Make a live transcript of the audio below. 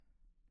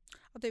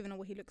I don't even know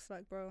what he looks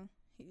like, bro.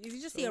 If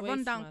you just see The a waste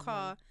rundown man,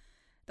 car man.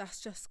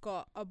 that's just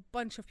got a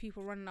bunch of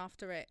people running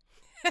after it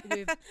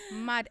with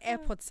mad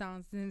AirPod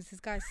sounds, and this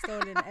guy's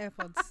stolen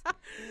AirPods.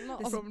 Not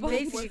This a is bunch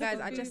basically, of guys,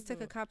 I just took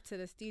people. a cab to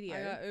the studio.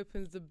 And that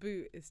opens the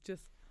boot. It's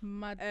just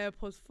Mad.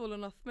 AirPods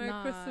falling off. Merry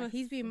Nah, Christmas.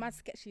 he's being mad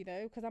sketchy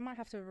though, because I might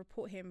have to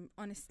report him,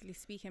 honestly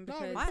speaking, No,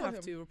 because I report have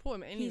him. to report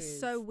him anyways. he's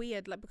so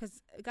weird. Like,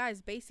 because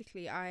guys,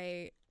 basically,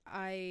 I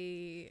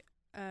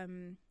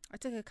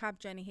took a cab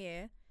journey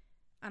here,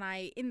 and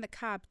I in the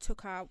cab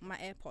took out my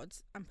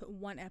AirPods and put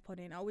one AirPod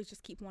in. I always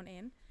just keep one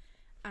in,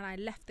 and I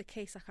left the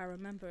case like I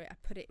remember it. I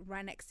put it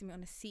right next to me on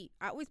the seat.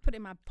 I always put it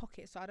in my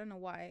pocket, so I don't know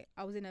why.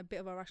 I was in a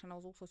bit of a rush, and I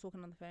was also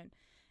talking on the phone.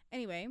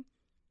 Anyway,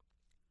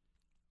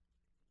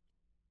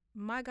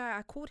 my guy,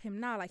 I called him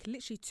now, like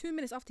literally 2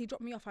 minutes after he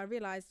dropped me off. I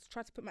realized,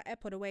 tried to put my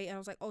AirPod away, and I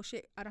was like, oh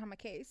shit, I don't have my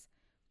case.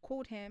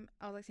 Called him.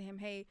 I was like to him,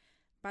 hey,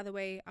 by the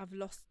way, I've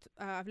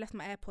left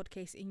my AirPod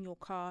case in your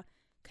car.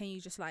 Can you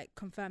just like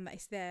confirm that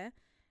it's there?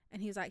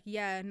 And he was like,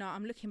 yeah, no,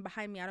 I'm looking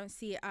behind me. I don't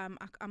see it. I'm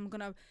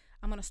gonna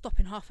stop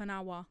in half an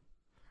hour.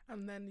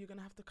 And then you're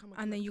gonna have to come.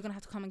 And then you're gonna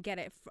have to come and get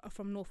it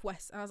from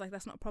Northwest. And I was like,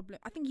 that's not a problem.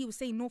 I think he was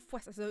saying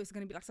Northwest as though it's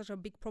gonna be like such a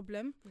big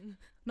problem.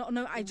 No,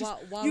 I just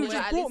you just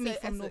at brought least me say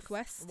from Essex.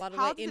 Northwest.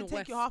 How did it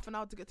take you half an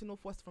hour to get to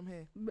Northwest from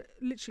here?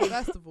 Literally.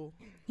 First of all,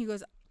 He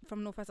goes,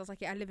 from Northwest. I was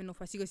like, yeah, I live in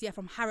Northwest. He goes, yeah,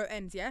 from Harrow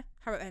Ends. Yeah,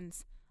 Harrow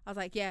Ends. I was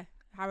like, yeah,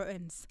 Harrow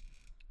Ends.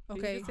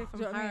 Okay, You did say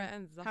from do you know what I Harrow mean?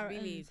 Ends. That's Harrow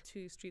really Ends.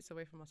 2 streets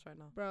away from us right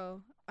now.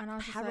 Bro. And I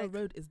was just Harrow like,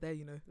 Road is there,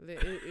 you know.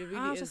 It really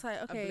I was is just like,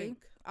 a okay, blink.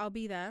 I'll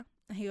be there.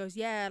 And he goes,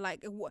 yeah,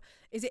 like, what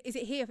is it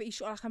here? For you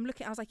sure? Like, I'm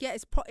looking. I was like, yeah,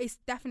 it's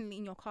definitely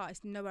in your car.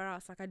 It's nowhere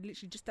else. Like, I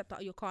literally just stepped out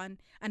of your car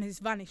and it's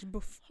vanished.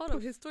 Boof. Hold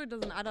up, his story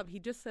doesn't add up. He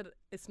just said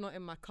it's not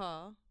in my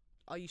car.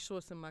 Are you sure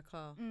it's in my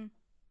car?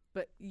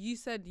 But you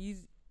said he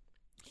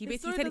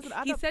basically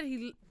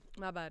said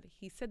my bad.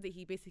 He said that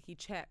he basically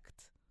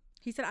checked.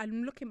 He said,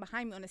 I'm looking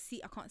behind me on a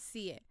seat. I can't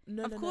see it.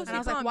 No, Of course, And I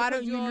was you like, can't why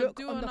because don't you you're look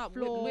doing on the up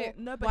with floor? width.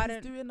 No, Why but he's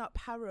don't- doing up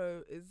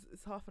Harrow is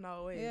half an hour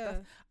away. Yeah.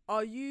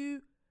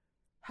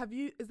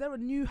 Is there a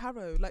new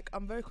Harrow? Like,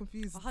 I'm very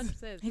confused.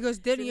 100%. He goes,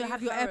 didn't The you new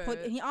have your Harrow-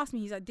 AirPod? And he asked me,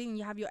 he's like, didn't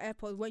you have your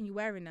AirPods? Weren't you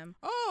wearing them?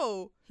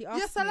 Oh, He asked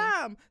yes, me.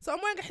 salam. So I'm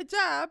wearing a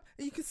hijab,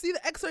 and you can see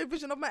the X-ray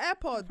vision of my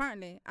AirPods.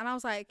 Apparently. And I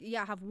was like,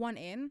 yeah, I have one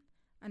in.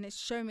 And it's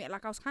showing me,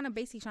 like, I was kind of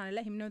basically trying to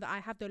let him know that I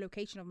have the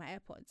location of my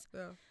AirPods.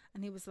 Yeah.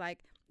 And he was like,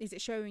 is it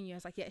showing you? I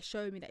was like, yeah, it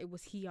showed me that it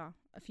was here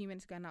a few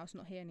minutes ago. Now it's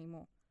not here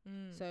anymore.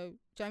 So, do you know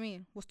what I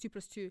mean? What's 2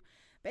 + 2?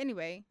 But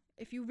anyway,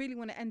 if you really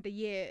want to end the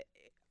year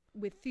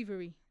with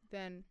thievery,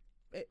 then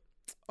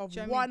Of Do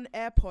you know what I one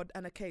AirPod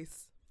and a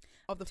case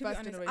of the to be first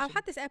honest, generation. I've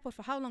had this AirPod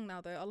for how long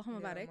now, though?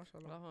 Allahumma Yeah, barik.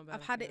 mashallah.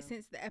 I've had it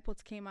since the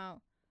AirPods came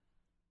out,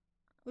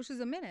 which is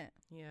a minute.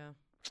 Yeah.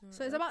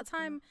 So it's about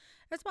time.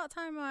 It's about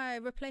time I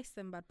replaced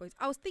them bad boys.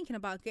 I was thinking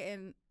about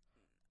getting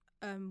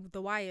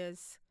the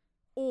wires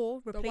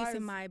or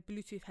replacing my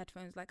Bluetooth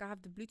headphones. Like, I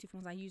have the Bluetooth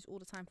ones I use all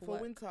the time for For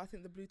work. winter, I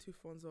think the Bluetooth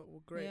ones were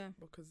great Yeah.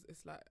 because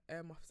it's like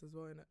air muffs as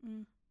well,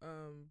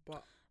 innit?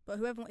 But But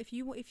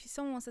if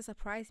someone wants to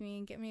surprise me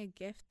and get me a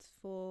gift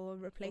for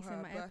replacing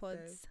her my birthday.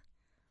 AirPods,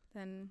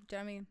 then do you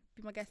know what I mean?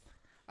 Be my guest.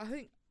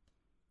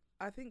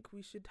 I think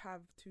we should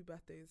have 2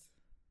 birthdays.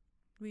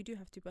 We do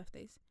have 2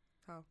 birthdays.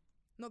 How?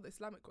 Not the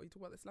Islamic. Or you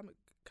talk about the Islamic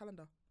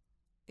calendar?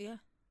 Yeah.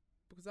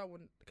 Because that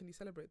one, can you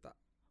celebrate that?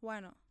 Why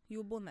not? You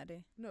were born that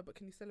day. No, but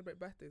can you celebrate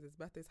birthdays? Is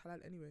birthdays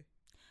halal anyway?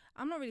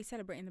 I'm not really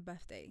celebrating the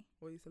birthday.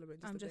 Or are you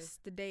celebrating I'm the day?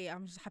 just the day.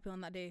 I'm just happy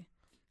on that day.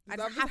 I I'm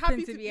just just happen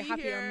happy to to be be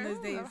happy here. on those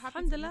I'm days. happy to be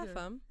Alhamdulillah, here.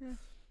 fam.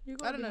 You I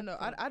gotta don't be know.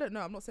 happy. I don't know.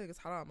 I'm not saying it's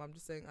haram. I'm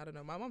just saying I don't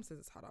know. My mum says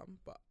it's haram,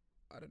 but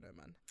I don't know,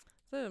 man.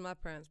 So did my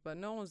parents, but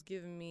no one's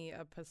giving me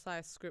a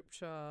precise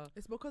scripture.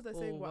 It's because they're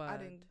saying Or we're word.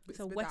 adding It's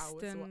a bid'ah, so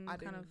Western we're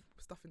adding kind of-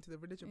 stuff into the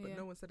religion, but Yeah.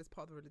 no one said it's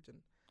part of the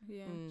religion.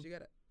 Yeah. Mm. Do you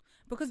get it?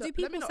 Because So do let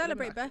me people not-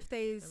 celebrate actually.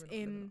 birthdays Let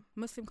me in not.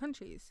 Muslim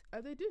countries?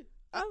 They do.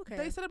 Oh, okay.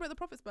 They celebrate the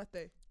Prophet's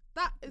birthday.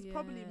 That is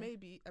probably Yeah.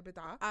 maybe a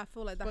bid'ah. I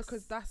feel like that's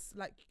Because that's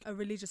like, a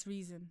religious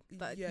reason.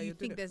 That Yeah, you you're doing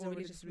think it there's a for a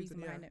religious religious reason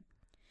reason, behind yeah. it.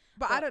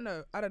 but But-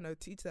 I don't know.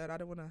 To each their own. I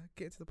don't want to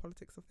get into the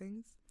politics of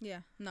things.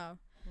 Yeah, no.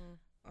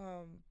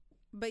 Mm.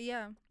 But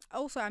yeah.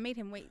 Also, I made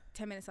him wait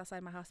 10 minutes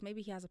outside my house.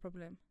 Maybe he has a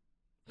problem.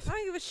 I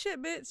don't give a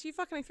shit, bitch. You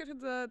fucking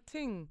accepted the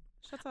thing.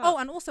 Shut up. Oh,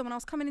 and also when I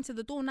was coming into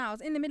the door now, I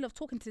was in the middle of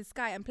talking to this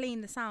guy and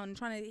playing the sound and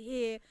trying to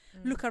hear,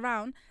 look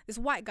around. This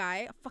white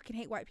guy, I fucking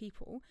hate white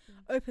people,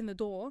 opened the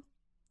door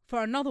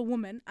for another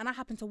woman, and I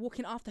happened to walk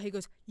in after her. He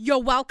goes, "You're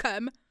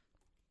welcome."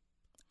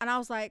 And I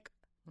was like,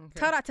 Okay.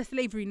 tell that to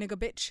slavery, nigga,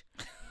 bitch.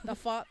 The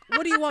fuck?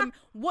 What do you want?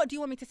 What do you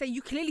want me to say?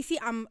 You clearly see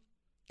I'm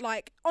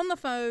like on the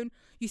phone.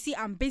 You see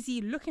I'm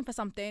busy looking for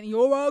something.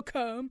 You're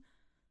welcome.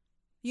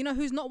 You know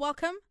who's not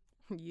welcome?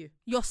 You.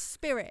 Your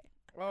spirit.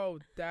 Oh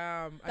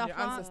damn! The And your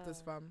fuck?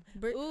 ancestors, fam.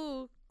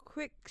 Ooh,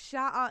 quick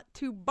shout out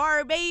to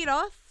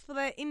Barbados for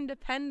their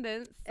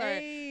independence. Sorry,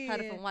 Hey.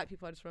 heard it from white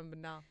people. I just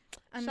remembered now.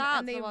 And, Shout out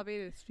and to they the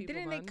Barbados people,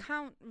 didn't man. they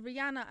count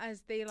Rihanna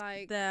as they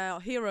like Their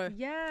hero.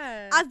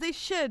 yeah. As they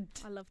should.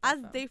 I love that.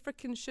 As they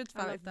freaking should, I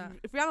fam. love that.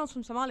 If Rihanna's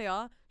from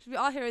Somalia, she'd be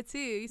our hero too.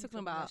 You talking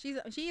about? She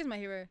is my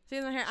hero.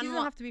 She's my hero. She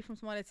doesn't have to be from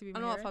Somalia to be I my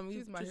know hero. what, fam.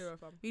 She's my hero,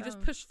 fam. You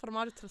just push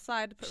Farmajo to the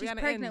side, put She's Rihanna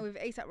pregnant in.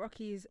 with ASAP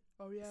Rocky's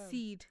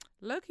seed.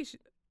 Loki, there's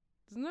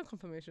no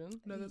confirmation.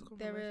 No, there's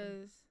confirmation.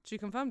 There is. She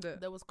confirmed it.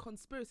 There was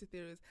conspiracy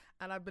theories,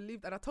 and I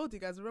believed, and I told you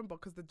guys, remember,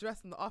 because the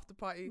dress and the after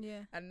party,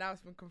 Yeah. and now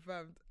it's been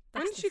confirmed.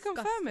 When did she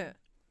confirm it?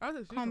 I don't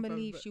think she Can't confirmed,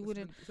 believe but she it's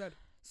wouldn't. been said.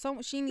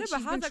 So she No, needs. but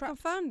she's how's been that trapped.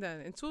 confirmed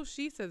then? Until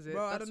she says it.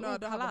 Bro, I that's don't know. I all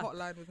don't have a halal.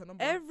 hotline with her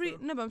number.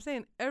 No, but I'm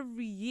saying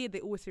every year they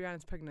always say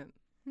Rihanna's pregnant.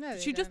 No,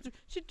 She just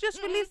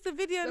released the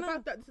video. The now.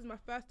 fact that this is my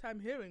first time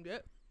hearing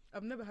it,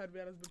 I've never heard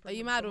Rihanna's been pregnant. Are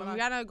you mad? before When in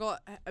my life. Rihanna got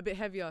a bit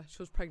heavier,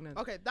 she was pregnant.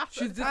 Okay, that's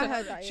She was I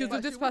heard that, she was yeah. with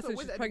but this she wasn't person.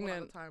 with She's anyone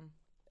pregnant. at the time.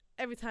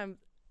 Every time,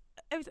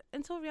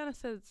 until Rihanna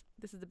says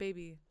this is the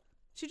baby.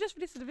 She just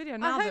released the video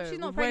now. I hope though, she's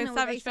not with wearing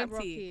pregnant with Savage ASAP Fenty.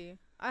 Rocky.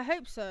 I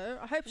hope so.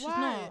 I hope she's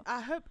Why?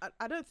 not.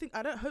 I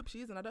don't hope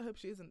she isn't. I don't hope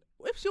she isn't.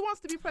 If she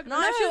wants to be pregnant,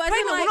 No, No, if she's as in,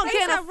 pregnant, we're like, not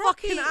getting a A$AP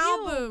Rocky, fucking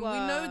album. ew. We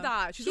know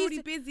that. She's She's-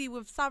 already busy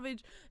with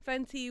Savage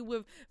Fenty,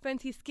 with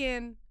Fenty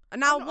Skin.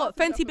 And now not what?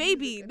 asking Fenty that for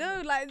Baby. music No,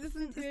 anymore. like this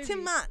is Fenty it's too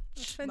Baby. much.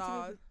 Fenty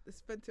nah, Baby.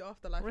 it's Fenty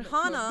Afterlife. next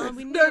Rihanna, month.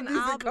 we There's need no an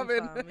music album.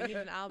 coming. Fam. We need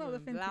an the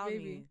album. Fenty Allow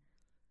Baby. me.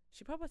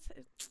 She probably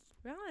said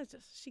Rihanna is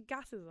just she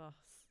gasses us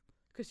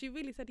because she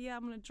really said, "Yeah,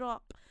 I'm gonna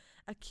drop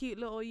a cute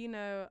little,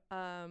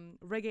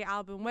 reggae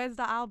album." Where's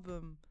that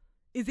album?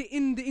 Is it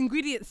in the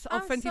ingredients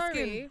of I'm Fenty sorry.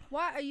 Skin?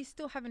 Why are you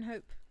still having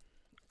hope?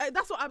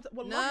 That's what I'm.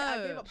 Well, I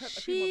No. gave up hope a few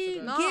She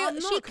months No, ago. I'm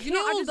she not, 'cause you know,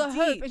 I killed just the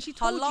hope, deep. and she Her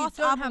told you last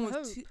don't album have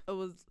was hope. it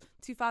was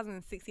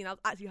 2016. That was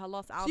actually her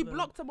last album. She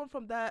blocked someone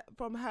from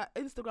her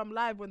Instagram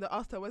live when they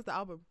asked her where's the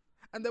album,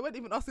 and they weren't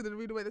even asking her to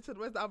read away. They said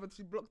where's the album.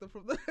 She blocked them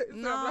from the Instagram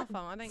No, live. fam,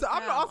 I don't So I'm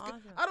care. not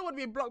asking. I don't want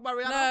to be blocked by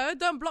Rihanna. No,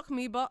 don't block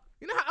me, but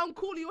You know how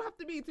uncool you have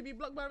to be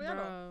blocked by Rihanna,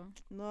 Bro.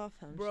 no,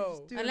 fam.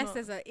 bro. Unless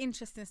there's an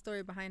interesting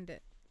story behind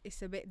it. It's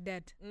a bit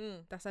dead.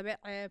 That's a bit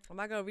Oh,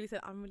 my girl really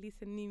said, I'm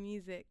releasing new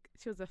music.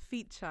 She was a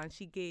feature and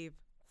she gave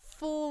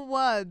 4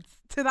 words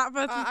to that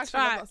person's I actually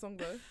track. love that song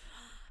though.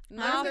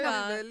 Nah,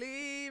 fam.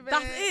 Believe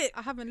That's it. it.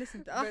 I haven't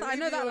listened. I know Believe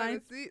that you line.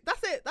 wanna see.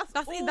 That's it. That's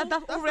That's all. it.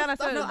 That's all Rihanna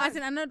said. No, That's as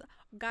in I know.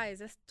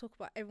 Guys, let's talk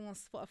about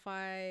everyone's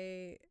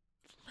Spotify.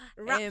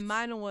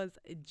 Mine was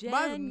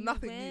genuine.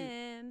 nothing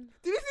new.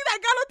 Did you see that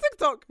girl on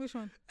TikTok? Which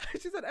one?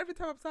 She said every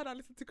time I'm sad, I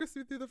listen to Kiss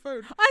Me Through the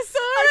Phone. I saw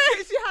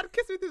it. She had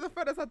Kiss Me Through the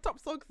Phone as her top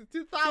song since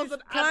 2018,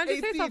 Can I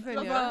just say something,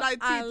 yeah? 2019,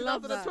 I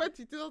love that.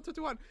 2020,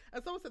 2021.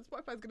 And someone said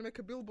Spotify is going to make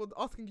a billboard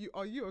asking you,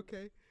 are you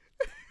okay?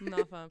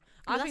 No, fam.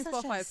 I think That's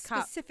such Spotify a is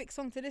cap. specific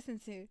song to listen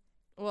to.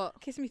 What?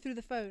 Kiss Me Through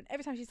the Phone.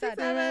 Every time she's sad.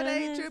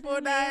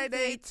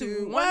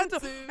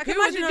 789998212. I can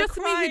imagine her just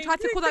me who crying. tried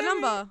to call that Please tell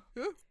me. number.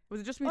 Who?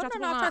 Was it just me Oh, who tried to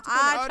no, call no, that? I tried to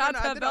call I tried to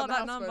I did bell on the that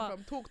house phone number.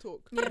 from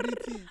Talk. Yeah.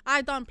 BT.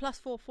 I done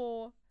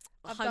 +44.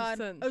 I've done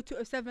 100%.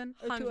 0207,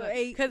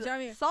 0208. Because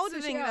Soul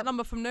didn't get that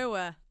number from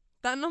nowhere.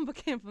 That number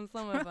came from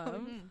somewhere,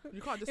 fam.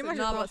 You can't just say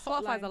Imagine No, it's but a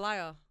Spotify's hotline. a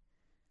liar.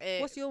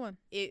 What's your one?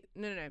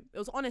 No. It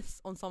was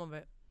honest on some of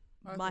it.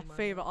 I My think mine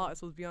favorite was.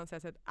 artist was Beyonce. I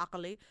said,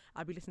 Aqali.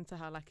 I'd be listening to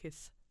her like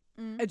his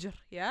Mm. ajr,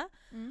 yeah?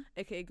 Mm.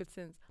 AKA Good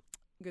Sins.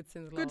 Good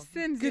Sins, Good love.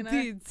 sins, Good you know.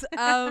 deeds.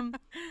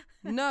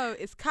 No,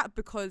 it's cat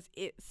because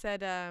it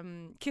said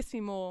Kiss Me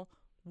More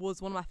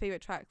was one of my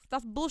favorite tracks.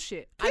 That's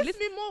bullshit. Kiss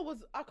Me More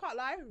was, I can't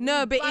lie.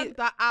 No, we but banged it-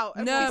 that out.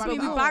 No, Everyone but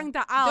banged we that out. banged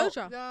that out.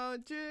 Doja.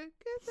 Don't you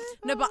kiss me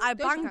No, but I Doja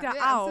banged Cat. that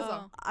Yeah, out.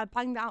 SZA. I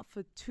banged that out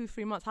for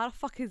 2-3 months. How the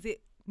fuck is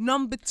it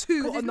number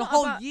 2 'Cause it's on the not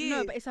whole about, year?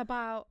 No, but it's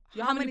about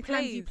Yeah, how many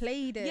times you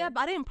played it. Yeah, but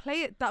I didn't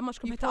play it that much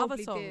compared to other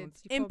probably songs. did. You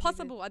probably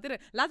Impossible. I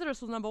didn't.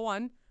 Lazarus was number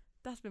 1.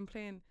 That's been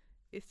playing.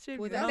 It's showing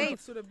me Was the it number.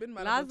 safe? Should have been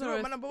my number. Do you know what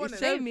Lazarus my number one is is?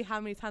 showing me how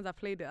many times I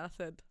played it. I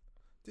said,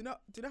 Do you know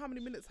how many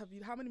minutes have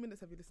you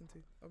listened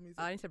to of music?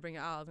 I need to bring it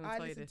out. I was going to I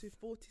tell you listened this. to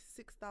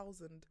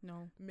 46,000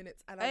 No.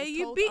 minutes, and Hey, I was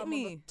you told beat I'm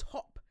me. on the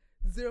top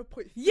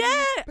 0.3%. Yeah! in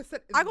I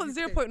the got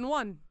UK.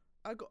 0.1.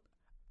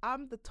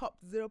 I'm the top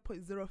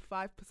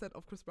 0.05%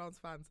 of Chris Brown's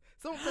fans.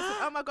 Someone posted,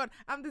 oh my god,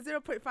 I'm the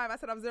 0.5. I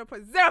said I'm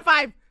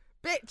 0.05,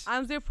 bitch.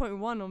 I'm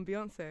 0.1 on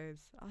Beyonce's.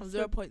 I'm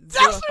said-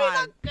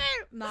 0.05.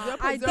 Nah,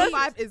 I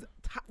 0.05 is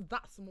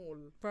that small.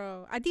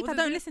 Bro, I What's don't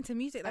it do? listen to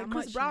music that And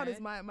much. Chris Brown you know?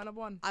 is my number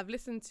one. I've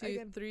listened to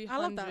Again, I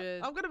love that.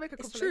 300. I'm gonna make a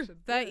It's true.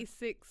 compilation.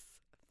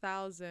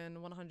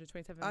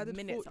 36,127 I did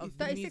minutes of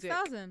 43. music.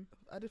 36,000.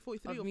 I did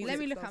 43 Of or music. Let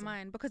me look at 46,000.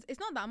 mine because it's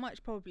not that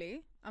much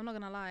probably. I'm not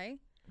gonna lie.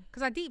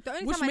 Because the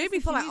only Which time I made me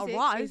listen feel to like, music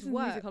alright, I is listen to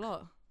music a work.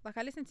 lot. Like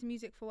I listen to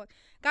music for work.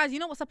 Guys, you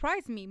know what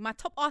surprised me? My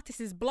top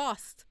artist is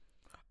Blast.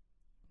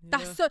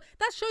 That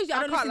shows you I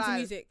I don't can't listen to lie.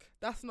 music.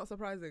 That's not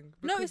surprising.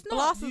 No, because it's not.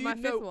 Blast was you my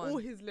know fifth all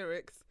one. his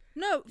lyrics.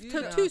 No, You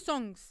to know. 2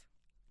 songs.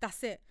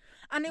 That's it.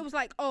 And it was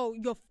like, oh,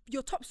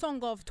 your top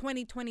song of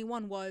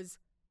 2021 was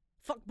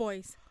Fuck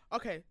Boys.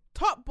 Okay,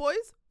 Top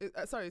Boys.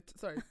 Sorry,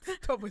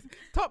 Top Boys.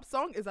 Top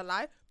song is a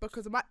lie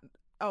because my.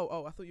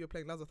 Oh, I thought you were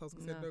playing Lazarus. I was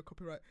gonna say No. no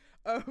copyright.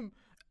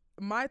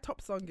 My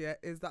top song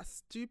is that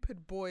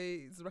stupid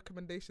boy's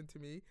recommendation to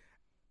me.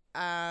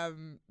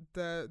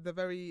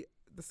 The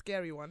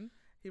scary one.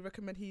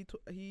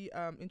 He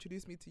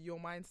introduced me to Your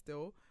Mind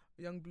Still,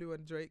 Young Blue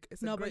and Drake.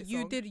 It's a No, great but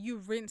you song. you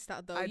rinsed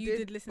that though. I You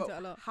did listen but to it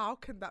a lot. How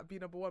can that be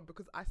number one?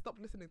 Because I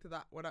stopped listening to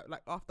that when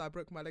after I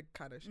broke my leg,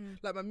 kind of. Mm.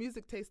 Like my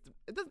music taste,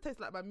 it doesn't taste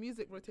like my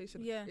music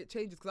rotation. Yeah. It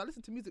changes because I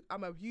listen to music.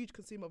 I'm a huge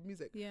consumer of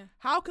music. Yeah.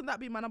 How can that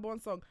be my number one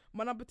song?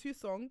 My number two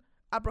song,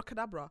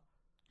 Abracadabra.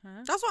 Huh?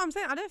 That's what I'm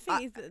saying. I don't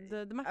think it's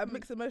the A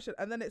Mixed Emotion,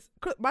 and then it's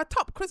my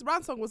top Chris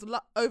Brown song was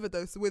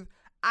Overdose with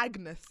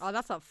Agnes. Oh,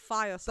 that's a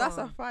fire song. That's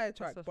a fire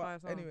track. a But fire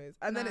song. anyways,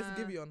 and then it's Nah.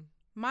 Giveon.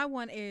 My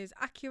one is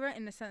accurate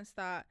in the sense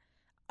that,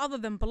 other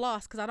than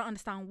Blast, because I don't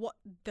understand what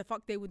the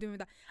fuck they were doing with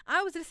that.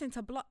 I was listening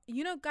to Blast.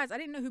 You know, guys, I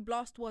didn't know who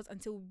Blast was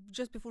until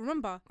just before.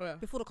 Remember, Yeah.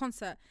 before the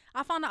concert,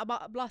 I found out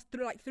about Blast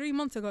like 3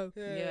 months ago.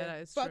 Yeah, that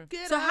is Fuck true.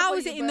 it So up how when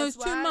is it you in those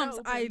burst 2 wide months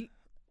open.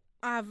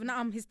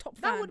 I'm his top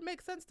That fan? would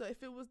make sense though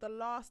if it was the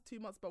last 2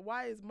 months. But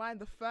why is mine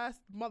the first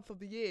month of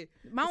the year?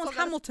 Mine the was song that is-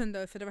 Hamilton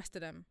though for the rest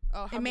of them.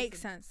 Oh, It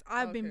makes Hamilton. sense.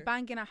 I've been Okay.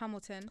 banging at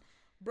Hamilton.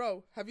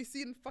 Bro, have you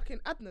seen fucking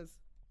Adna's?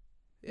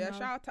 Yeah, No.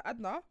 shout out to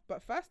Adna.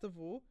 But first of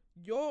all,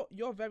 you're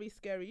very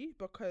scary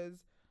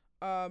because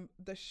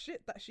the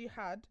shit that she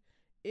had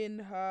in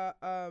her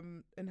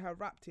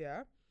rap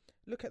tier.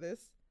 Look at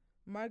this.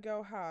 My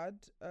girl had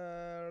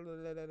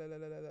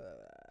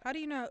How do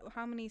you know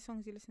how many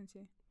songs you listen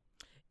to?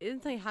 It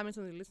doesn't tell you how many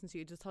songs you listen to.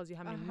 It just tells you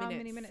how many minutes. How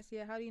many minutes?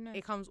 Yeah, how do you know?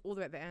 It comes all the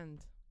way at the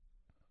end.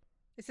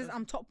 It says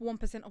I'm top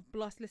 1% of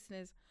Blast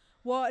listeners.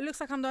 Well, it looks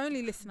like I'm the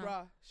only listener.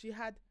 bruh. She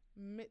had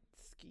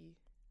Mitski.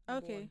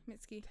 number Okay, one.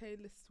 Mitski.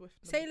 Taylor Swift.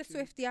 number Taylor two.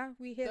 Swift, yeah,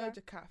 we hear that.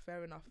 Doja Cat.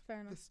 Fair enough. Fair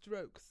The enough.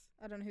 Strokes.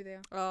 I don't know who they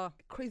are. Oh,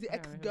 Crazy I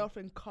don't know.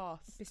 ex-girlfriend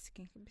Cass.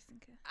 Biscuit.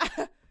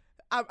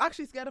 I'm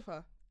actually scared of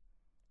her.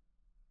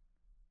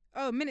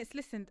 Oh, minutes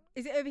listened.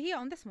 Is it over here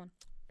on this one?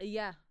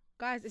 yeah.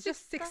 Guys, it's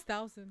just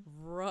 6,000.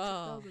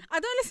 Bro. I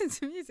don't listen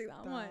to music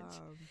that much.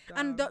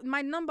 And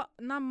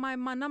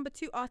my number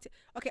 2 artist.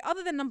 Okay,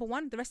 other than number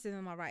 1, the rest of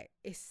them are right.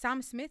 It's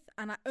Sam Smith,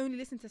 and I only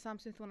listen to Sam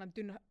Smith when I'm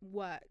doing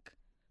work.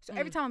 So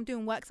every time I'm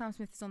doing work, Sam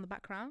Smith is on the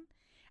background.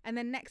 And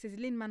then next is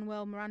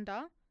Lin-Manuel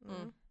Miranda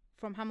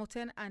from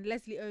Hamilton, and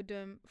Leslie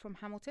Odom from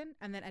Hamilton,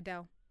 and then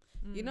Adele.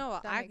 You know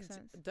what? That makes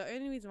sense. The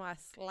only reason why I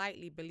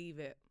slightly believe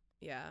it,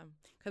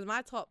 because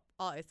my top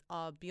artists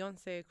are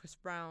Beyonce, Chris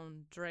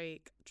Brown,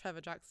 Drake,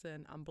 Trevor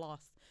Jackson, and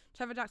Blast.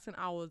 Trevor Jackson,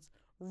 I was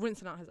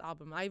rinsing out his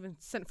album. I even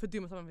sent for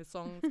Doom some of his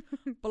songs.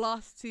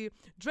 Blast to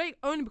Drake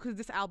only because of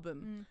this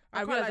album.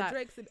 I realized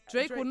that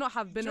Drake would not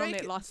have been on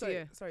it last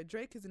year. Sorry,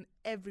 Drake is in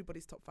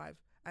everybody's top 5,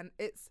 and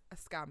it's a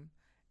scam.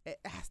 It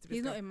has to be.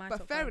 He's a scam. not in my but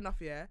top fair 5. enough,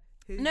 yeah.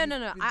 No. He's been I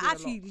doing a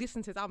actually lot.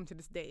 listen to his album to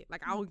this day.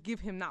 Like I will give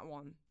him that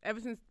one.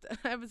 Ever since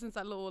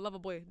that little Lover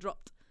Boy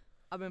dropped,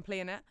 I've been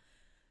playing it.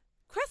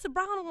 Chris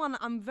Brown one,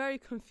 I'm very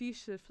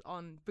confused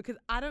on because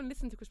I don't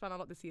listen to Chris Brown a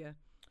lot this year.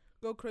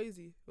 Go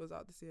Crazy was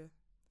out this year.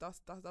 That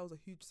was a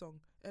huge song.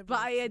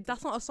 But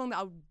that's not a song that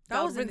I That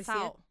would wasn't rinse this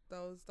year. out.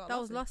 That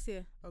was last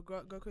year. Oh,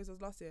 Go Crazy was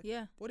last year.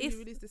 Yeah. What did If- he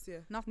release this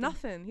year?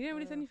 Nothing. He didn't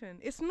release anything.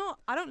 It's not.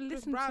 I don't Chris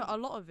listen Brown. to a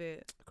lot of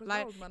it. Chris Like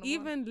Brown was my number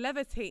even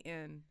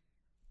Levitating,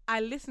 I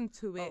listened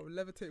to it. Oh,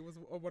 Levitate was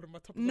one of my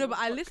top. No, but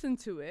I Fuck. listened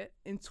to it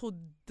until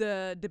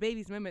the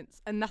baby's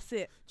moments, and that's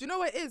it. Do you know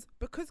what it is?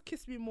 Because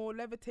Kiss Me More,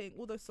 Levitating,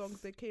 all those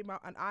songs, they came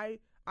out, and I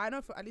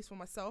know for at least for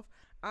myself,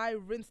 I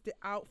rinsed it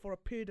out for a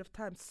period of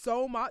time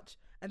so much,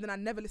 and then I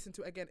never listened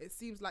to it again. It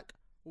seems like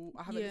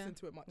I haven't Yeah. listened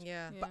to it much.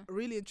 Yeah. Yeah. But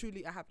really and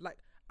truly, I have. Like,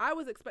 I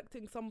was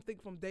expecting something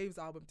from Dave's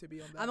album to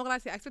be on there. I'm not gonna lie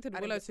to you, I expected I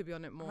didn't Willow get- to be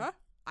on it more. Huh?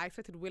 I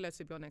expected Willow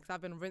to be on it because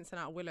I've been rinsing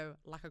out Willow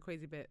like a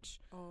crazy bitch.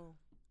 Oh.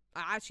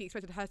 I actually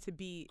expected her to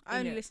be. I in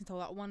only it. listened to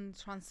that one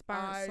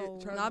Transparent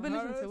Soul. No, I've been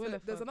listening to Willow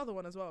There's for- another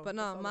one as well. But What's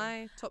no, that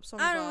my top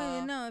songs I don't are.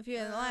 really know if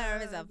you're a liar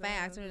or it's a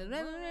fact.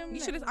 You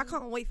should. I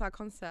can't wait for a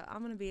concert.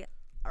 I'm gonna be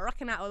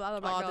rocking out with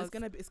other black Oh, girls.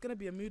 it's gonna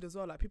be a mood as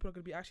well. Like people are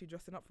gonna be actually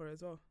dressing up for it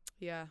as well.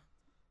 Yeah.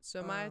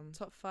 So my Um,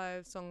 top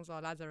 5 songs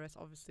are Lazarus,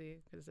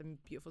 obviously, because it's a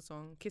beautiful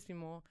song. Kiss Me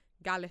More,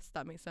 Gallus,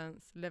 that makes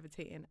sense.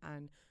 Levitating,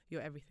 and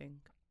You're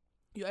Everything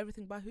You're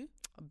Everything by who?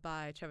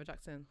 by Trevor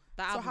Jackson.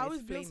 That So album how is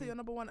is Beyonce flaming. your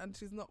number one and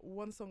she's not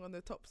one song on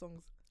the top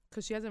songs?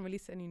 Because she hasn't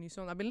released any new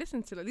songs. I've been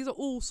listening to these are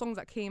all songs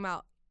that came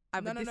out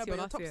either No, this but year or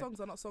your last top year. songs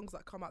are not songs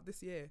that come out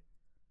this year.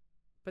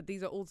 But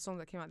these are all the songs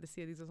that came out this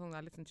year. These are songs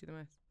I listened to the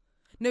most.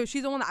 No,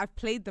 she's the one that I've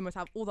played the most.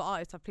 Out of all the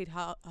artists, I've played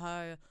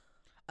her.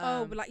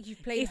 But like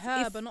you've played it's- her,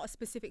 it's- but not a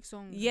specific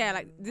song. Yeah,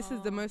 like this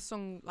is the Oh. most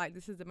song. Like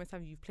this is the most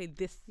time you've played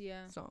this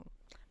Yeah. song.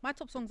 My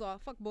top songs are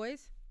Fuck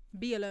Boys,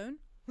 Be Alone.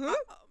 Huh?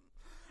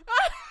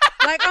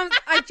 Like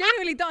I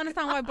genuinely don't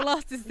understand why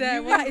Blast is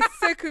there. Why it's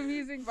so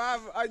confusing. Fam,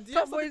 do you Fuck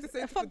have something Boys, to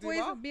say to Fuck Boys,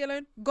 Faduma? Be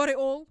Alone, Got It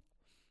All.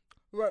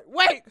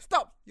 Wait,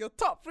 stop. Your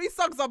top 3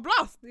 songs are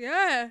Blast.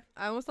 Yeah.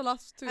 And what's the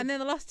last 2? And then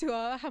the last 2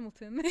 are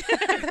Hamilton.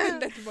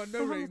 Legend,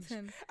 no range.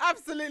 Hamilton.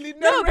 Absolutely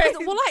No, no because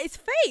range. well, like it's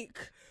fake.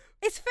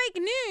 It's fake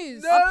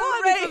news. No A part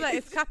of me feels like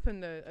range. it's capping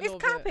though. a It's little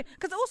bit. capping.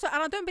 Because also,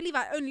 and I don't believe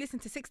I only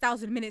listened to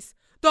 6,000 minutes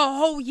the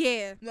whole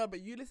year. No,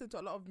 but you listen to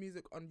a lot of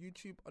music on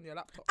YouTube on your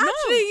laptop.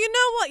 Actually, you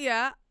know what?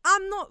 Yeah,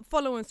 I'm not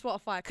following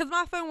Spotify because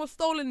my phone was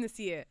stolen this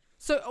year.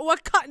 So we're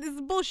cutting this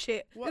is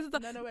bullshit. What?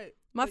 This is No, wait.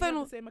 my But you phone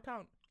have was the same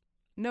account.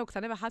 No, because I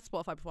never had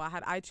Spotify before. I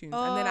had iTunes,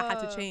 and then I had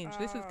to change.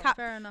 This is cap.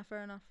 Fair enough.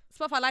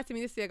 Spotify lied to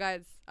me this year,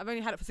 guys. I've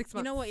only had it for 6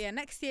 months. You know what? Yeah,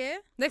 next year.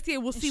 Next year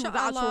we'll see what the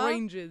actual Inshallah.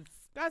 range is.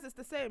 Guys, it's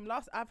the same.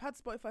 I've had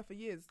Spotify for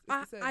years. It's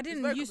the same. I It's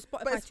didn't very use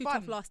but Spotify it's too fun.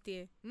 tough last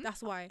year.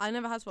 That's why. I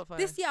never had Spotify.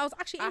 This year I was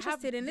actually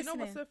interested in You know listening.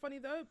 what's so funny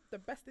though? The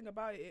best thing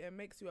about it, it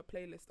makes you a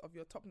playlist of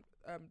your top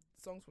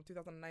songs from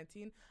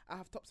 2019. I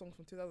have top songs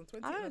from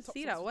 2020. I and don't top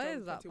see songs that. from What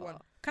is that? 2021.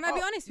 part? Can I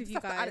be honest with just you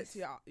have to add it guys? to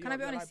your Can I be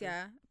your honest? library.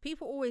 Yeah.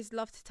 People always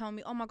love to tell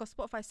me, "Oh my god,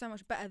 Spotify is so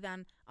much better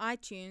than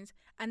iTunes,"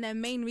 and their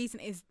main reason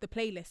is the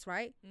playlist,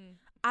 right?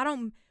 I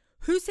don't.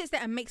 Who sits there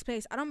and makes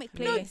playlists? I don't make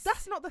No, playlists.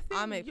 that's not the thing.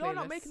 I make You're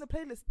not playlists. making the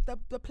playlist.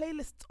 The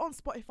playlists on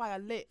Spotify are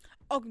lit.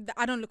 Oh,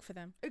 I don't look for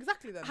them.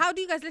 Exactly then. How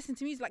do you guys listen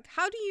to music? Like,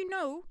 how do you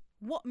know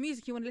what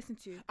music you want to listen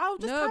to? I'll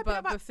just No, type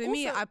it but for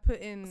me, also, I put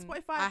in.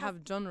 Spotify I have- have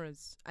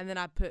genres, and then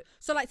I put.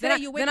 So like Then today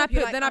I- you wake then I up, you're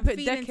put- like, then I I'm put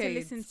feeling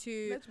decades. to listen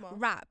to Nejma.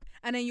 rap,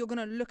 and then you're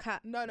gonna look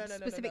at No,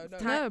 specific no.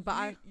 type. No, but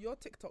I- your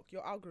TikTok,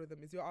 your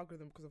algorithm is your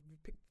algorithm because of you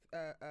picked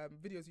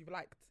videos you've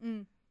liked.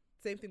 Mm.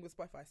 Same thing with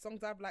Spotify.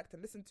 Songs I've liked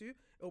and listened to,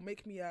 it'll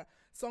make me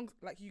songs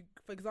like you.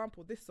 For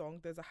example, this song,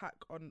 there's a hack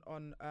on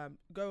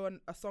go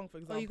on a song for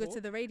example. Or you go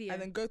to the radio.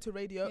 And then go to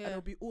radio and Yeah.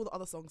 it'll be all the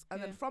other songs. And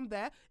Yeah. then from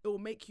there, it will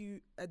make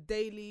you a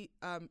daily,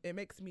 it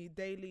makes me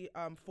daily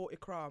for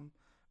Ikram.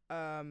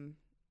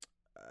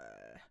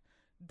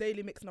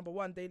 Daily mix number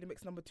 1, daily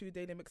mix number 2,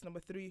 daily mix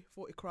number 3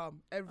 for Ikram.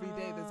 Every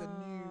day there's a new.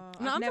 No, I've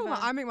I'm talking never-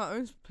 about. I make my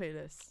own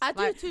playlist. I do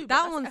Like, too, but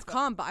That that's one's effort.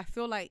 calm, but I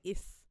feel like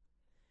it's.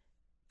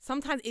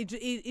 Sometimes it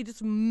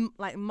just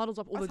like muddles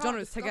up all That's the how I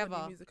genres discovered new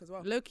together. music as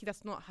well. Low-key,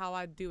 that's not how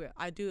I do it.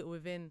 I do it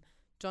within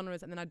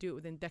genres, and then I do it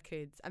within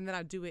decades, and then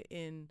I do it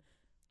in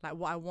like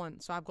what I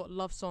want. So I've got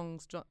love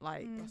songs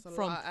like That's a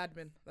from. lot of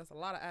admin. That's a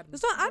lot of admin.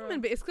 It's not Bro.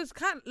 admin, but it's because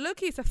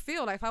low-key it's a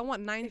feel. Like if I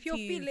want 90s, if you're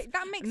feeling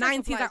that makes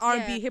 90s like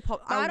R&B, hip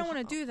hop. But I don't want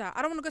to do that.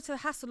 I don't want to go to the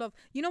hassle of,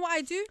 you know what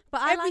I do?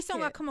 But I Every like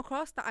song I it. come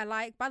across that I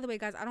like, by the way,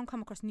 guys, I don't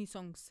come across new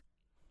songs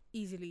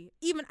easily.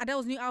 Even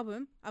Adele's new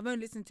album, I've only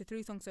listened to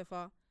 3 songs so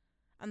far.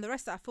 And the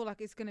rest I feel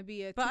like it's going to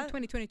be a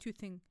 2022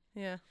 thing.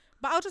 Yeah.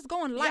 But I'll just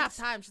go on You like. have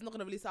time. She's not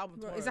gonna release an album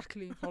Bro, tomorrow.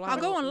 exactly. Well, I'll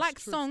go on it's like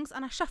true. songs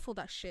and I shuffle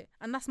that shit.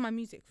 And that's my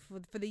music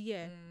for the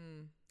year.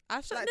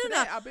 Like no, today,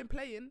 no. I've been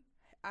playing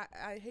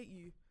I Hate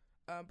You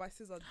by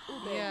SZA.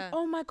 all day. Yeah.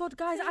 Oh my God,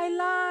 guys, I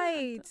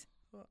lied.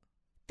 What?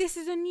 This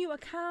is a new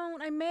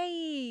account I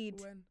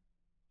made. When?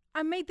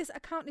 I made this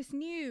account, it's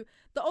new.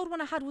 The old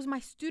one I had was my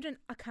student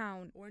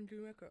account. When do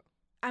you make it?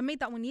 I made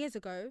that one years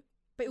ago,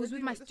 but it When was did with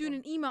you my make this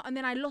student email, and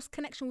then I lost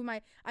connection with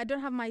my. I don't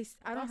have That's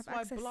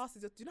access. why Blast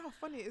is. Do you know how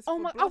funny it is? Oh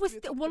for my! Blast I was to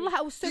be a top wallah,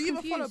 I was so three? Do you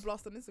even follow confused.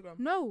 Blast on Instagram?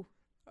 No,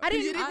 I You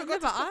didn't. even go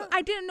to never-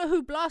 I didn't know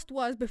who Blast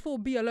was before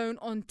 "Be Alone"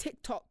 on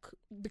TikTok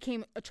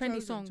became a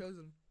trendy song.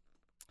 Chosen.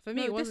 For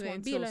me, No, it this wasn't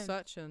one, Be until Alone.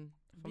 Searching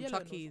from Be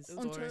Alone Chucky's was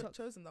on story. TikTok.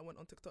 Chosen that went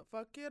on TikTok.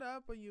 Fuck it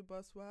up when you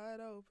bust wide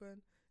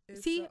open.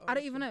 It's See, the I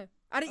don't even ocean. know.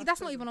 That's That's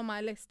not Chosen. even on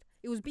my list.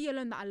 It was "Be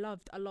Alone" that I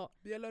loved a lot.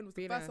 Be Alone was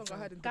Be the first Alone song I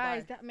song. heard in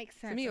Guys, Dubai. that makes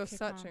sense. For me, it was Okay,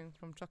 calm. Searching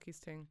from Chucky's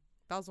thing.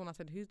 That was when I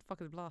said, "Who the fuck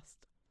is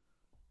Blast?"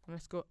 And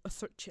let's go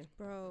searching.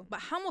 Bro. But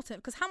Hamilton,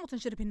 because Hamilton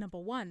should have been number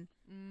 1.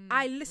 Mm,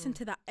 I listened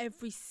to that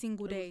every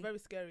single It was day. very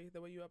scary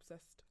the way you were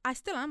obsessed. I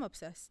still am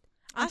obsessed.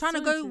 I I'm trying to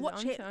still go need to- watch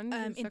I need it to- I need to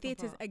do the in second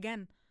theaters part.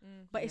 again,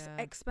 but it's Yeah.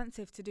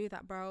 expensive to do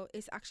that, bro.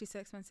 It's actually so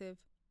expensive.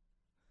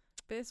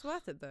 But it's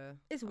worth it though.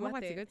 It's I'm worth glad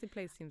to it. go to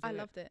place seems. I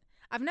loved it.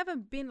 I've never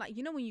been like,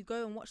 you know, when you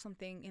go and watch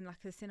something in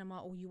like a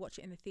cinema or you watch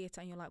it in a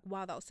theater and you're like,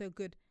 wow, that was so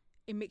good.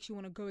 It makes you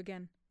want to go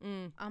again.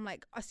 I'm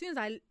like, as soon as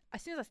I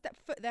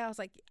stepped foot there, I was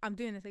like, I'm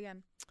doing this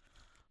again.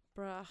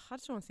 Bruh, I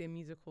just want to see a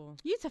musical.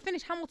 You need to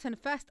finish Hamilton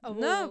first of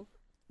No. all.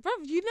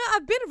 Bruv, you know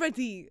I've been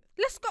ready.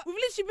 Let's go. We've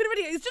literally been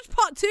ready. It's just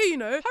part 2, you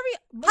know. Hurry up.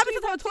 Happy What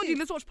do to have to told do? you.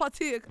 Let's watch part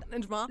 2,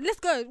 Najma. Let's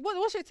go.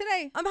 What's it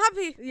today? I'm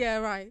happy. Yeah,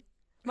 right.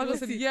 My We'll God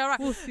said, see. yeah, right.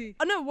 We'll see.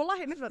 Oh no,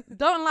 wallahi, Najma,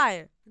 don't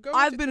lie. Go watch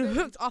I've it been today.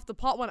 hooked after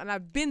part 1, and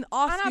I've been And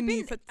I've asking been,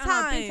 you for and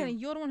I've been telling time. you,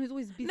 you're the one who's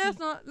always busy. No, it's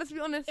not. Let's be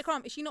honest.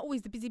 Ikram, is she not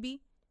always the busy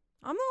bee?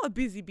 I'm not a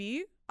busy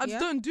bee. I just Yeah?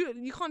 don't do it.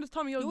 You can't just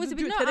tell me you're You always do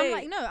be, it no, today. I'm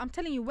like, no, I'm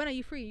telling you, when are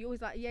you free? You're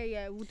always like,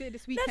 yeah, we'll do it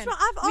this weekend. Najma,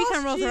 I've Weekend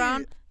asked rolls you.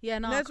 around. Yeah,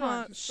 no, I Najma,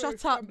 can't. Very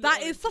shut up. family That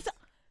is oriented. such a...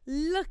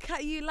 Look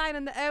at you lying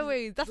in the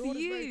airways. That's Zahur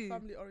is very you.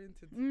 family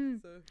oriented.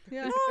 Mm. So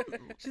Yeah.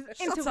 She's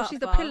Shut into up, she's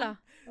the fam. pillar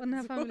on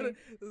her family.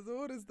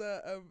 Zahur is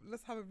the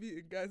let's have a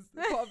meeting, guys.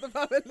 Part of the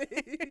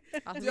family.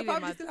 That's Do your really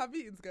family mad. still have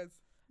meetings, guys?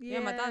 Yeah,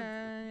 my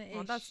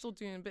dad's ish. still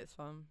doing bits,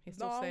 fam. He's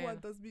No still saying. one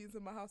does meetings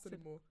in my house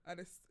anymore, and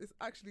it's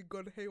actually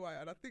gone haywire.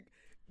 And I think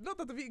not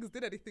that the meetings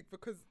did anything,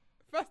 because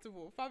first of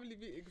all, family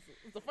meetings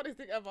is the funniest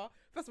thing ever.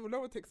 First of all, no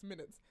one takes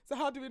minutes. So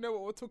how do we know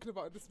what we're talking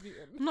about in this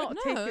meeting? Not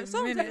No, taking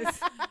sometimes- minutes.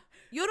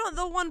 You're not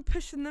the one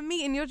pushing the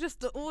meeting. You're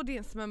just the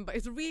audience member.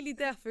 It's really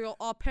there for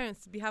our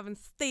parents to be having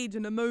stage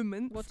in a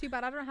moment. Well, too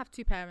bad. I don't have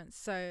 2 parents,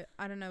 so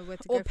I don't know where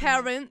to go. Or from here.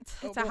 parent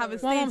Oh, to have a parent.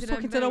 stage My mom's in a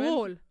talking to the moment.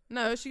 wall.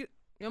 No, she.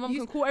 Your mum You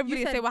can s- call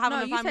everybody you and say said, we're having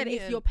no, a you family said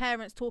meeting. if your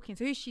parents talking.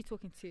 So who's she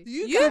talking to?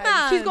 You You, guys,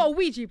 man. She's got a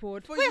Ouija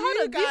board. For Wait, hold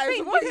you on. Do you guys,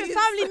 think what this is-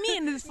 family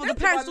meeting is for the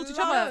parents to talk to each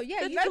Najma other? No,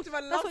 yeah, you Najma took-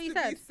 loves that's what you to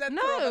be said. centre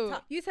No. of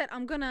attack. You said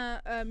I'm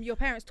gonna your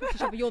parents talk to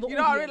each other. You're the You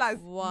know, I audience.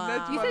 realised Wow.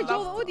 Najma You said you're the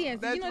loves to-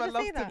 audience. Did you not Najma just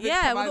loves say to that? Yeah,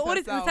 well, the victimise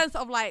audience in the herself. sense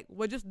of like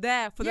we're just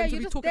there for Yeah, them to you're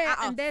be just talking there at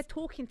us. and they're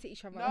talking to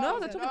each other. No, they're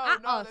That's talking it.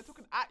 at no, us. they're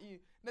talking at you.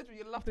 Najma,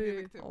 you love to be a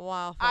Boo. victim.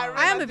 Wow. I fam.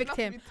 I am a realise you love to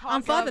victim. be I'm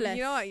targeted. fatherless.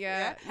 You know what? Yeah.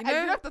 Yeah, You and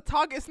know. you know if the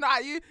target's not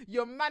at you,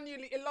 you're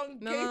manually elongating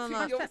No.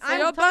 your I'm So I'm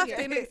your a target.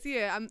 birthday next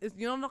year,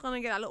 you're not gonna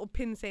get that little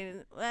pin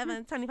saying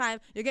 25.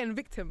 You're getting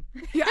victim.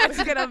 You're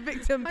actually getting a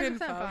victim pin, 100%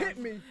 fam. Hit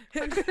me.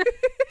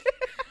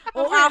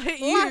 Or I'll hit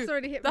Oh, that's you.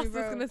 already hit That's me,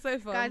 what's bro. gonna say,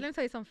 fam. Guys, let me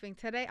tell you something.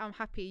 Today I'm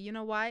happy. You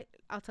know why?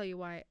 I'll tell you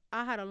why.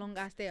 I had a long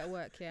ass day at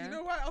work. Yeah. You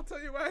know what? I'll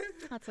tell you why.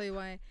 I'll tell you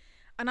why.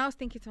 And I was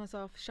thinking to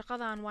myself,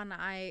 shaqadan wana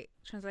I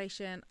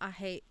translation, I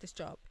hate this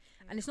job.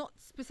 And it's not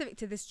specific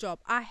to this job.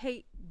 I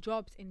hate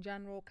jobs in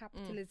general,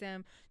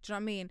 capitalism. Do you know what I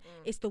mean?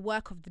 It's the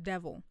work of the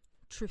devil,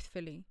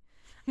 truthfully.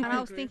 And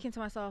I was agree. thinking to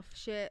myself,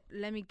 shit,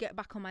 let me get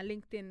back on my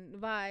LinkedIn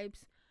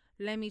vibes.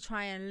 Let me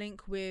try and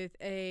link with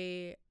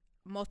a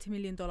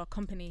multi-million-dollar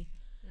company.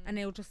 And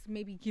they'll just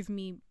maybe give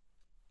me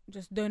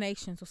just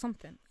donations or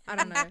something. I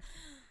don't know.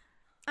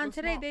 And You're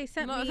today smart. they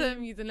sent Not me,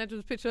 them using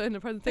Nedra's picture in the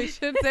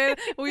presentation saying,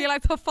 "Would you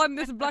like to fund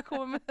this black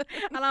woman?"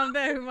 and I'm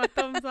there with my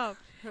thumbs up.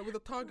 With a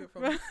target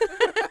from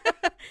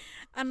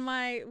And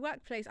my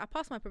workplace, I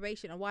passed my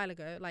probation a while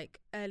ago, like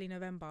early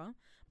November,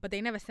 but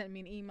they never sent me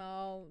an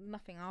email,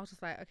 nothing. I was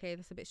just like, okay,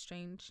 this is a bit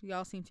strange.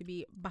 Y'all seem to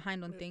be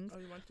behind on things. Oh,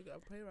 you wanted to get a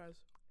pay rise?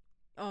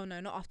 Oh no,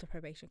 not after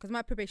probation, because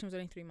my probation was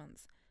only 3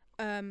 months.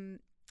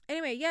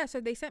 Anyway, yeah, so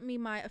they sent me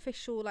my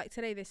official, like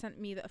today they sent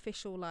me the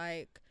official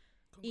like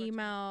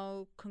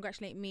email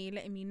congratulating me,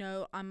 letting me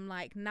know I'm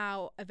like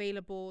now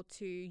available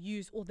to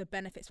use all the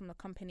benefits from the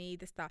company,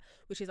 this that,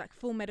 which is like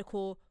full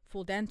medical,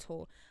 full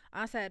dental.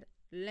 I said,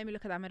 let me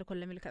look at that medical,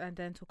 let me look at that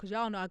dental, because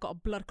y'all know I got a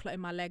blood clot in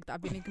my leg that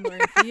I've been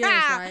ignoring for years,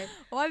 right?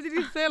 Why did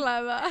you say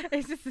like that?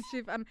 It's just the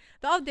truth. And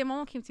the other day my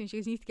mom came to me, she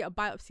goes, you need to get a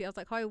biopsy. I was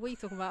like, hi, what are you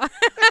talking about?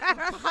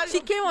 She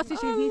came up to me,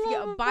 she goes, you need to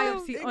get a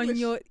biopsy on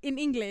your, in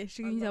English,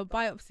 she goes, you need to get a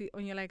biopsy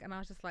on your leg. And I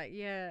was just like,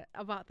 yeah,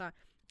 about that.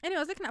 Anyway, I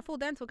was looking at full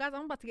dental. Guys,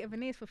 I'm about to get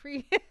veneers for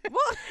free.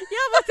 What? You're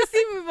about to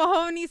see me with a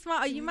whole new smile.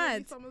 Are you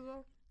mad? It Can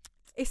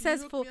you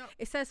says hook for me up?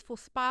 it says for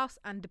spouse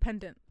and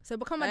dependent. So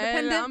become a Hey,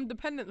 dependent. I'm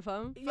dependent,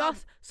 fam.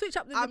 Yes, switch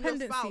up the I'm your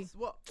dependency.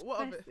 spouse.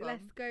 What of it, fam?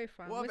 Let's go,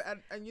 fam. What of Where's,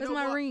 it? And you where's know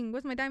my what? ring?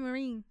 Where's my diamond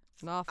ring?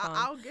 Nah, fam.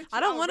 I'll get you. I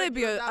don't I'll want to rent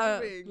be you a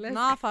diamond ring. Let's-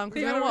 nah, fam.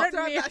 Because you Yeah, know what?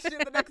 Return that shit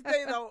the next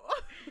day though.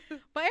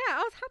 But yeah,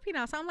 I was happy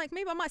now. So I'm like,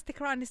 maybe I might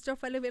stick around this job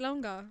for a little bit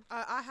longer.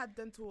 I had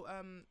dental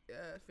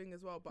thing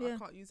as well, but Yeah. I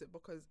can't use it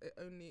because it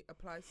only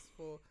applies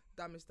for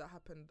damage that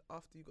happened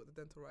after you got the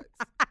dental rights.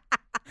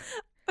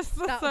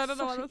 That I was don't know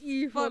such what an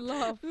evil fuck.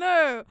 laugh.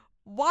 No,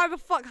 why the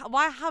fuck?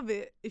 Why have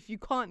it if you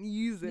can't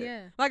use it?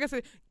 Yeah. Like I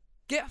said,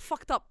 get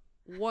fucked up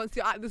once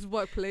you're at this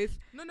workplace.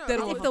 No, Then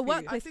I I'll If was- the help you.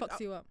 workplace I think fucks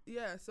you up.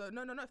 Yeah, so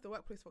no. If the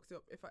workplace fucks you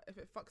up, if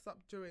it fucks up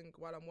during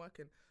while I'm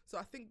working, so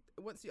I think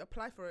once you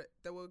apply for it,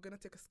 they were gonna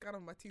take a scan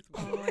of my teeth,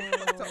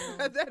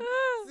 and then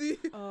see.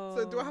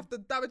 So do I have to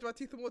damage my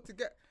teeth more to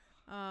get?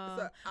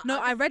 So No,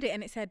 I read it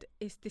and it said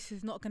this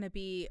is not going to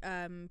be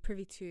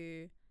privy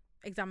to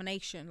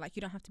examination. Like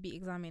you don't have to be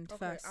examined Okay,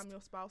 first. I'm your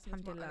spouse, and I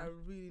Alhamdulillah.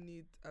 really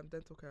need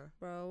dental care.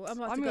 Bro, I'm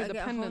about I'm to your go get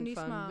a whole new dependent,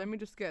 fam. smile. Let me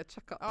just get a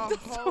checkup. A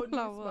That's whole all new I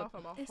smile want.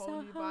 from a It's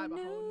whole new vibe, a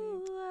whole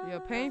new. You're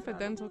paying for Wow.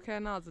 dental care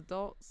now as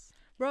adults.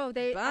 Bro,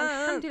 they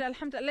Bam.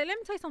 alhamdulillah. Let me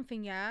tell you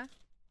something, yeah.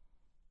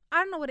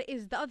 I don't know what it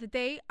is. The other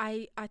day,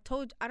 I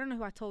don't know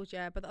who I told,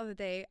 yeah, but the other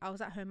day I was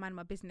at home minding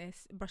my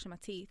business, brushing my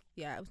teeth.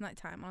 Yeah, it was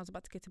nighttime and I was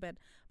about to go to bed.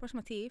 Brushed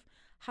my teeth,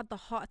 had the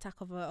heart attack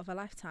of a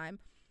lifetime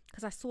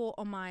because I saw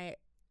on my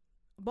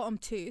bottom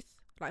tooth,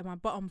 like my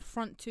bottom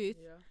front tooth,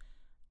 Yeah.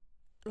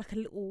 like a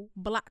little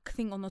black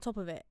thing on the top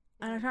of it.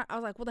 And I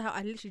was like, what the hell?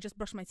 I literally just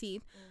brushed my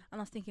teeth and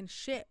I was thinking,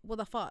 shit, what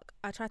the fuck?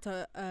 I tried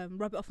to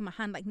rub it off with my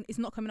hand, like it's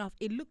not coming off.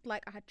 It looked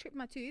like I had tripped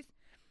my tooth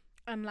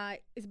and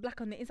like it's black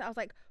on the inside. I was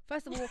like,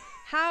 first of all,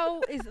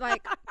 how is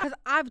like, because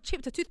I've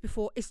chipped a tooth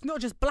before, it's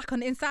not just black on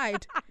the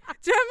inside.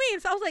 Do you know what I mean?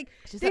 So I was like,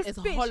 She this said it's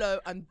bitch, hollow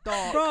and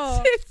dark.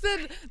 bro, She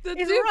said the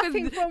It's tooth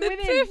rotting is from the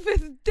within. tooth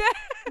is dead.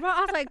 bro,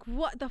 I was like,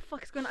 what the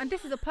fuck is going on? And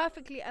this is a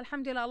perfectly,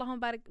 alhamdulillah, Allahumma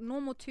barak,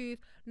 normal tooth,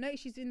 no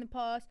issues in the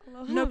past,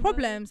 no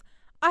problems.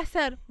 I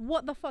said,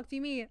 what the fuck do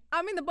you mean?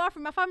 I'm in the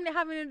bathroom, my family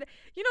having,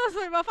 you know what's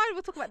funny? My family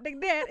will talk about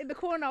Dig There in the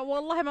corner.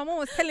 Wallahi, my mom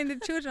was telling the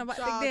children about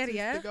Shout out Dig There, to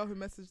yeah? the girl who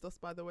messaged us,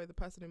 by the way, the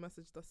person who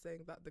messaged us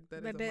saying that Dig There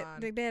is a man.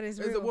 Dig There is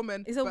It's real. a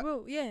woman. It's a but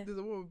real, yeah. There's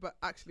a woman, but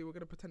actually we're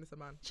gonna pretend it's a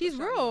man. She's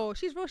But shout real. out.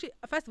 She's real.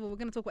 First of all, we're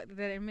gonna talk about Dig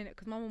There in a minute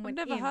because my mom I've went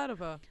never in. heard of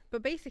her.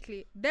 But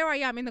basically, there I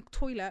am in the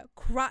toilet,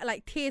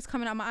 like tears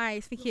coming out my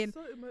eyes, You're thinking.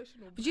 so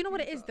emotional. But you know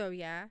what it is Peter. though,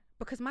 yeah?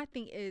 Because my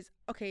thing is,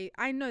 okay,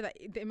 I know that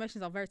the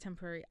emotions are very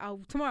temporary.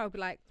 Tomorrow I'll be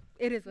like,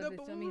 it is what No, it is.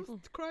 but I what mean, was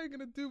crying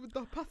gonna do with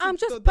the passage? I'm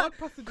just, the but dark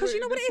passage because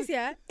you know what it is,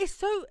 yeah? It's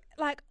so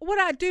like, what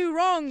I do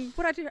wrong,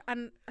 what I do,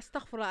 and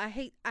stuff. I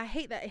hate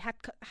that it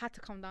had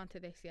to come down to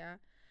this, yeah.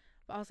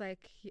 But I was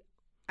like,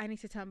 I need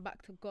to turn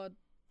back to God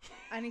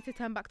I need to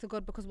turn back to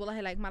God because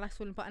wallahi, like my life's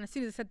falling apart. And as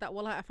soon as I said that,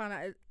 wallahi, I found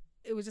out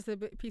it was just a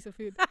piece of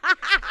food.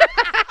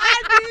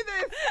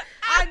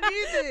 I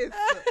knew this.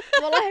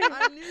 Wallahi,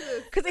 I knew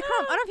this. because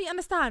I don't think you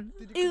understand.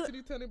 Did you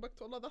continue turning back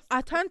to Allah?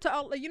 I turned to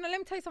Allah. You know, let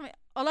me tell you something.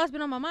 Allah's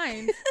been on my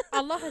mind.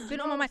 Allah has been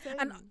on my mind. what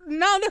And I'm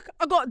now look,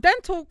 I got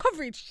dental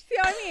coverage. See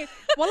what I mean?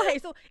 Wallahi,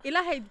 so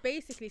Ilahi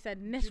basically said,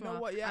 You know Nishma,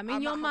 what? Yeah, I'm I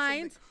in your might have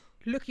mind.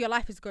 Look, your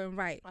life is going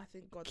right. I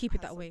think God Keep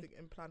it has that way. something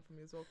in plan for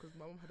me as well, because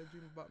my mum had a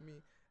dream about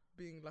me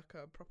being like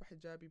a proper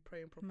hijabi,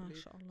 praying properly.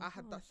 MashaAllah. I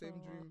had that same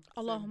dream.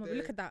 Allahumma, same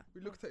look day. at that.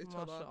 We looked at each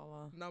other.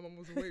 MashaAllah. Now mum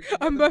was awake.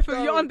 And both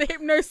of you under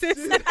hypnosis.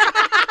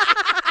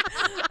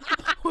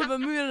 With a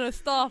moon and a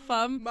star,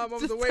 fam. My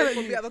mum's Just away telling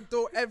from me you. at the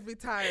door every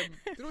time.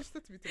 Do you know what she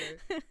said to me today?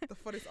 The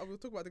funniest, I will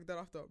talk about it then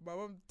after. My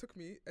mum took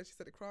me and she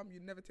said, Ikram,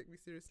 you never take me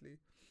seriously.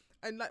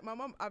 And like my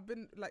mum, I've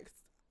been like,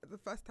 the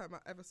first time I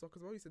ever saw,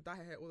 because my mum used to dye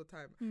her hair all the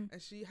time,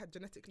 and she had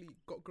genetically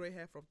got grey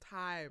hair from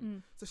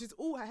time. So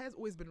her hair's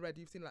always been red.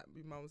 You've seen like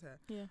my mum's hair.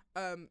 Yeah.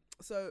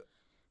 So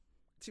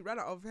she ran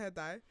out of hair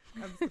dye,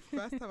 and it's the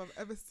first time I've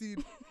ever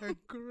seen her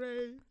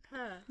grey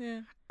hair.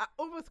 Yeah. I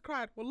almost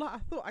cried. Wallah, I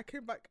thought I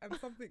came back and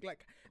something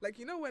like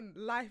you know when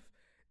life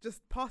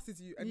just passes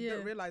you and you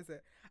don't realise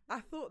it. I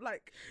thought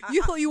like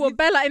You thought you were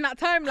Bella in that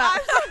time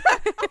lapse. I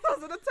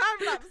was in the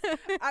time lapse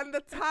and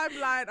the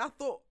timeline. I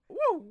thought,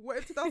 whoa, we're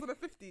in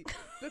 2050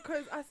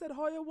 because I said,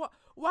 Hoya,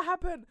 what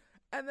happened?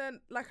 And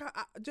then like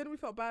I genuinely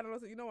felt bad, and I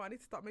was like, you know what, I need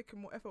to start making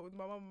more effort with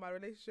my mum and my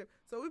relationship.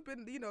 So we've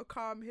been,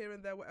 calm here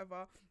and there,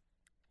 whatever.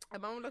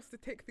 And my mum loves to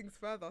take things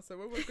further. So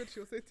when we're good,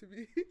 she'll say to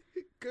me,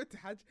 go to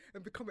Hajj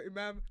and become an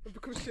imam and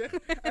become a sheikh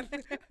and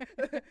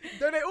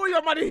donate all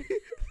your money.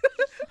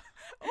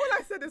 All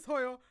I said is,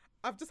 Hoya,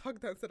 I've just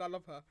hugged her and said I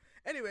love her.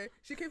 Anyway,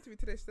 she came to me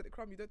today. She said,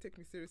 Ikram, you don't take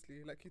me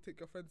seriously. Like, you take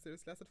your friends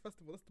seriously. I said, first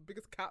of all, that's the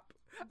biggest cap.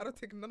 I don't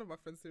take none of my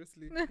friends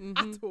seriously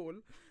at all.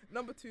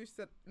 Number two, she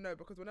said, no,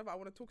 because whenever I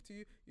want to talk to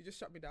you, you just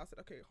shut me down. I said,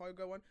 okay, Hoya,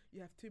 go on.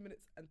 You have 2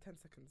 minutes and 10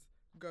 seconds.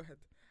 Go ahead.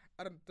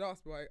 I don't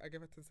ask me why I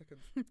gave her 10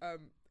 seconds. I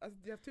said,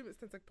 you have 2 minutes,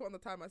 10 seconds. Put on the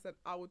time. I said,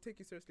 I will take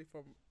you seriously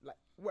from, like,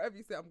 whatever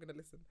you say, I'm going to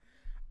listen.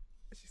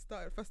 She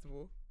started, first of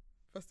all,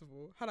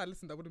 had I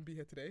listened, I wouldn't be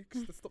here today.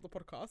 Just to stop the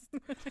podcast.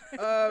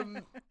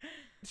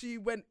 She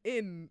went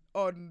in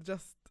on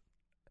just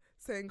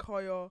saying,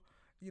 Hoya,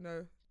 do you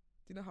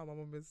know how my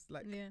mum is?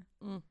 Like,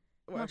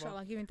 whatever.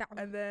 MashaAllah, giving that.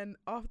 And then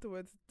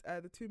afterwards,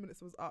 the 2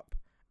 minutes was up.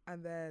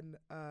 And then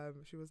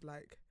she was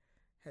like,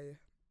 hey,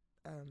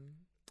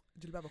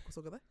 Jilbab ako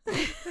soga there.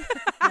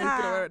 I'm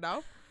gonna wear it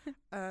now.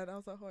 And I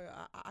was like,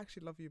 Hoya, I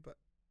actually love you, but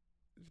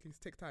please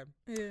take time.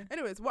 Yeah.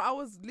 Anyways, what I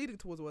was leading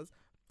towards was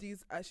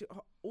these actually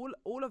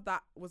all of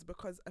that was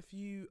because a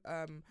few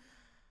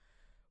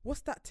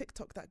what's that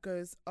TikTok that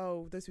goes,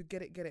 oh, those who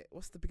get it.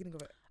 What's the beginning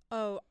of it?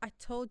 Oh, I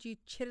told you,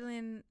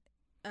 chilling,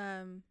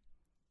 dumb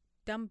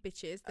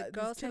bitches. The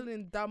girls these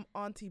chilling dumb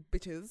auntie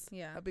bitches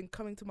Yeah. have been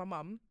coming to my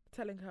mum,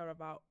 telling her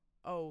about,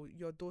 oh,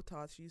 your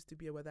daughter, she used to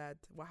be a wadad.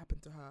 What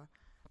happened to her?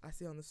 I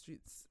see her on the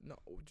streets not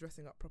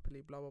dressing up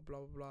properly, blah, blah, blah,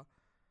 blah, blah.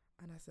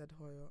 And I said,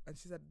 Hoya. And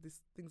she said,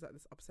 things like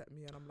this upset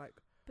me. And I'm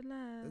like,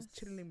 those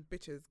chilling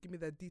bitches, give me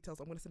their details.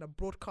 I'm going to send a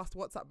broadcast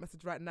WhatsApp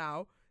message right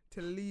now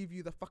to leave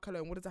you the fuck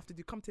alone. What does it have to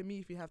do? Come to me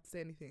if you have to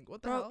say anything.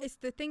 What the hell? It's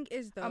the thing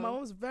is though. And my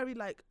mom's very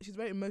she's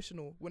very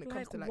emotional when it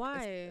comes to like.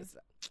 Why? It's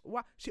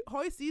why?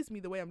 Hoya sees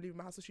me the way I'm leaving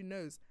my house, so she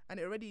knows. And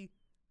it already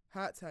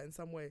hurts her in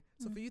some way.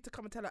 So for you to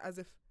come and tell her as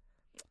if.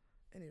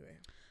 Anyway.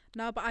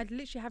 No, but I'd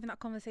literally having that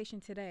conversation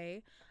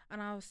today, and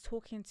I was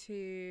talking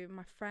to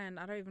my friend.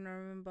 I don't even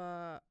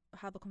remember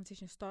how the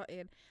conversation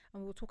started,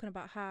 and we were talking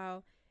about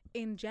how,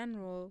 in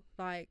general,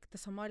 like the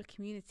Somali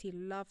community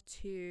love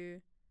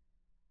to,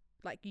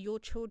 like, your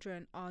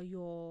children are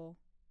your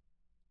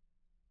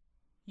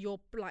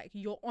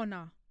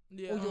honor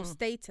or your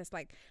status,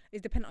 like,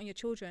 is dependent on your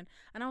children.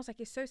 And I was like,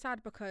 it's so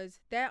sad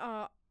because there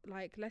are,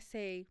 like, let's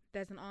say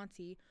there's an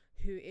auntie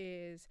who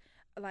is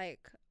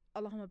like,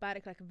 Allahumma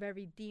barik, like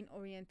very deen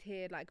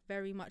oriented, like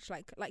very much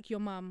like your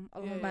mum,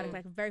 Allahumma barik,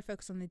 like very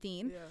focused on the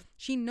deen. Yeah.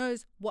 She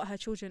knows what her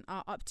children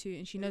are up to,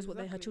 and she knows what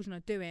her children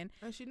are doing.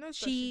 And she knows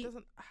that she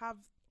doesn't have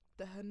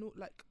the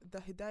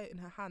hidayah in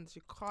her hands.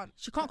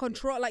 She can't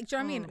control, like, do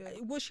you know what I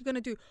mean? What's she gonna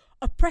do?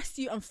 Oppress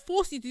you and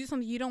force you to do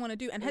something you don't want to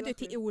do, and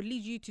it will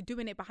lead you to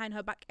doing it behind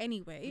her back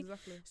anyway.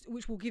 Exactly.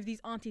 Which will give these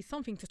aunties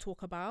something to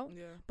talk about.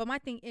 Yeah. But my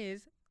thing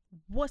is,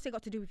 what's it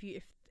got to do with you?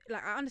 If,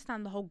 like, I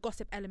understand the whole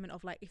gossip element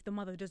of, like, if the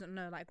mother doesn't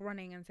know, like,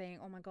 running and saying,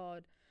 oh my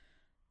god,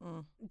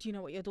 do you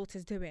know what your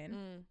daughter's doing?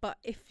 But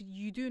if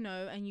you do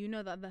know, and you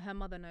know that her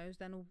mother knows,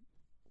 then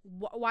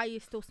why are you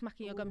still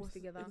smacking your gums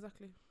together?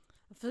 Exactly.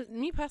 For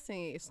me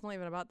personally, it's not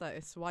even about that.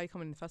 It's why you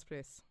come in the first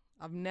place.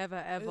 I've never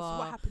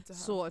ever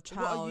saw a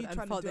child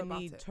and felt the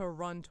need to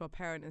run to a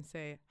parent and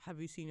say,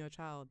 have you seen your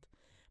child?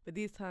 But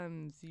these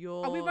times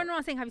are we running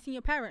around saying, have you seen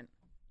your parent?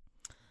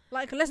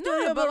 Like, let's do a no,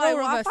 little but bit like,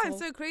 role what I reversal. find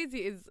so crazy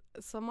is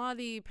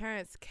Somali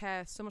parents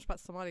care so much about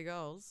Somali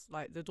girls,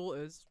 like the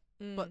daughters,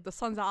 but the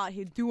sons are out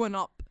here doing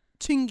up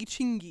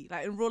chingy,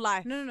 like in real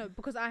life. No,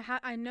 because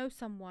I know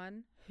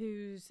someone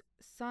whose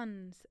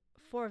sons,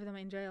 4 of them are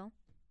in jail.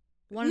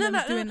 One of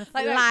them's doing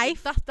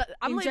life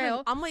I'm in not jail.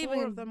 Even, I'm not 4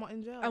 even. of them are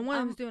in jail. and one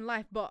of them's doing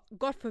life. But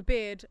God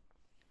forbid,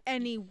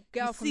 any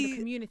girl from the see-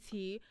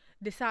 community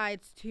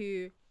decides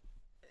to,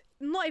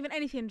 not even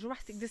anything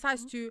drastic,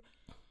 decides to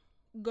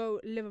go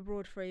live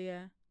abroad for a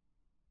year.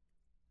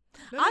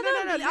 No, I no, no,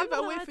 don't no, believe- I'm live not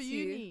away gonna for lie to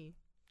you. uni.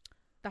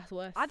 That's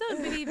worse. I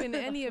don't believe in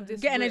any of this.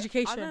 Get an I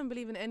education. don't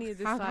believe in any of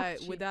this How like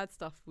about with you? that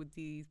stuff with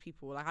these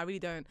people. Like I really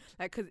don't.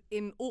 Like, because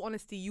in all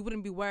honesty, you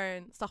wouldn't be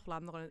wearing stuff like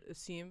I'm not gonna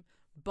assume,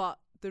 but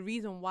the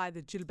reason why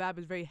the jilbab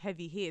is very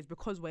heavy here is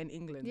because we're in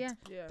England. Yeah,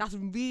 Yeah. That's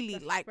really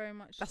that's like very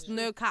much. that's true.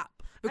 no cap.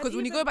 Because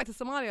when you go even- back to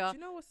Somalia, Do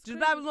you know what's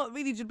jilbab is not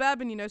really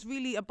jilbab, you know, it's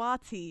really a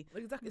bati.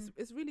 Exactly.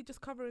 It's really just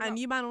covering And up.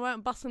 you man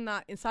weren't busting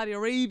that in Saudi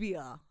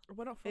Arabia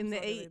We're not from in the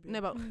Saudi eight.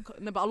 Arabia.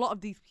 No, but a lot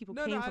of these people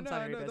No, came no, I from know,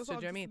 Saudi I know. Arabia. That's So what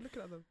do you know I'm what I mean? just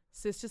looking at them.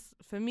 So it's just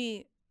for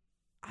me.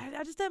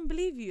 I just don't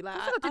believe you. Like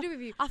What's that got to do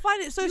with you? I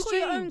find it so You got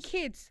strange. your own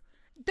kids.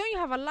 Don't you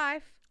have a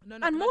life? No,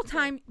 no, And can I more just say-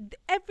 time,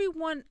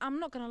 everyone. I'm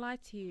not gonna lie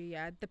to you.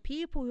 Yeah, the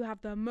people who have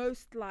the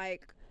most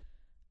like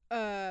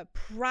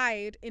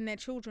pride in their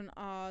children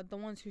are the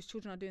ones whose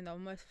children are doing the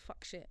most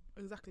fuck shit.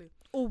 Exactly.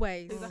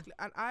 Always. Exactly.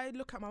 And I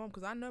look at my mum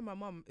because I know my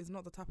mum is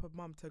not the type of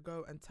mum to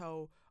go and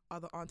tell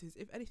other aunties.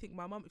 If anything,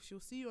 my mum, if she'll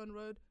see you on the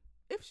road,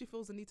 if she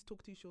feels the need to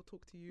talk to you, she'll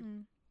talk to you.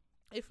 Mm.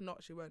 If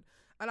not, she won't.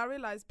 And I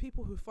realize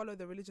people who follow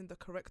the religion the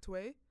correct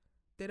way,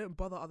 they don't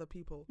bother other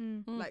people.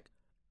 Mm. Like,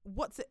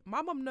 what's it?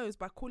 My mum knows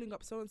by calling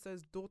up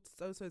so-and-so's daughter,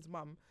 so-and-so's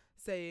mum,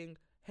 saying,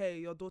 hey,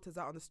 your daughter's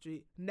out on the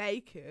street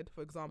naked,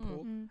 for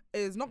example, Mm.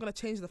 is not going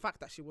to change the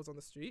fact that she was on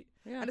the street.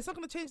 Yeah, And it's not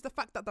going to change the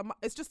fact that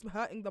it's just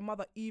hurting the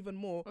mother even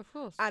more of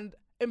course. and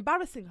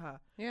embarrassing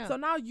her. Yeah. So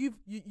now you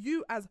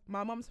as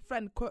my mum's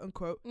friend, quote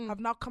unquote, have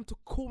now come to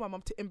call my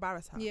mum to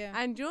embarrass her. Yeah.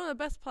 And do you know what the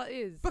best part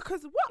is?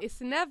 Because what? It's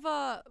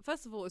never.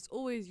 First of all, it's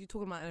always you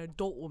talking about an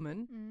adult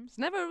woman. Mm. It's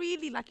never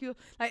really like you.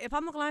 Like if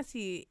I'm not gonna lie to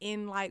you,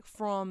 in like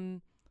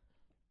from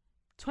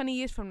 20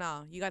 years from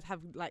now, you guys have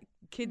like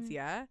kids,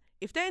 yeah.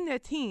 If they're in their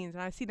teens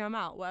and I see them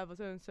out, whatever,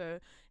 so and so,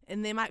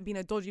 and they might be in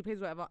a dodgy place,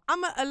 whatever, I'm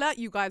gonna alert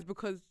you guys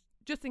because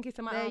just in case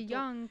they might. They're have to-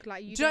 young.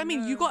 Like you. Do you know what I don't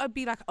mean? You gotta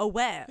be like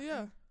aware.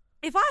 Yeah.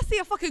 If I see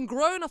a fucking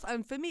grown,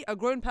 and for me, a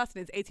grown person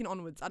is 18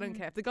 onwards. I don't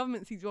care if the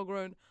government sees you're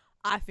grown.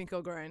 I think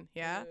you're grown.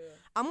 Yeah.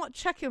 I'm not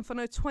checking for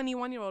no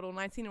 21-year-old or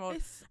 19-year-old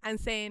and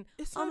saying,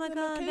 It's "Oh my the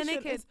god, they're location,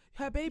 naked." it's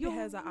her baby You're-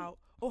 hairs are out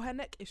or her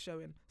neck is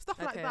showing. Stuff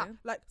like that. Okay.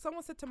 Like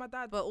someone said to my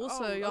dad. But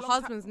also, "Oh, a your long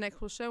husband's neck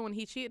will show when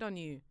he cheated on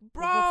you,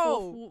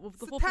 Bro, with the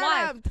so fourth tell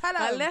wife. him, tell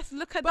Like, him. let's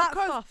look at that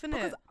stuff, innit?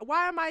 Because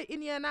why am I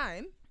in year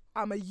 9?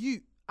 I'm a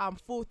youth. I'm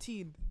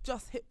 14.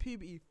 Just hit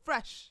puberty.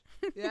 Fresh.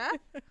 Yeah?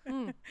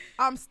 Mm.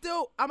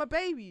 I'm a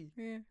baby.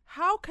 Yeah.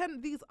 How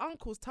can these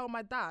uncles tell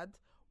my dad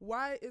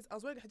why is I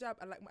was wearing a hijab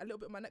and like a little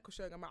bit of my neck was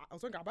showing and I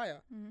was wearing a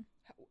abaya. Mm.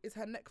 Is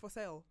her neck for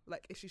sale?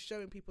 Like, is she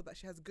showing people that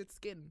she has good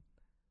skin?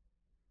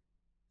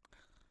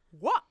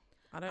 What?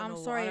 I don't I'm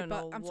know. sorry, I don't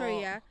but know I'm sorry,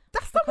 what- yeah.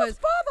 That's Because- someone's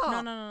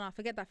father. No.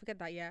 Forget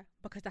that, yeah.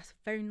 Because that's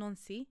very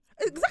noncy.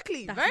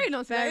 Exactly. That's Very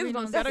nonsense. That very is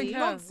nonsense. I don't nonsense. care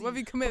Nonsense. whether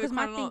you commit Because the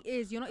my crime or thing not.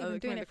 is, you're not even they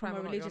doing commit it the from crime a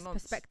or not, religious you're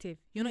nonce. perspective.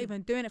 You're not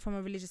even doing it from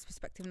a religious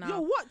perspective now.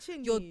 You're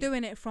watching. You're me.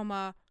 doing it from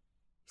a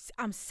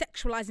I'm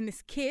sexualizing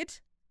this kid.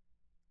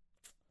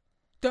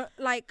 Don't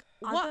like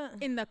I what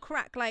don't- in the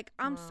crack. Like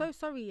I'm Wow. so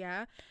sorry,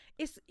 yeah.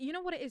 It's you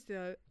know what it is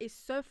though. It's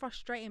so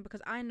frustrating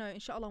because I know,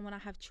 inshallah, when I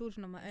have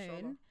children of my Inshallah.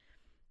 own,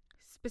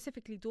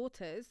 specifically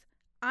daughters,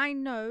 I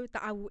know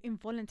that I will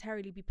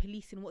involuntarily be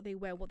policing what they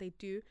wear, what they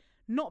do,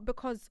 not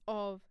because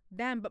of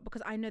them, but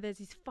because I know there's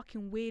these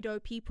fucking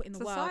weirdo people in the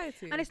world,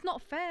 Society. and it's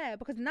not fair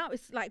because now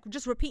it's like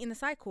just repeating the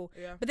cycle.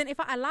 Yeah. But then if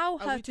I allow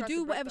And her we to try do to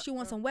break whatever that, she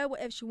wants yeah. and wear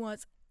whatever she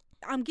wants,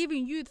 I'm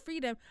giving you the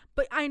freedom,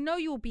 but I know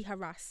you'll be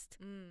harassed.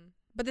 Mm.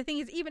 But the thing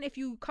is, even if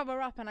you cover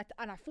up and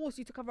I force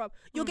you to cover up,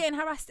 you're Mm. getting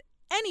harassed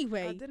I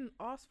anyway. didn't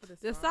ask for this.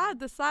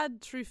 The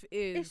sad truth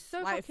is, It's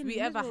so like, if fucking we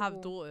ever have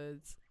miserable.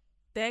 daughters,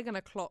 they're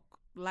gonna clock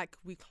like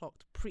we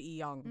clocked pretty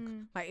young.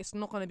 Mm. Like, it's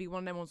not gonna be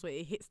one of them ones where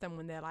it hits them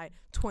when they're like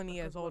 20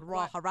 years Because old. we're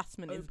Raw quite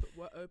harassment is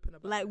We're open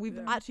about like it. we've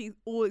Yeah. actually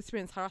all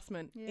experienced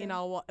harassment in Yeah.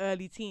 our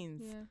early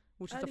teens, Yeah,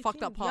 which is the Early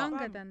fucked up teens, part. younger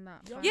Fam, than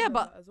that. Younger fam. Yeah, than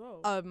but- that as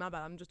well. Oh my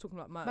bad, I'm just talking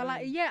about my. But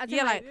like, own. yeah,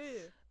 yeah, like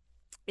yeah.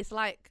 it's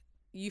like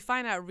you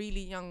find out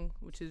really young,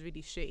 which is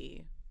really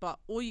shitty. But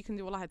all you can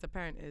do, as a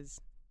parent,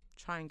 is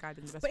try and guide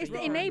them the best But way it's you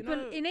the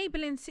can.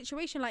 enabling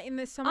situation, like in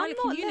the I'm Somali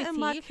not letting community.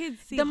 my kids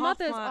see The half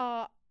mothers my-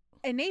 are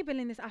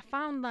enabling this. I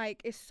found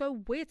like it's so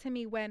weird to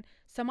me when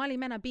Somali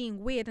men are being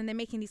weird and they're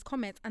making these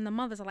comments, and the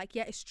mothers are like,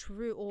 "Yeah, it's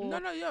true," or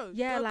No,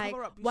 yeah, don't like,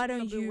 cover up. why shouldn't don't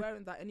have been you-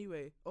 wearing that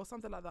anyway, or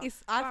something like that?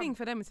 I Fam, think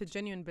for them it's a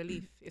genuine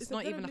belief. It's a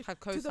not even genuine like a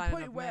to the co-signing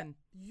point of where men.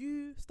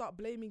 you start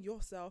blaming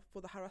yourself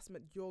for the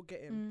harassment you're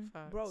getting.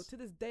 Mm, Bro, Facts. to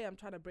this day, I'm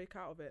trying to break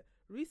out of it.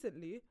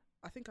 Recently,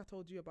 I think I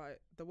told you about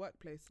it, the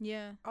workplace.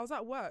 yeah, I was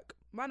at work,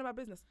 minding my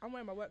business. I'm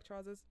wearing my work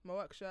trousers, my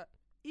work shirt.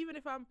 Even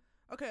if I'm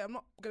I'm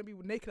not gonna be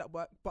naked at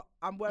work, but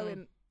I'm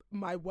wearing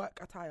my work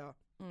attire.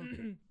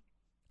 Mm.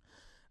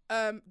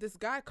 This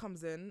guy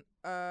comes in,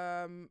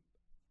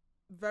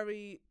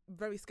 very,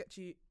 very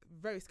sketchy,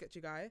 very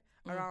sketchy guy,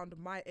 around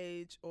my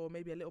age or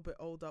maybe a little bit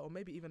older or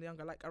maybe even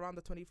younger, like around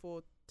the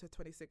 24 to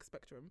 26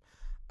 spectrum.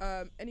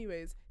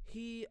 Anyways,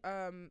 he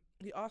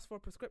asked for a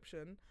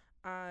prescription,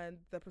 and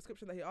the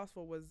prescription that he asked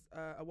for was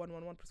a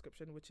 111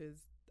 prescription, which is,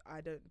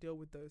 I don't deal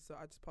with those, so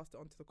I just passed it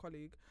on to the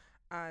colleague.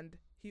 And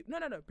he no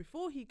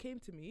before he came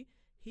to me,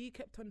 he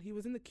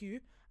was in the queue,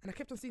 and I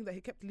kept on seeing that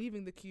he kept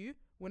leaving the queue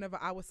whenever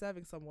I was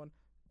serving someone.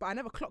 But I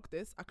never clocked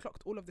this. I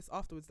clocked all of this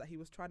afterwards, that he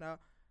was trying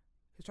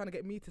to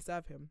get me to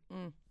serve him.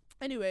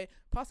 Anyway,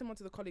 passed him on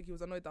to the colleague. He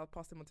was annoyed that I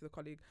passed him on to the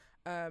colleague.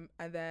 And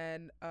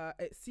then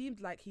it seemed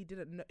like he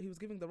didn't know, he was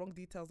giving the wrong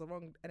details, the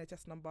wrong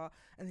NHS number.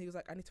 And he was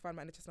like, I need to find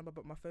my NHS number,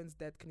 but my phone's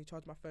dead. Can you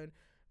charge my phone?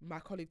 My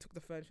colleague took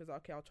the phone. She was like,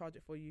 okay, I'll charge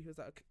it for you. He was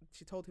like, okay.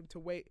 She told him to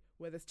wait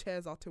where there's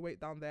chairs are, to wait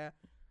down there.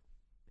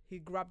 He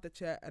grabbed the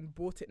chair and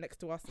brought it next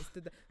to us and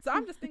stood there. So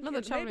I'm just thinking,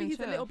 maybe he's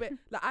a little bit,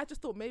 like, I just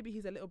thought maybe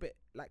he's a little bit,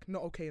 like,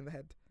 not okay in the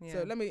head. Yeah.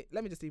 So let me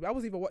just leave. I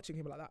wasn't even watching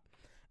him like that.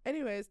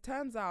 Anyways,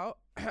 turns out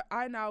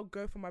I now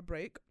go for my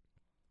break.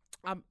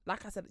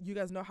 Like I said, you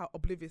guys know how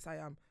oblivious I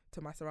am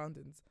to my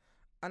surroundings,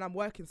 and I'm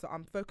working, so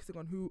I'm focusing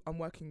on who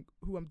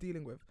I'm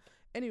dealing with.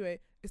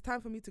 Anyway, it's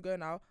time for me to go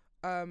now.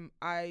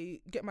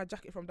 I get my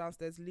jacket from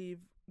downstairs,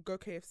 leave, go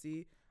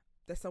KFC.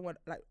 There's someone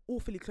like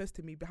awfully close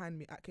to me behind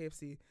me at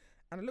KFC,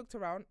 and I looked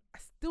around. I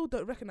still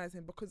don't recognize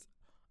him because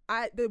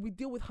we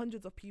deal with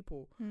hundreds of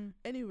people.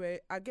 Anyway,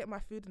 I get my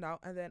food now,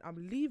 and then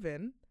I'm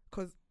leaving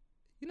because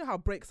you know how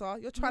breaks are.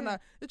 You're trying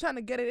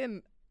to get it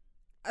in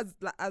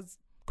as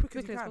quick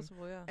as you can.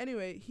 Possible, yeah.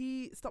 Anyway,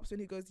 he stops me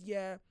and he goes,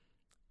 yeah,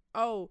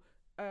 oh,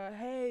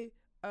 hey,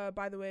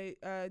 by the way,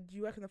 do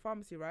you work in the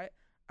pharmacy, right?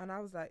 And I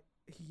was like,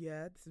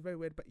 yeah, this is very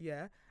weird, but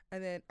yeah.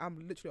 And then I'm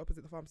literally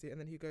opposite the pharmacy, and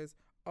then he goes,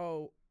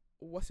 oh,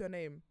 what's your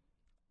name?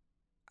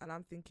 And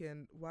I'm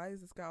thinking, why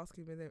is this guy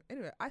asking me my name?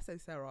 Anyway, I say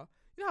Sarah.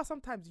 You know how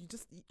sometimes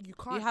you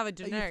can't. You have a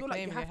generic like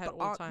name in your head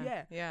all the time.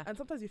 Yeah. And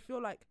sometimes you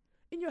feel like,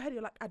 in your head,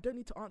 you're like, I don't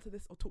need to answer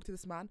this or talk to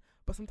this man.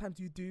 But sometimes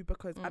you do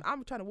because, and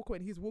I'm trying to walk away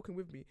and he's walking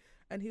with me.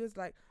 And he was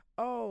like,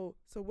 oh,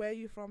 so where are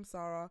you from,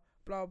 Sarah?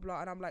 Blah, blah.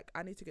 And I'm like,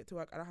 I need to get to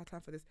work. I don't have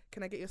time for this.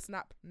 Can I get your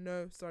Snap?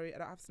 No, sorry, I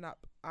don't have Snap.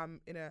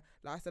 I'm like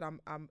I said,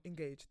 I'm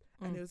engaged.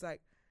 And he was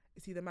like,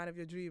 is he the man of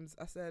your dreams?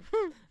 I said,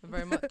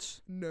 very much.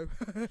 No.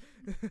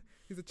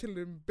 He's a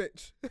chilling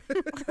bitch.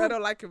 I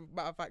don't like him,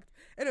 matter of fact.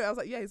 Anyway, I was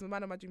like, yeah, he's the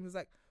man of my dreams. He was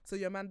like, so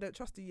your man don't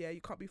trust you? Yeah,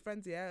 you can't be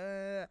friends,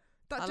 yeah?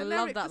 That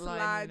generic just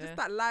line, just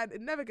that line,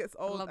 it never gets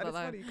old. I love and that it's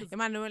line. funny Your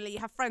man don't let you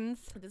have friends.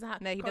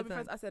 No, he doesn't.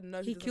 Friends. I said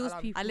no. He kills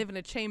people. I live in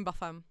a chamber,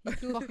 fam. He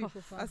kills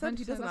people, fam. I said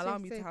he doesn't 100%, allow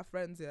that's me what to he have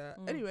friends. Yeah.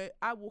 Anyway,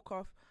 I walk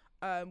off,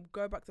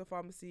 go back to the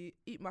pharmacy,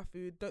 eat my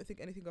food, don't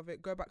think anything of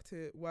it. Go back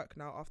to work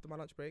now after my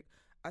lunch break.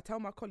 I tell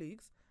my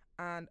colleagues,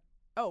 and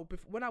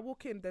when I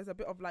walk in, there's a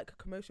bit of like a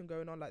commotion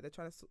going on. Like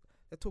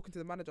they're talking to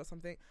the manager or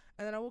something.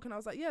 And then I walk in, I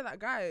was like, yeah,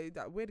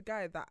 that weird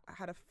guy that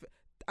had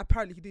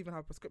apparently he didn't even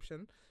have a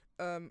prescription.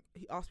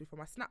 He asked me for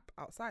my Snap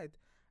outside,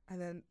 and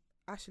then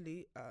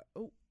Ashley,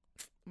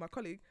 my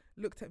colleague,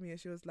 looked at me and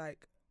she was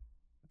like,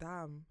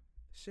 damn,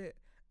 shit.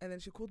 And then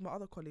she called my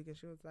other colleague and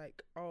she was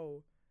like,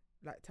 oh,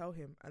 like tell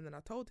him. And then I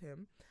told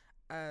him,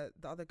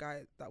 the other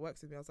guy that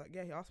works with me, I was like,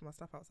 yeah, he asked for my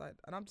Snap outside.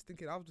 And I'm just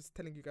thinking, I was just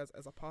telling you guys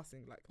as a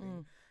passing like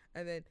thing.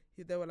 And then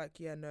they were like,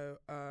 yeah, no,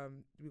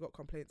 we got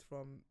complaints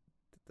from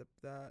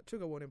the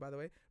trigger warning, by the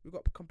way. We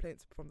got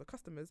complaints from the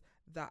customers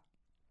that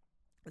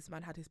this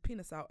man had his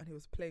penis out and he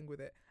was playing with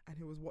it and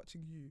he was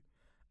watching you.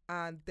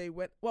 And they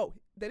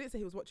didn't say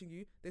he was watching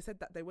you. They said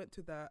that they went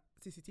to the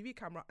CCTV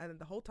camera, and then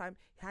the whole time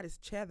he had his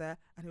chair there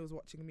and he was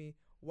watching me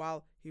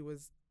while he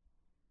was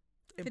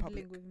in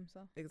public with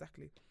himself.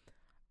 Exactly.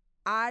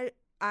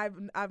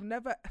 I've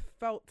never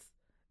felt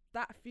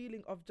that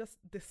feeling of just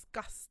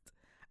disgust,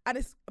 and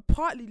it's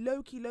partly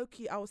low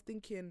key. I was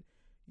thinking,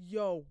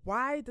 yo,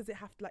 why does it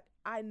have to, like,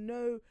 I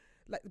know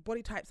like the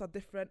body types are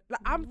different.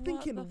 Like I'm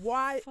thinking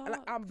why,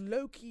 like I'm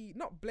low key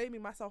not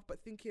blaming myself, but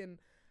thinking,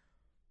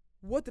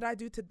 what did I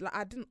do to, like,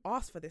 I didn't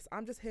ask for this.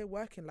 I'm just here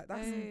working. Like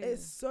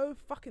it's so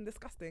fucking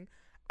disgusting.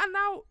 And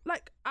now,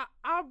 like,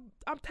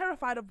 I'm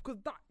terrified of, because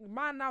that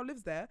man now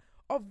lives there,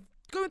 of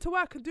going to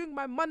work and doing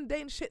my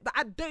mundane shit that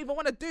I don't even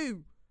want to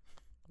do.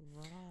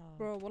 Wow.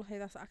 Bro, wallahi,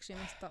 that's actually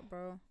messed up,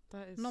 bro.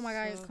 That is not my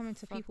guy is so coming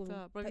to people.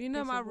 Bro, you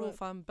know my rule,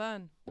 fam.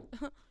 Burn.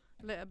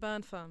 Let it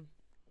burn, fam.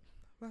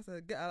 That's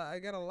get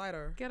a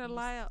lighter. Get a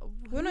lighter.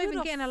 We're not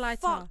even getting a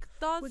lighter.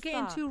 We're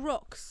getting that? 2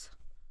 rocks.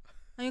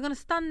 And you're going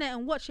to stand there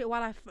and watch it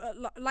while I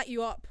light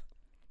you up.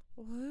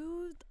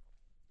 What?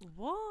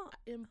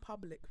 In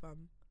public,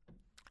 fam.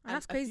 And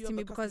that's crazy to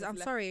me because I'm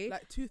sorry.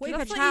 Like what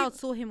if a child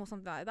saw him or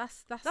something like that?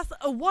 That's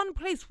a one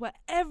place where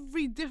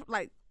every different,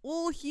 like,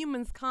 all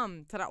humans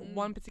come to that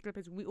one particular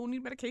place. We all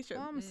need medication.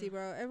 Pharmacy,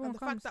 bro. Everyone and the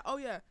comes. fact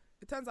that,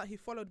 it turns out he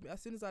followed me.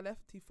 As soon as I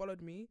left, he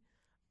followed me.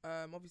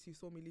 Obviously he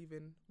saw me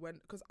leaving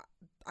because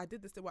I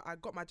did this thing where I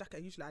got my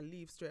jacket. Usually I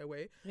leave straight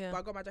away. Yeah. But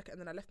I got my jacket and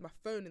then I left my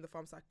phone in the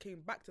pharmacy. I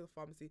came back to the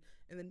pharmacy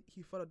and then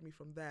he followed me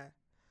from there.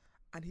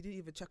 And he didn't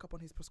even check up on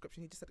his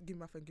prescription. He just said, give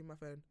me my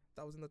phone.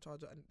 That was in the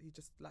charger, and he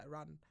just like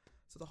ran.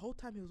 So the whole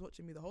time he was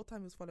watching me, the whole time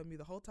he was following me,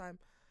 the whole time.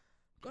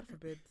 God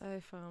forbid.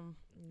 If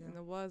Yeah. in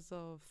the words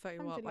of 30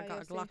 Watt, I Alhamdulillah, got a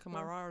you're Glock safe, in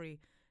my bro. Rari.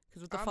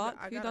 Because what the I'm fuck?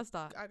 I Who gotta- does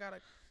that? I gotta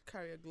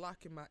carry a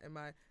Glock in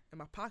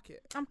my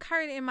pocket. I'm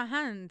carrying it in my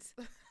hand.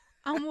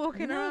 I'm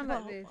walking No, around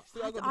like but this.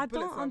 Still I got the I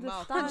bullets don't in my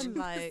mouth. understand.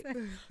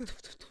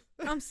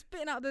 Like, I'm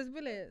spitting out those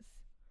bullets.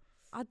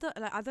 I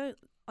don't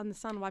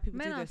understand why people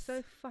Men do are this.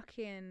 so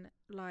fucking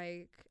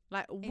like.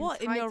 Like,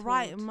 what in your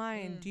right entitled.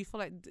 mind do you feel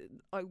like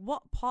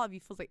what part of you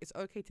feels like it's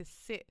okay to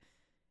sit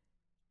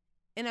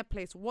in a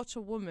place, watch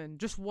a woman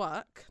just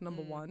work,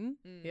 number one,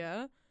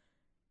 yeah,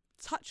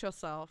 touch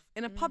yourself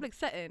in a public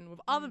setting with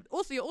other,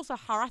 also you're also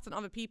harassing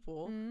other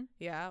people,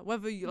 yeah,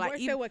 whether you What like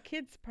if there were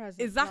kids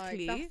present?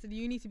 Exactly. Like,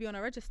 you need to be on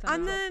a register.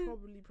 And now. then-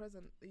 Probably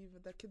present. Even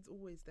the kid's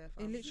always there. It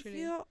Fam.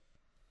 literally.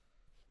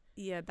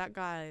 yeah, that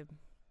guy,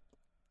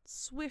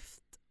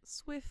 swift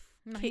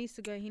No, kick. he used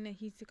to go. He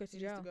used to go to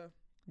He used jail. to go.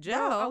 jail.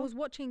 Bro, I was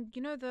watching.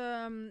 You know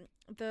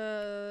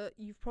the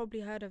you've probably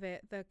heard of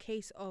it. The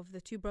case of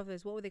the two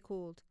brothers. What were they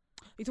called?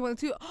 You talking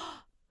to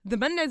the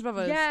Mendez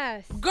brothers?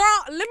 Yes. Girl,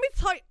 let me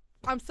tell you.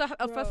 I'm so first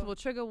of Bro. all,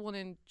 trigger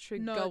warning.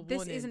 No,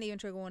 this isn't even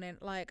trigger warning.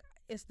 Like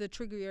it's the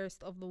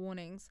triggeriest of the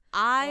warnings.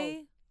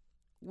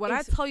 When I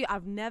It's- tell you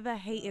I've never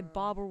hated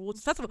Barbara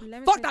Walters. First of all, Let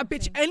me fuck tell you that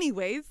bitch something.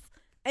 anyways.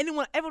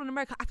 Everyone in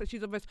America acts like she's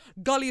the most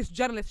gulliest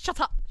journalist. Shut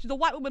up. She's a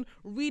white woman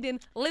reading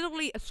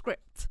literally a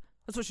script.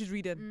 That's what she's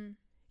reading.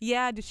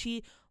 Yeah, did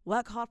she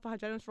work hard for her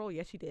journalist role?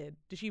 Yes, she did.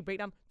 Did she break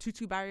down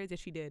two barriers? Yes,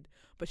 she did.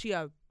 But she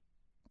a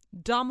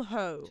dumb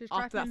hoe She's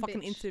after that trifling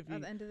fucking bitch interview.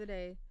 At the end of the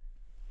day,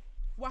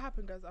 What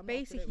happened, guys? I'm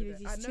basically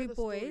there's not up these to date two with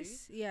it. I know the boys.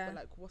 story, Yeah. But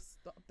like, what's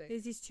the update?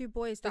 There's these two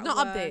boys that There's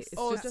no were update. It's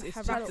Oh, just just it's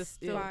harassed just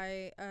yeah.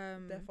 by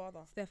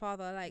Their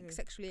father. like Yeah.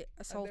 sexually And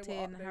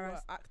assaulting, they were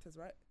harassed. actors,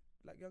 right?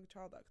 Like young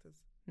child actors.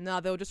 No,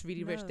 they were just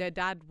really rich. No. Their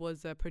dad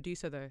was a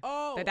producer though.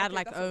 Oh, Their dad okay,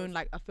 like that's what it owned was.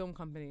 like a film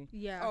company.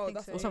 Yeah, Oh, I think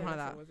that's so. Or something yeah.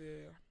 like that. what it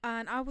was, yeah.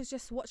 And I was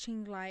just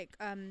watching like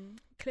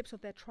clips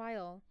of their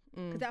trial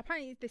because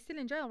apparently they're still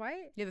in jail,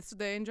 right? Yeah,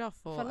 they're in jail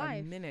for a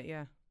life. minute.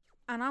 Yeah,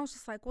 And I was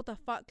just like, what the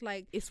fuck?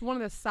 Like, it's one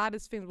of the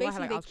saddest things. Wallahi,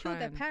 basically like, I they was killed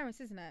their crying.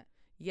 parents, isn't it?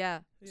 Yeah.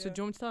 So Yeah. do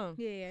you want me to tell them?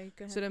 Yeah,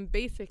 go ahead. So then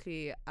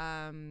basically,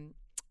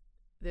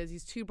 there's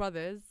these two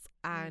brothers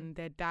and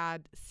their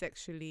dad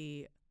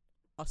sexually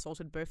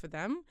assaulted both of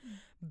them,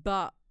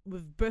 but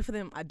with both of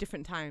them at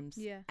different times.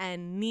 Yeah.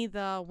 And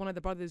neither one of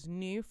the brothers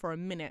knew for a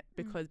minute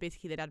because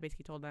basically their dad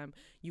basically told them,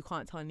 you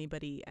can't tell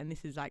anybody and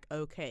this is like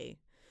okay.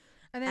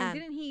 And then and-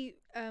 didn't he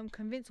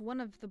convince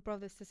one of the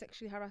brothers to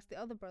sexually harass the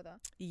other brother?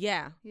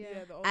 Yeah.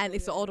 Yeah. the older And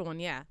it's the yeah. older one,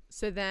 yeah.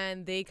 So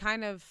then they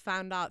kind of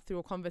found out through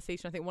a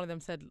conversation. I think one of them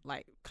said,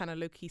 like, kind of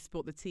low-key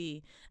spilt the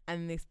tea.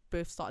 And they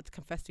both started to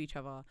confess to each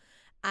other.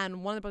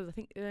 And one of the brothers, I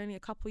think, is only a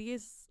couple of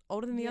years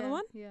older than the other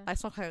one. Yeah.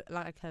 It's not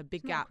like a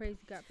big It's not a gap. crazy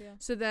gap, yeah.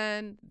 So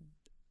then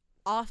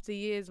after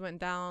years went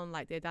down,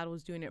 like, their dad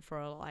was doing it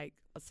for, like,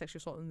 a sexual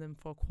assault on them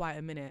for quite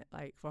a minute,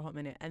 like, for a hot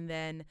minute. And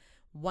then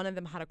one of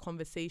them had a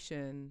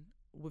conversation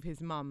with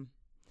his mum.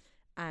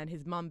 And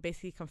his mum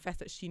basically confessed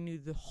that she knew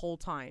the whole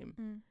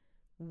time.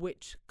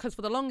 Which, because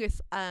for the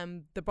longest,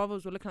 the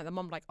brothers were looking at the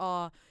mum like,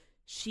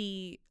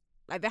 she,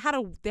 like, they had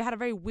a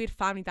very weird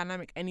family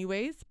dynamic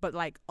anyways, but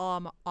like,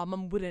 our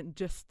mum wouldn't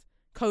just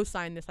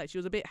co-sign this. Like, she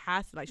was a bit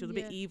hasty, like she was a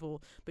bit Yeah.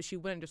 evil, but she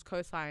wouldn't just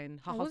co-sign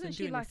her And husband wasn't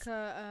she doing like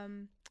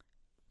this.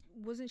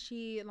 wasn't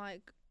she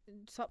like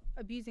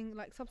abusing,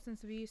 like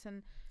substance abuse,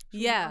 and she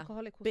was an Yeah,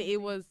 alcoholic or but it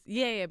something? was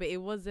but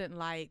it wasn't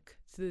like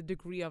to the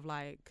degree of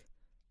like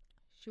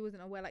She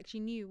wasn't aware, like she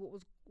knew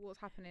what was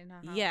happening in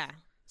her house. yeah.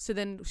 So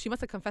then she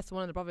must have confessed to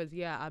one of the brothers.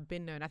 Yeah, I've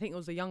been known. I think it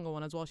was the younger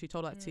one as well. She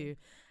told that to,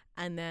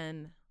 and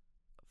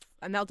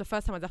that was the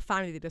first time as a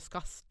family they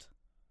discussed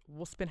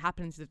what's been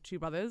happening to the two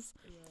brothers.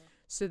 Yeah.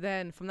 So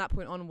then from that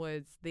point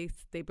onwards,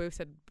 they both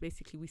said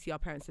basically we see our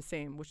parents the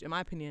same, which in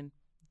my opinion,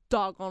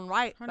 doggone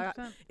right. Like,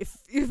 100%.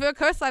 if you're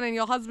co-signing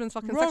your husband's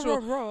fucking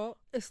sexual,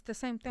 It's the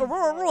same thing. do you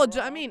know what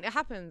I mean? It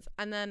happens.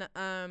 And then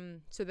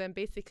so then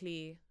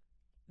basically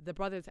the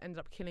brothers ended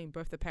up killing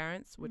both the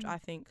parents, which I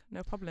think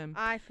no problem.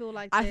 I feel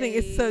like I think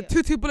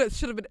it's two bullets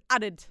should have been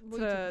added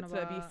What are you to talking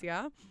abuse, about?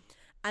 yeah.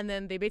 And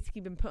then they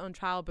basically been put on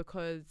trial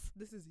because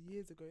This is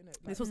years ago, innit?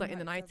 this was like in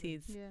the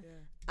 97. 90s. Yeah.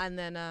 And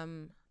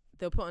then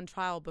they were put on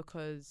trial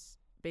because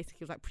basically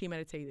it was like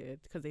premeditated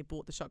because they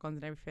bought the shotguns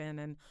and everything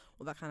and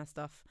all that kind of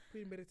stuff.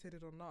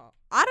 Premeditated or not?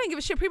 I don't give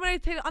a shit.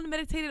 Premeditated,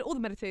 unmeditated, all the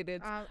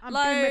meditated. I'm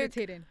Like, been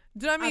meditating.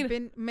 Do you know what I mean? I've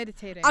been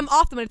meditating. I'm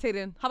after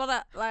meditating. How about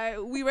that? Like,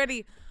 we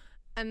ready?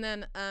 And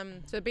then,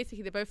 so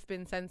basically they've both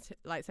been sentenced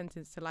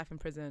to life in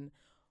prison.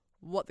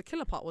 What the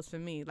killer part was for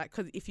me, like,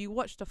 because if you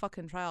watch the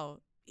fucking trial,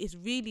 it's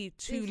really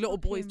two It's little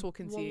boys fucking-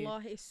 talking to you.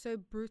 Wallahi, it's so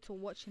brutal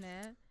watching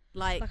it.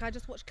 Like, Like I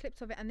just watched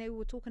clips of it and they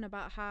were talking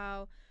about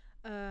how,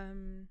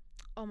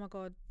 oh my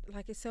god,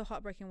 like it's so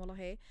heartbreaking.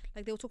 Wallahi,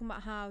 like they were talking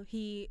about how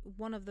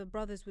one of the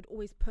brothers would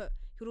always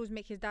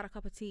make his dad a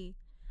cup of tea,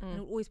 and he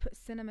would always put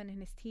cinnamon in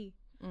his tea,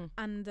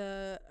 and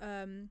the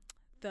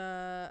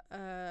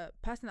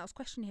person that was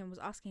questioning him was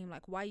asking him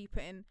like, why are you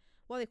putting,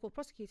 what are they called,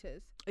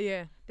 prosecutors?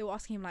 yeah. They were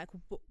asking him like,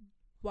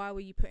 why were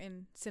you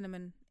putting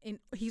cinnamon in?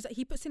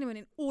 He put cinnamon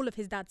in all of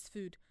his dad's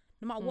food,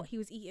 no matter what he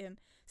was eating,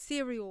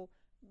 cereal,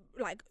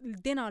 like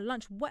dinner,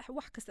 lunch, what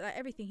like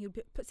everything. He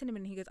would put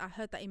cinnamon. And he goes, I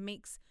heard that it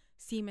makes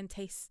semen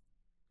taste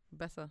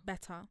better.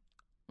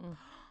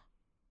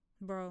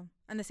 Bro.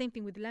 And the same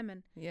thing with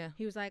lemon. Yeah.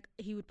 He was like,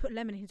 he would put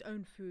lemon in his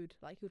own food.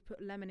 Like he would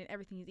put lemon in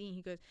everything he's eating.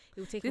 He goes, it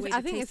will take away the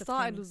I think taste it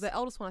started of with things. the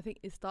eldest one. I think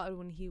it started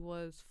when he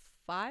was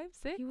 5,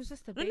 6. He was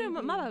just a No, baby.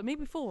 no, mother,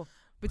 maybe 4.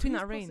 Between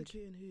Who's that range.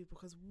 prosecuting who?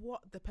 Because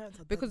what the parents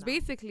are Because dead now.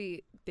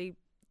 basically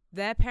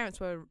their parents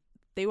were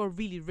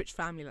really rich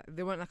family. Like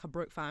they weren't like a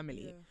broke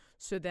family. Yeah.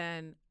 So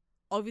then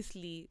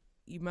obviously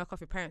you murk off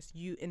your parents,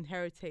 you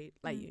inherit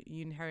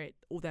you inherit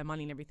all their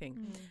money and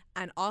everything.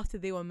 And after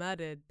they were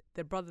murdered,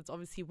 their brothers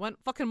obviously went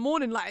fucking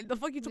mourning. Like, the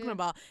fuck you talking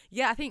about?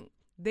 Yeah, I think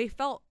they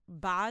felt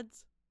bad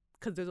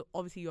because they're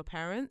obviously your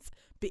parents,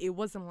 but it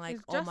wasn't like,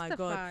 It's oh my god,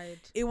 justified.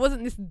 it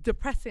wasn't this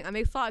depressing. And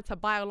they started to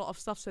buy a lot of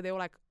stuff, so they were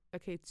like,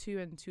 okay, 2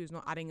 and 2 is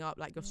not adding up.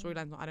 Like, your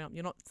storyline's not adding up.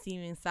 You're not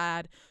seeming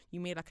sad. You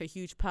made like a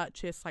huge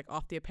purchase like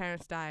after your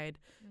parents died,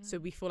 so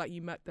we feel like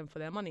you murked them for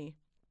their money.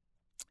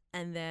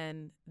 And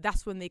then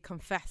that's when they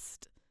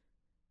confessed,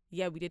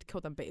 yeah, we did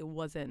kill them, but it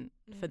wasn't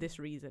for this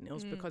reason. It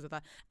was because of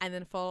that. And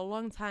then for a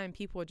long time,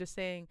 people were just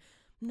saying,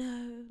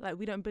 no, like,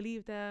 we don't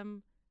believe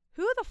them.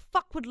 Who the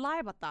fuck would lie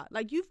about that?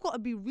 Like, you've got to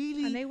be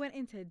really... And they went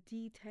into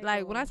detail.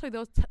 Like, when I tell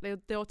you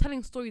they were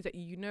telling stories that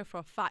you know for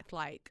a fact,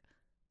 like,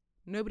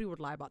 nobody would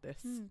lie about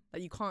this.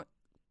 Like, you can't...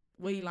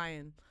 Were you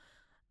lying?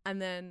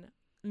 And then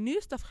new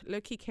stuff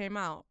low-key came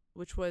out,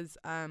 which was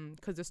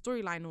because the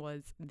storyline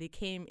was they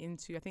came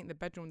into, I think, the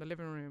bedroom, the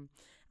living room,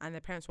 and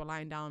their parents were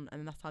lying down,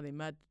 and that's how they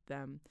murdered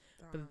them.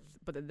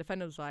 But the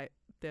defender was like,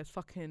 there's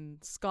fucking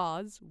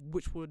scars,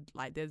 which would,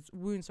 like, there's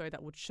wounds, sorry,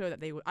 that would show that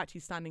they were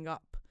actually standing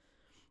up.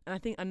 And I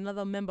think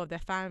another member of their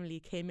family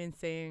came in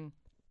saying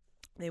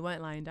they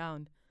weren't lying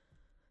down.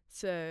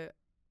 So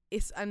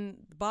and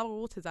Barbara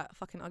Walters, that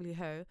fucking ugly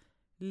hoe,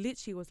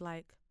 literally was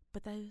like,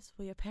 but those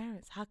were your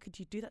parents. How could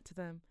you do that to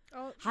them?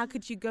 How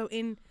could you go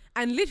in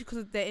and literally,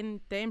 because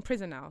they're in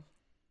prison now.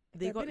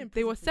 They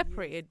were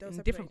separated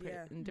in different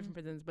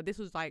prisons, but this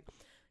was like,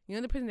 you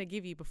know, the prison they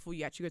give you before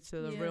you actually go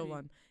to the real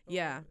one. Or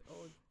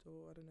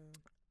I don't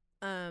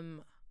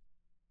know.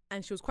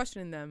 And she was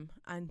questioning them,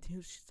 and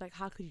she's like,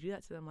 how could you do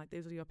that to them? Like,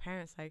 those are your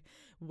parents. Like,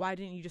 why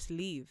didn't you just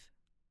leave?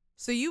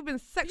 So you've been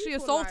sexually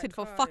People assaulted like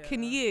for her,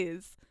 fucking yeah.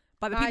 years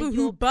by the By people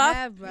your who birthed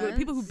parents. the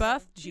people who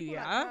birthed you, People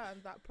like yeah. her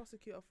and that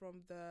prosecutor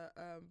from the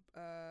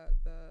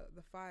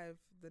 5,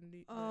 the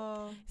new.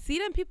 See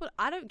them people.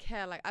 I don't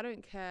care. Like, I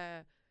don't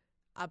care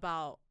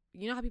about,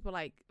 you know how people,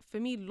 like, for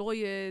me,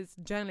 lawyers,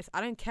 journalists,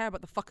 I don't care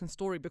about the fucking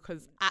story,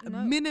 because at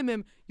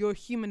minimum you're a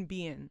human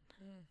being.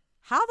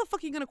 How the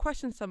fuck are you gonna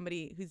question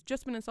somebody who's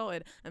just been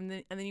assaulted and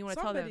then you want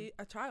to tell them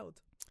a child?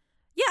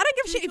 Yeah, I don't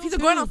give a shit if he's a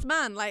grown-ass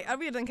man. Like, I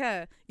really don't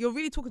care. You're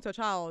really talking to a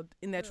child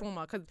in their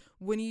trauma, because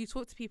when you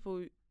talk to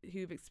people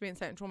who've experienced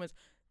certain traumas,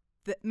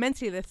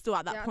 mentally they're still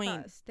at that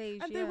point. That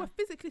stage, And they were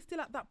physically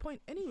still at that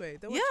point anyway.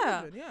 They were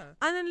Yeah. children, yeah.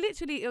 And then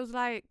literally it was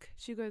like,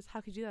 she goes,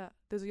 how could you do that?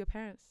 Those are your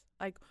parents.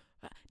 Like,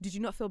 did you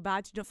not feel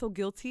bad? Did you not feel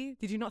guilty?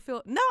 Did you not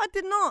feel... No, I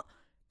did not.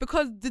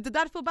 Because did the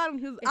dad feel bad when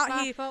he was If out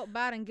I here? felt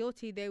bad and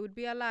guilty, they would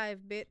be alive,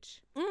 bitch.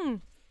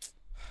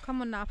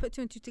 Come on now, put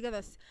 2 and 2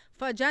 together.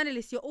 For a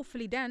journalist, you're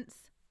awfully dense.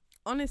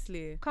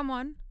 Honestly. Come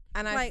on.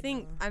 And I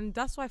think, and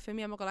that's why for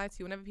me, I'm not gonna lie to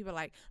you, whenever people are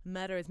like,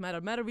 murder is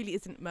murder, murder really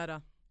isn't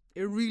murder.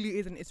 It really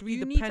isn't. It's really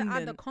You need dependent. to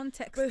add the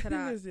context But to the thing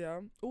that. is,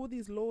 yeah, all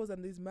these laws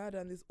and these murder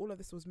and all of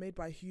this was made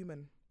by a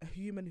human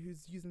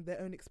who's using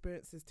their own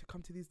experiences to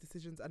come to these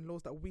decisions and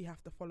laws that we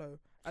have to follow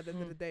at the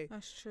end of the day.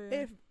 That's true.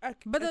 a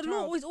But the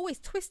law child- is always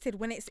twisted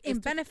when it's It's in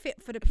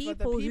benefit for the for the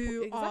people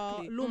who exactly.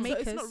 are So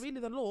lawmakers. it's not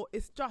really the law.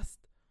 It's just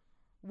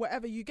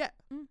whatever you get,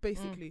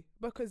 basically.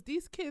 Because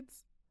these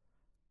kids,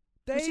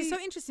 Which is so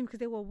interesting because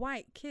they were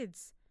white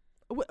kids.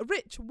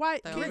 rich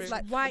white They were kids, rich.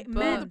 like White all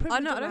men. the privilege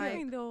I know. I of, don't like,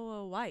 think they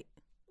were white.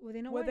 Were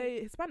they not were white?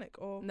 they Hispanic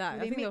or? No, I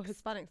they think they were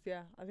mixed? Hispanics.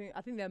 Yeah,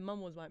 I think their mum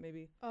was white,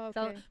 maybe. Oh,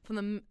 So okay. from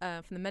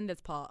the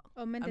Mendes part.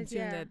 Oh, Mendes,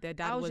 assuming yeah. that their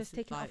dad I was was just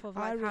taking like- off of I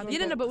like how remember- they Yeah,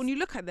 no, look. but when you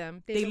look at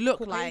them, They they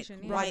look look like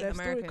Caucasian, yeah. Right, white their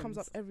Americans. story comes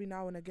up every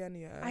now and again.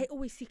 Yeah. I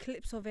always see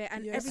clips of it,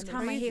 and Yeah, every it's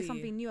time I hear crazy.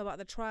 something new about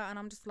the trial, and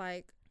I'm just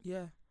like,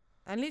 yeah.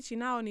 And literally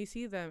now when you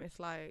see them, it's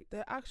like,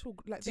 Their actual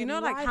like. do you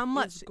their know like how life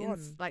much is in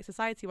gone. like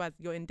society-wise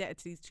you're indebted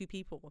to these two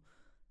people?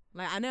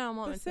 Like, I know I'm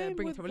not The meant to same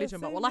bring it with- to the religion,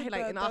 but same wallahi, with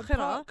like the- in the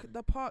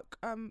Akhirah, park,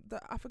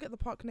 I forget the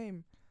park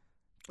name.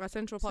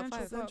 Central Park Central 5.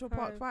 Park Central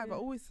Park 5. yeah. I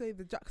always say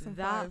the Jackson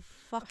That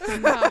 5.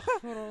 fucking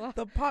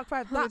The Park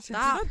 5. That, do you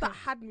know that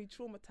had me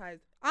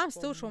traumatized. I'm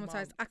still For traumatized.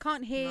 months. I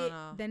can't hear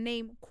No. the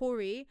name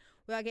Corey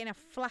without getting a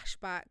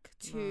flashback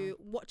to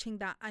watching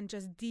that and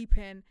just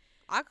deepen.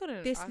 I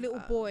couldn't. This little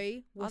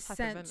boy I was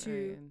sent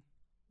to,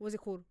 what's it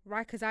called,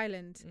 Rikers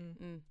Island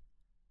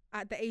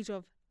at the age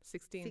of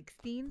 16.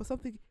 16 For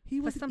something he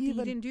for wasn't something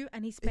even. he didn't do,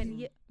 and he spent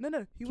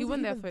No, he He wasn't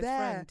went there even for his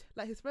friend.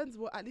 Like his friends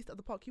were at least at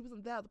the park. He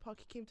wasn't there at the park.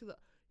 He came to the.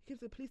 He came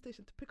to the police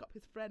station to pick up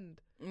his friend,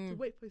 to Mm.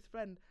 wait for his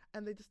friend,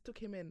 and they just took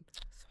him in.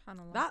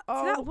 Subhanallah.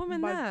 That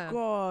woman my there.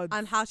 God.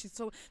 And how she's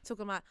talking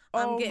about, Oh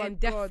I'm my getting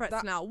death God, threats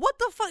that- now. What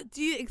the fuck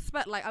do you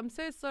expect? Like, I'm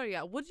so sorry.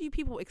 Yeah. What do you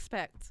people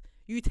expect?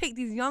 You take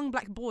these young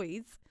black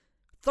boys,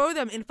 throw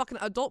them in fucking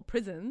adult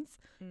prisons,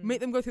 make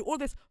them go through all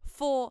this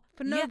for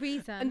no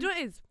reason. And do you know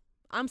what it is?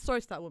 I'm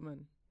sorry to that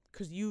woman,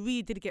 because you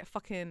really did get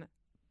fucking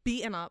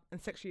beaten up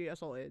and sexually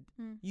assaulted.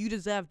 You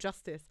deserve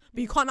justice,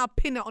 but you can't now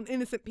pin it on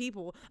innocent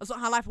people. That's not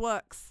how life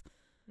works.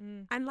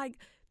 And like,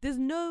 there's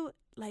no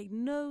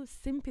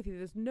sympathy.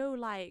 There's no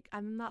like,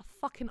 and that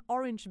fucking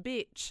orange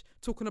bitch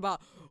talking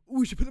about,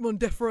 we should put them on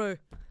death row.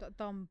 That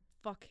dumb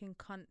fucking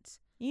cunt.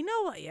 You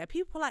know what? Yeah,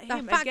 people like The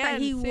him. fact again,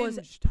 that he was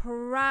singed.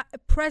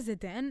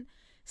 president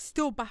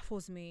still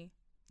baffles me.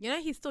 You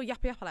know, he's still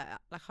yapping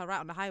like her right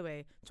on the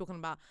highway, talking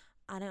about,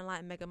 I don't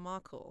like Meghan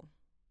Markle.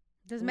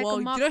 Does Well,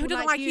 Meghan Markle do you know who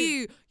doesn't like you?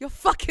 you? Your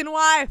fucking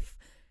wife.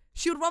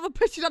 She would rather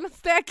push you down the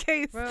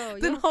staircase Bro,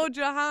 than your- hold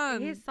your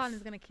hand. His son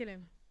is gonna kill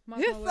him.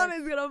 Mark His my son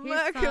words. is gonna His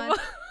murk him. son,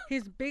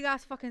 his big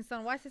ass fucking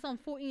son. Why is his son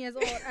 14 years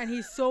old and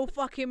he's so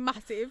fucking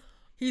massive?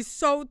 He's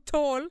so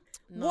tall.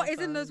 What is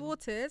in those fam.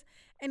 waters?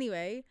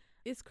 Anyway,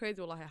 It's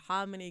crazy, like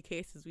how many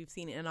cases we've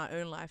seen in our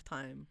own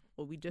lifetime,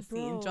 or we just see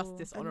Bro.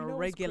 injustice And on you a know what's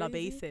regular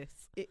crazy?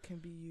 basis. It can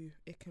be you.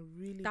 It can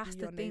really That's be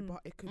the your thing. neighbor.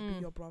 It could be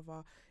your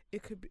brother.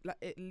 It could be like,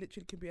 it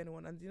literally could be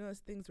anyone. And you know, there's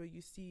things where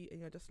you see and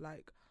you're just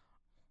like,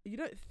 you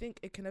don't think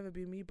it can ever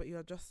be me, but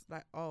you're just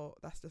like, oh,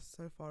 that's just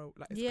so far.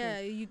 Like, it's yeah,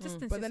 crazy. you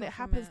distance But then it yourself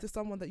from happens to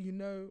someone that you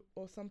know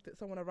or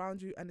someone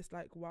around you, and it's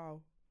like,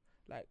 wow,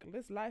 like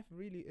this life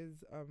really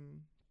is.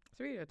 It's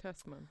really a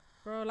test, man.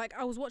 Bro, like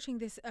I was watching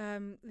this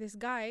this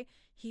guy,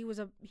 he was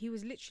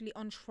literally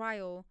on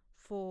trial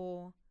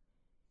for,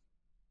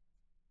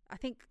 I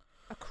think,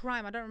 a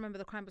crime. I don't remember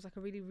the crime, but it was like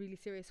a really, really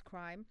serious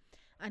crime,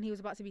 and he was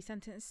about to be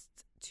sentenced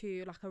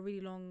to like a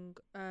really long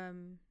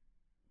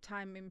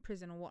time in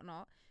prison or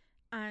whatnot,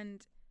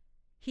 and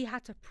he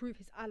had to prove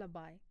his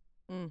alibi.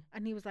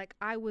 And he was like,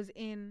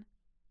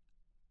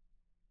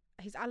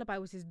 his alibi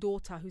was his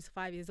daughter who's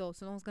 5 years old,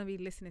 so no one's gonna be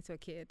listening to a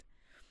kid.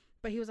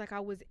 But he was like, I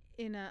was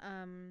in a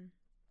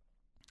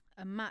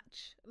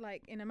match,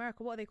 like in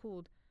America, what are they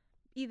called?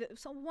 Either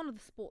one of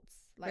the sports,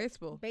 like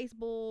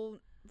baseball,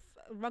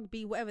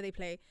 rugby, whatever they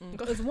play.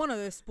 It was one of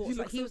those sports.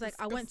 Like he was like,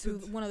 I went to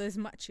one of those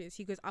matches.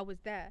 He goes, I was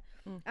there,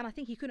 and I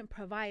think he couldn't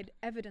provide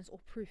evidence or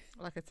proof,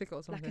 like a ticket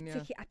or something. like a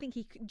ticket. I think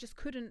he just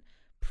couldn't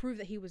prove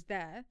that he was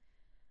there,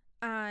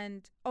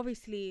 and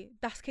obviously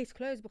that's case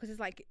closed, because it's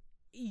like,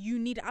 you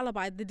need an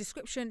alibi. The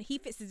description, he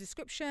fits the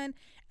description,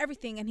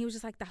 everything, and he was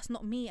just like, that's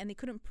not me. And they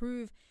couldn't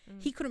prove,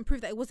 he couldn't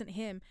prove that it wasn't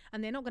him,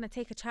 and they're not going to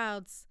take a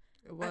child's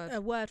a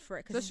word for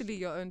it, especially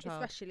your own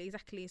child. Especially,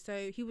 exactly.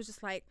 So he was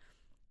just like,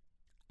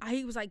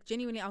 he was like,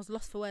 genuinely, I was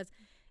lost for words.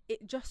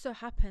 It just so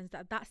happens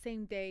that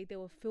same day they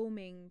were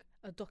filming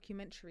a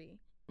documentary,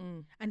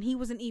 and he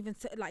wasn't even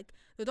like,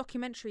 the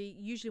documentary,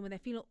 usually when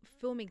they're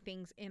filming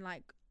things in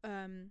like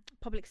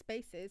public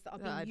spaces that are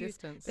being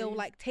used, they'll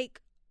like take,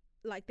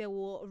 like they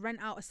will rent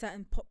out a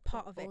certain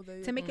part of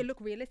it to make it look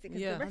realistic,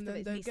 because the rest and of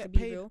then it they needs to get be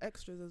paid real.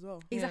 extras as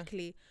well.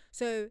 Exactly.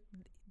 So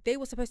they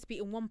were supposed to be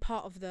in one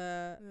part of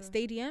the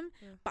stadium,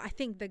 but I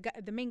think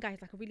the main guy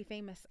is like a really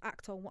famous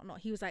actor or whatnot.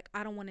 He was like,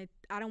 I don't want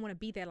to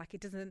be there. Like, it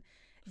doesn't,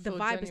 the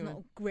vibe is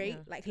not great.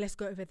 Like, let's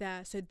go over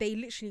there. So they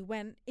literally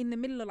went in the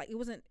middle of, like, it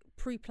wasn't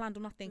pre-planned or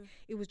nothing.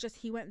 It was just,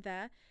 he went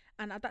there,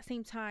 and at that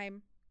same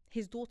time,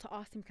 his daughter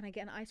asked him, can I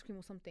get an ice cream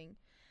or something?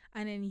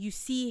 And then you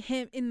see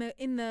him in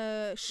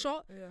the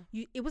shot.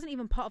 It wasn't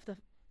even part of the.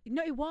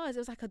 No, it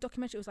was like a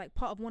documentary. It was like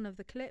part of one of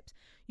the clips.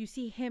 You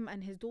see him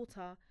and his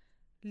daughter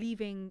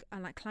leaving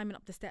and like climbing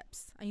up the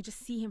steps, and you just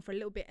see him for a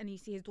little bit, and you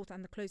see his daughter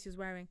and the clothes he was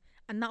wearing,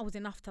 and that was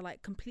enough to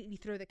like completely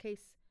throw the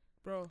case.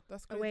 Bro,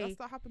 that's crazy. Away.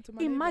 That happened to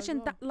my Imagine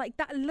neighbour as well. that, like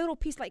that little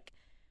piece, like,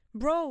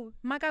 bro,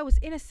 my guy was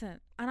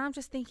innocent, and I'm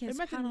just thinking,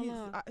 Imagine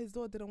his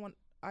daughter didn't want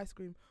ice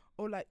cream,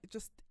 or like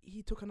just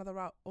he took another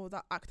route, or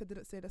that actor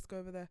didn't say let's go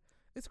over there.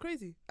 It's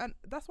crazy. And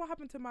that's what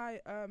happened to my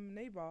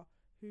neighbor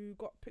who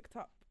got picked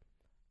up,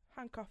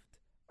 handcuffed,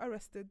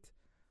 arrested.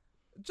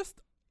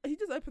 He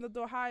just opened the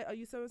door. Hi, are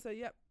you so and so?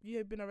 Yep, you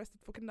have been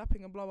arrested for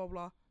kidnapping and blah blah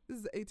blah. This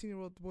is an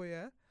 18-year-old boy,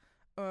 yeah.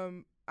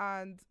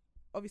 And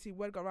obviously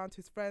word got around to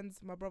his friends.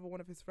 My brother, one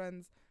of his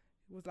friends,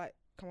 was like,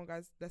 come on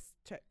guys, let's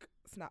check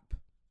Snap.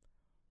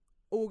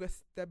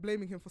 August, they're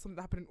blaming him for something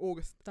that happened in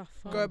August.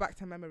 Go back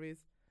to memories.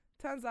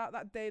 Turns out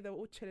that day they were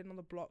all chilling on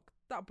the block.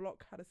 That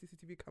block had a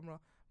CCTV camera.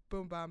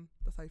 Boom, bam.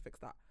 That's how you fix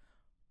that.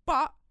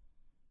 But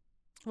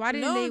why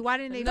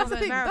didn't they that's the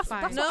thing,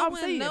 verify? that's what I'm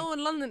saying. No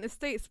one London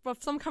estates, bro.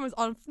 Some cameras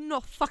are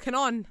not fucking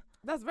on.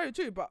 That's very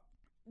true, but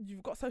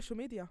you've got social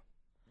media.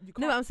 You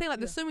No, can't- but I'm saying like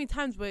there's so many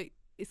times where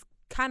it's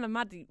kind of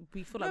mad that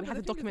we feel like we but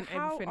have to the thing is, document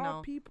everything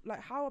now.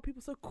 How are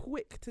people so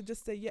quick to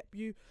just say, yep,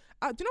 you...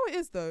 do you know what it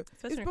is, though?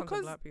 Especially when it comes to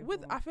because black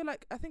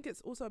people. I think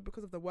it's also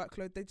because of the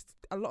workload. They just,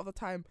 a lot of the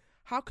time,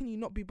 how can you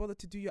not be bothered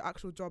to do your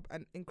actual job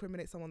and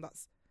incriminate someone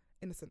that's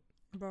innocent?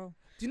 Bro.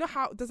 Do you know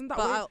how, doesn't that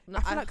But way,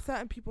 I feel like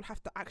certain people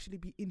have to actually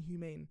be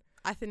inhumane.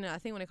 I think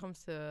when it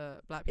comes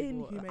to black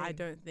people, I Inhumane.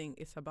 don't think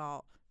it's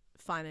about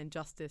finding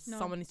justice. No.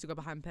 Someone needs to go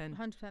behind pen,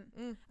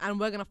 100%. and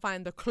we're gonna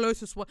find the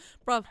closest one,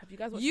 bruv. Have you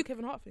guys watched You- the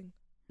Kevin Hart thing?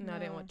 No, I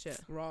didn't No. watch it.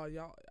 Raw,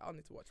 y'all, I'll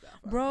need to watch that.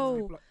 fam. Bro,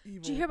 These people are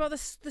evil. Do you hear about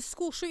the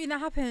school shooting that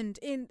happened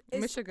in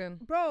Michigan.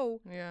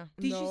 Bro, Yeah.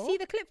 did you No. see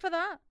the clip for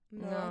that?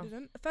 No, No. I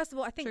didn't. First of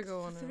all, I think Trigger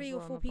warning 3 as or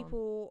well 4 on my phone.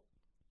 people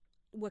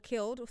were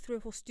killed, or 3 or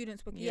 4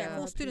 students were Yeah.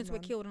 4 Oh, students too, were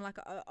man. killed, and like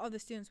other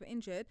students were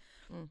injured.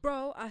 Mm.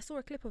 Bro, I saw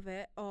a clip of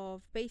it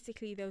of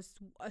basically there was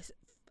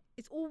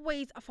it's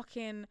always a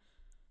fucking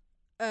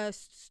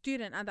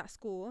student at that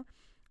school,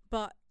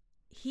 but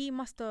he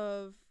must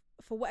have,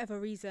 for whatever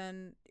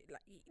reason,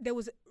 like there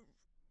was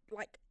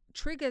like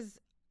triggers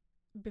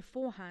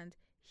beforehand.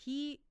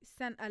 He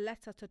sent a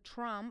letter to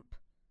Trump.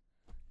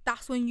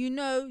 That's when you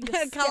know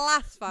you're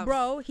Class, fam.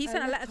 bro. He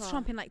sent a letter letter. to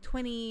Trump in like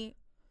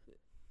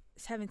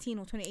 2017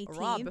 or 2018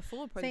 Right,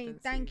 before presidency. saying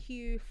thank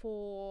you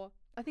for,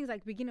 I think it's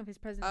like beginning of his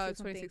presidency Oh, or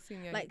something.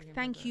 2016. Yeah. Like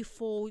thank you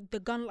for the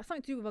gun, like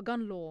something to do with a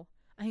gun law.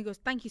 And he goes,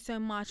 thank you so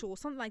much, or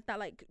something like that,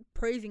 like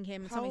praising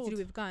him, How something to do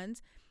old? with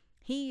guns.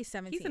 He's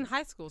 17. He's in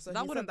high school, so So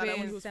that he would have sent that when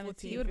been. he was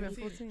 17. He would have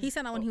been 14. 14. He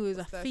sent that when he was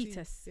a 13,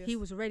 fetus. yes. He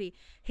was ready.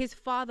 His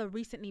father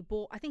recently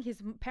bought, I think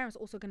his parents are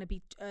also going to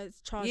be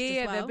charged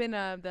Yeah, as well. they've been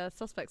the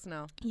suspects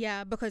now.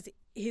 Yeah, because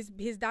his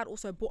dad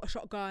also bought a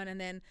shotgun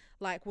and then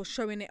like was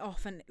showing it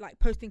off and like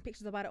posting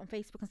pictures about it on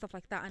Facebook and stuff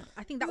like that. And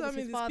I think that So was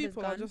his these father's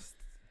people are gun. just.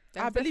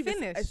 They're I believe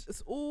finished.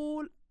 it's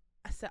all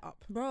a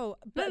setup. Bro,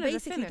 No, but no, they're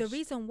basically the finished.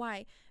 reason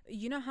why,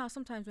 you know how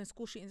sometimes when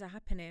school shootings are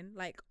happening,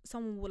 like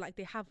someone will like,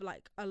 they have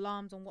like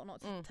alarms and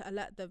whatnot to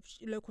alert the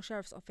local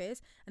sheriff's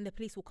office, and the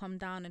police will come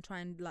down and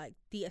try and like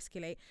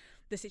de-escalate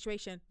the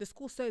situation. The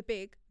school's so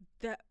big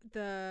that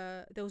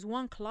there was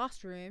one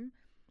classroom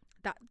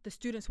that the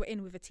students were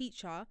in with a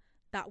teacher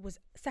that was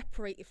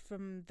separated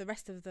from the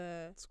rest of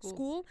the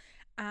school,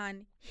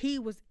 and he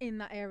was in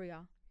that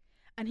area.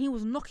 And he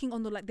was knocking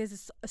on the, like,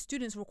 there's a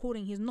student's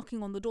recording. He's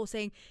knocking on the door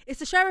saying,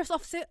 it's the sheriff's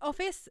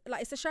office.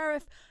 Like, it's the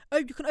sheriff. Oh,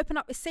 you can open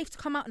up. It's safe to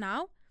come out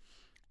now.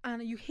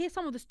 And you hear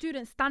some of the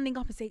students standing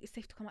up and say, it's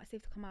safe to come out, it's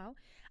safe to come out.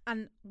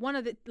 And one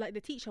of the, like, the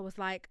teacher was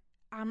like,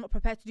 I'm not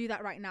prepared to do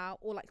that right now.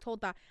 Or, like,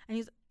 told that.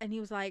 And he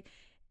was like,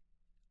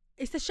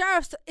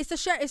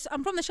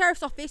 I'm from the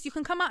sheriff's office. You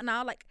can come out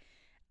now. Like,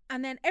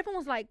 and then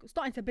everyone's, like,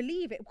 starting to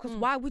believe it. Because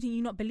why wouldn't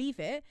you not believe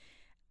it?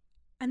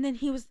 And then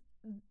he was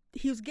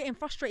getting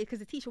frustrated because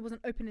the teacher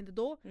wasn't opening the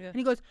door. Yeah. And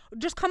he goes,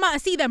 just come out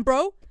and see them,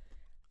 bro.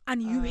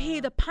 And you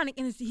hear the panic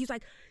in he's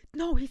like,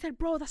 no, he said,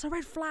 bro, that's a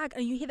red flag.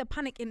 And you hear the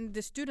panic in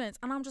the students.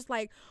 And I'm just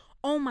like,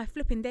 oh my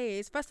flipping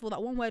days. First of all,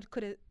 that one word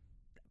could have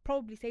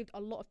probably saved a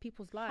lot of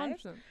people's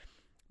lives. 100%.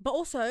 But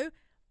also,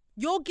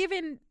 you're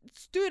giving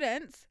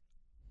students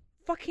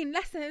fucking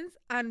lessons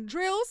and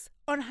drills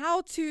on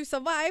how to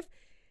survive.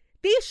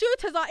 These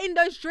shooters are in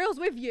those drills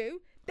with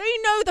you. They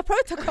know the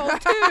protocol too.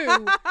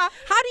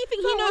 How do you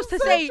think he knows to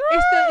say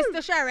it's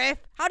the sheriff?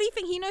 How do you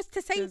think he knows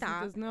to say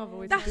that? There's no other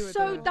way to That's do it.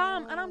 so though.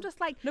 dumb. And I'm just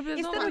like, No, but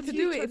there's no instead way of to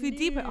do it. future If you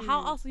deep it, how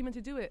news. else are you meant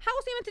to do it? how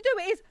else are you meant to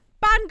do it? Is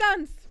ban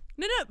guns.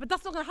 No, but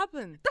that's not gonna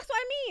happen. That's what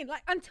I mean.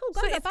 Like, until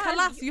So guns are it's banned,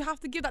 class. You have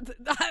to give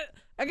that.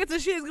 I guess the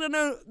shit is gonna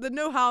know the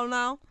know-how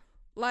now.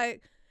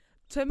 Like,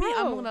 to me, I'm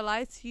not Bro. gonna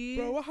lie to you.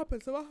 Bro, what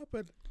happened? So what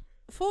happened?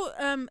 for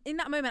in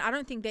that moment, I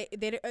don't think they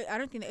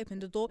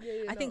opened the door.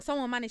 Yeah, I think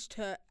someone managed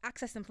to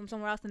access them from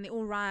somewhere else, and they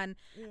all ran.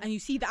 Yeah. And you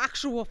see the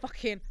actual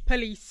fucking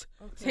police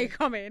they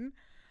come in,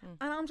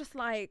 and I'm just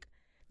like,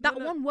 that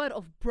No. one word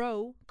of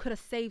bro could have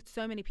saved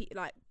so many people,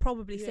 like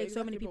probably Yeah, saved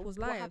so many exactly, but people's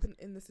what lives. happened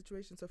in the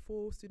situation? So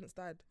 4 students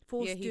died.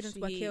 4 Yeah, students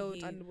were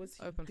killed. And was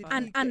he, opened did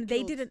fire. he and get they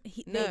killed? didn't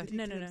No. Did he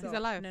no kill no himself? He's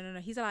alive. no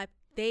he's alive.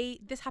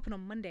 This happened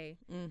on Monday.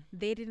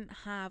 They didn't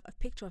have a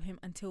picture of him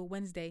until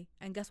Wednesday,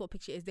 and guess what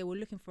picture it is? They were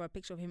looking for a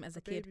picture of him as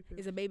a kid. baby pic.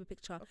 It's a baby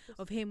picture Of course.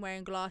 of him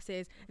wearing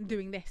glasses and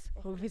doing this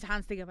with his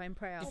hands together in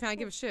prayer. You think I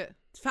give a shit?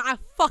 I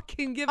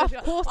fucking give a Of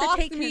shit. course they're Ask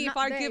taking me it if that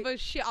I day. give a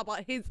shit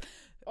about his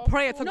Of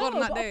prayer to course. God on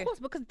that but day. of course,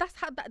 because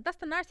that's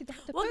the narrative they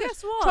have to Well, push.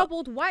 guess what?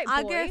 Troubled white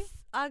boy.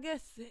 I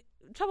guess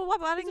trouble white,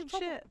 but I He's don't a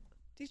give a shit.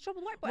 These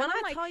troubled white boy. When And I'm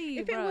I like, tell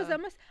you, if it was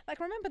bruh. like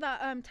remember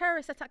that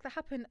terrorist attack that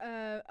happened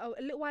a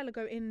little while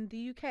ago in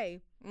the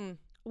UK. Mm.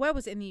 Where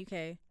was it in the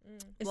UK?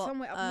 It's What,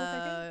 somewhere up north,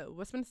 I think.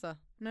 Westminster.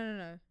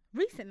 No.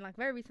 Recent, like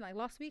very recent, like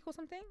last week or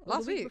something. Or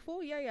Last the week?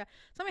 before, yeah.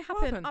 Something What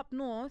happened happened? up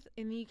north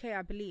in the UK,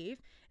 I believe.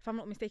 If I'm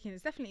not mistaken,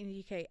 it's definitely in the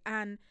UK.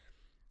 And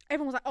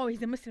everyone was like, "Oh,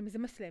 he's a Muslim. It's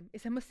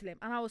a Muslim."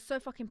 And I was so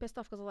fucking pissed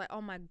off because I was like,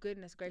 "Oh my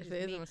goodness gracious If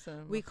it is me, a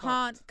Muslim, we we're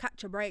can't fucked.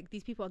 catch a break.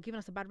 These people are giving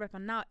us a bad rep."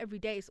 And now every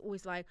day it's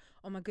always like,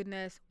 "Oh my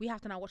goodness, we have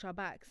to now watch our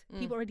backs."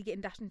 People already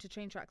getting dashed into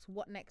train tracks.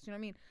 What next? You know what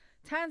I mean?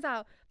 Turns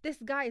out this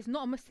guy is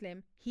not a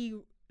Muslim. He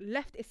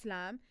left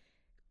Islam.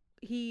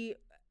 He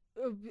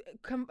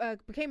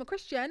became a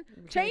Christian,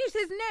 changed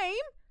his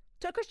name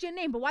to a Christian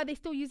name, but why are they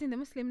still using the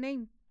Muslim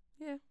name?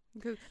 Yeah,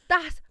 because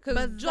That's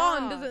John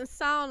bizarre. doesn't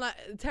sound like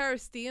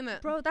terroristy,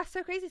 innit? Bro, that's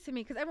so crazy to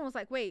me because everyone was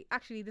like, wait,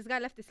 actually, this guy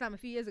left Islam a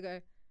few years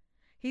ago.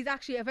 He's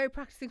actually a very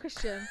practicing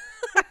Christian.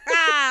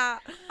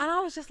 And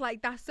I was just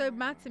like, that's so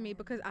mad to me,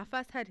 because I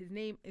first heard his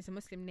name is a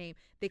Muslim name.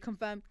 They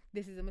confirmed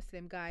this is a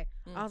Muslim guy.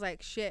 I was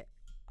like, shit.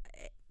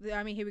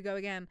 I mean, here we go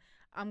again.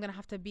 I'm gonna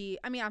have to be.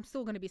 I mean, I'm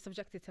still gonna be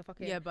subjected to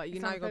fucking. Yeah, but you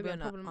know, you gotta be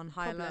on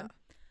high alert.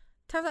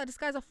 Turns out this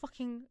guy's a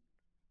fucking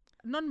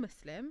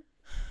non-Muslim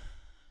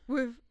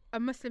with a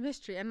Muslim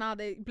history, and now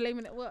they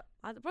blaming it. What?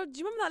 Bro, do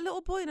you remember that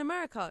little boy in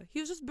America?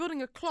 He was just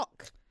building a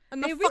clock,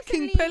 and They the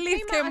fucking recently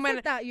police came out came and and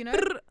said that, you know.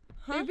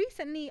 Huh? They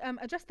recently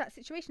addressed that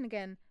situation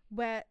again,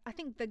 where I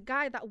think the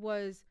guy that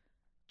was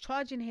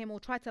charging him or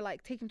tried to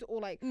like take him to,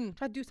 or like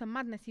try to do some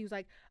madness, he was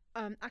like,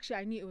 actually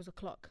I knew it was a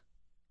clock.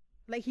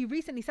 Like, he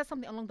recently said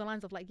something along the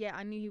lines of like, yeah,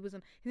 I knew he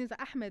wasn't. His name's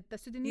like Ahmed, the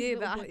Sudanese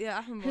little boy.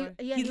 Ahmed boy.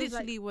 He He was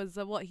literally was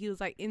what he was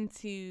like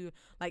into,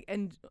 like,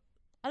 and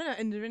I don't know,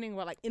 engineering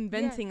or like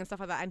inventing and stuff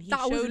like that. And he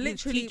That showed was his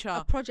literally teacher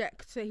a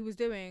project that he was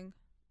doing.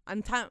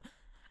 and time.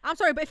 I'm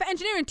sorry, but if an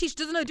engineering teacher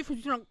doesn't know the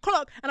difference between a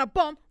clock and a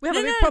bomb, we have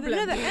a big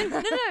problem.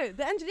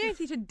 The engineering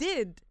teacher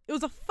did. It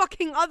was a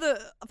fucking other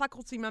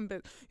faculty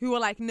members who were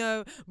like,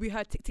 no, we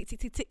heard tick, tick, tick,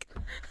 tick, tick.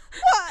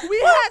 What? We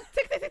heard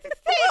tick, tick, tick, tick,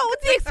 tick.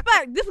 What do you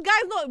expect? This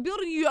guy's not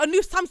building you a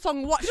new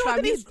Samsung watch, You know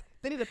what fam.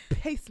 they need a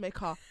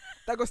pacemaker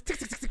that goes tick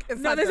tick tick tick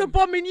inside No, there's a them.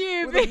 bomb in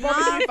you. With a bitch.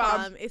 bomb in you, Nah, fam.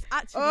 fam. It's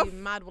actually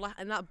mad. Well,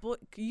 and that boy,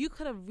 you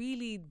could have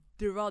really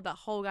derailed that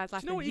whole guy's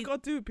life. Do you know what and you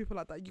gotta do with people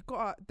like that? You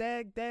gotta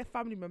their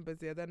family members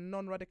here. They're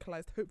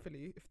non-radicalized.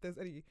 Hopefully, if there's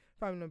any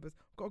family members,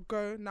 gotta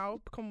go now,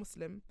 become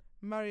Muslim,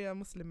 marry a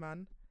Muslim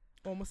man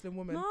or Muslim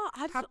woman, No,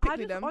 I pickly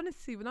just them.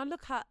 honestly, when I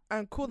look at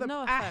and call them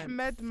No offense.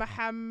 Ahmed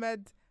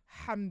Muhammad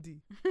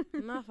Hamdi.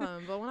 no,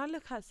 fam, but when I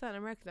look at certain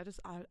Americans,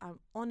 I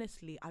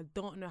honestly, I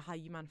don't know how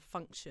you man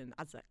function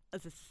as a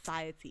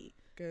society.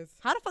 Goes.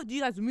 How the fuck do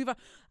you guys move?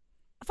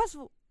 First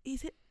of all,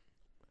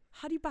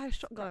 how do you buy a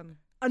shotgun?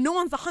 And no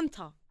one's a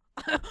hunter.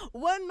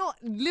 We're not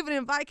living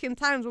in Viking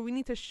times where we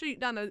need to shoot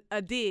down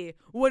a deer.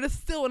 We're just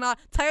still in our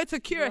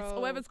Toyota Curious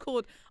or whatever it's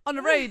called on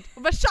the road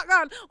with a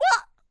shotgun.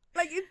 What?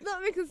 Like, it's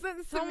not making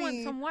sense to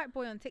me. Some white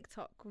boy on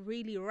TikTok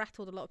really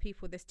rattled a lot of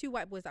people. There's 2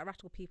 white boys that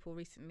rattle people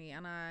recently,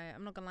 and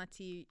I'm not gonna lie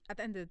to you. At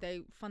the end of the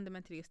day,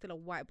 fundamentally, you're still a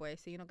white boy,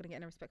 so you're not gonna get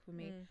any respect from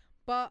me.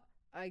 But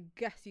I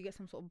guess you get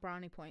some sort of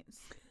brownie points.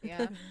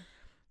 Yeah.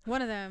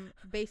 One of them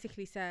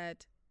basically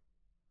said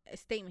a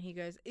statement. He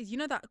goes, "Is you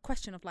know that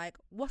question of like,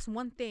 what's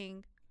one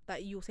thing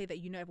that you'll say that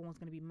you know everyone's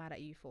gonna be mad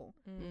at you for?"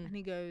 And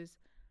he goes,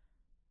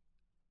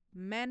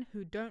 "Men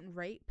who don't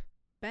rape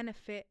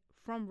benefit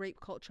from rape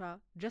culture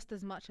just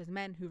as much as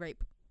men who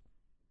rape."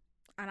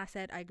 And I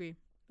said, I agree.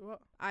 What?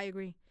 I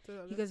agree.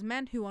 He goes,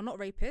 men who are not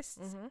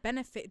rapists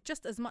benefit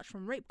just as much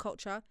from rape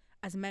culture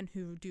as men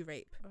who do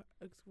rape.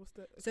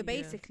 So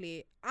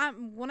basically,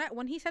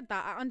 when he said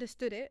that, I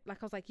understood it.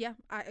 Like, I was like, yeah,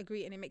 I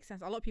agree, and it makes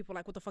sense. A lot of people are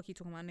like, what the fuck are you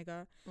talking about,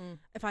 nigga?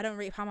 If I don't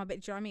rape, how am I bitch? Do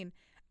you know what I mean?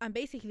 And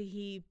basically,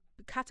 he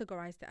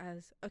categorized it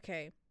as,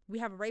 okay, we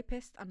have a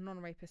rapist and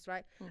non-rapist,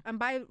 right? And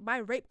by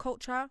rape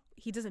culture,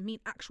 he doesn't mean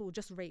actual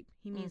just rape.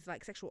 He means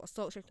like sexual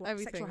assault, sexual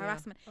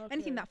harassment,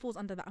 anything that falls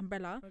under that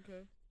umbrella.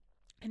 Okay.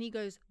 And he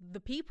goes, the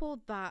people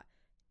that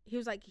he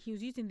was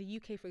using the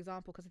UK for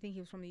example, because I think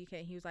he was from the UK.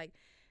 And he was like,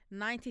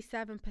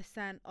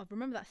 97% of,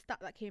 remember that stat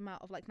that came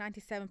out of like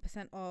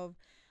 97% of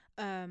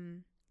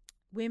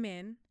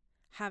women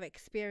have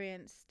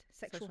experienced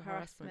sexual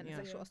harassment and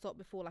sexual assault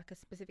before like a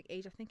specific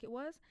age, I think it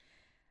was.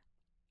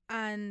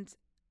 And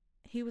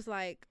he was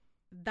like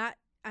that,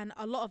 and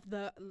a lot of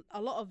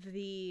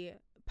the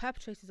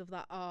perpetrators of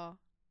that are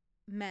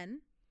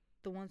men,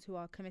 the ones who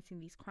are committing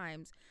these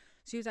crimes.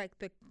 So he was like,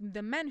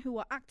 the men who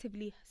are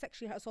actively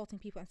sexually assaulting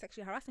people and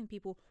sexually harassing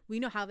people, we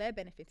know how they're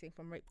benefiting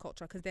from rape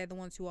culture because they're the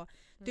ones who are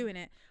doing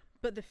it.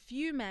 But the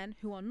few men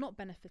who are not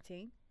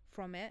benefiting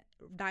from it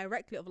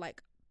directly, of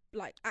like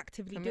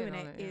actively doing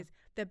it, is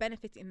they're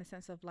benefiting in the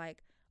sense of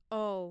like,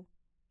 oh,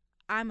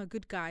 I'm a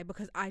good guy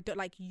because I don't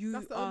like you.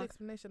 That's the only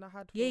explanation I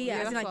had.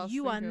 As in, like,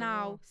 you are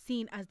now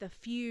seen as the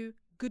few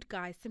good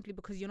guys simply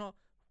because you're not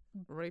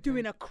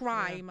doing a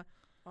crime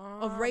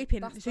of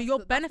raping. So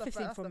you're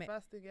benefiting from it.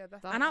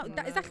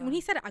 Exactly. When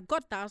he said it, I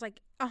got that. I was like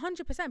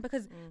 100%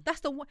 because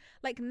that's the one.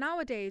 Like,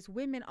 nowadays,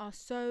 women are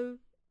so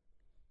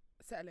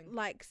settling.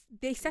 Like,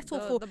 they settle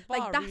for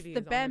like that's really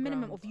the bare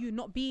minimum of you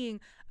not being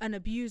an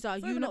abuser.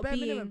 You not being.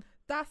 Minimum.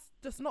 That's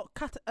just not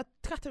a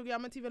category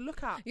I'm meant to even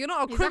look at. You're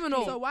not a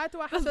criminal. So why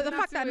do I have so the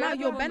fact that now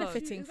you're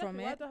benefiting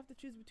from it? Why do I have to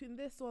choose between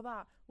this or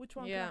that? Which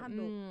one can I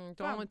handle?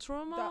 Do I want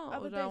trauma? The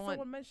other day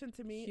someone mentioned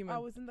to me, I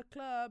was in the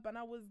club and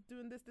I was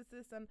doing this,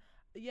 and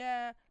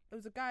it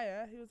was a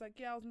guy. He was like,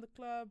 I was in the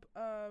club,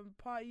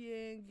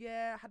 partying.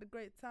 I had a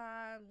great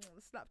time.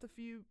 Slapped a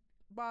few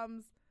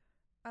bums,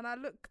 and I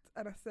looked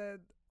and I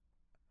said,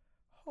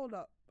 hold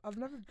up. I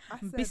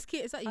said,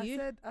 Biscuit, is that you?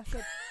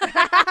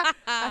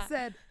 I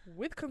said,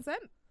 with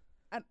consent?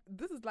 And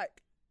this is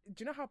like,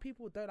 do you know how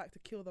people don't like to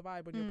kill the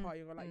vibe when you're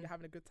partying or like you're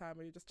having a good time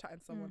or you're just chatting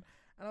to someone?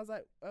 And I was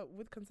like,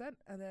 with consent?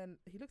 And then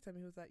he looked at me,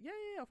 he was like,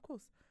 yeah, of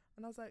course.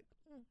 And I was like,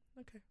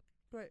 okay,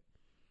 great.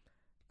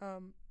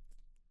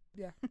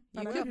 Yeah.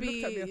 You could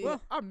be, well,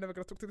 I'm never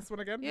going to talk to this one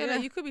again. Yeah, no,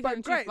 you could be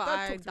saying truth, but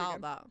I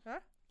doubt that. Huh?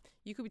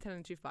 You could be telling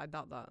the truth, but I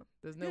doubt that.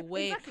 There's no Yeah,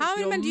 way. exactly. How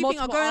many men do you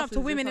think are going up to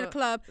women in a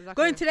club,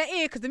 going to their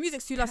ear because the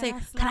music's too loud, saying,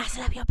 "Can I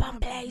slap your bum,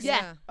 please?"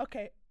 Yeah.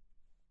 Okay.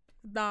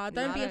 Nah,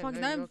 don't Nah, be I a don't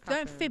fucking know, you're don't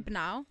capping. fib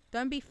now.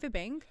 Don't be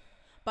fibbing.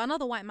 But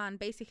another white man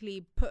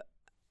basically put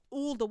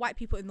all the white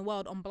people in the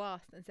world on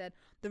blast and said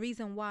the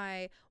reason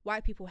why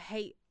white people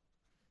hate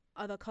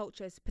other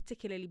cultures,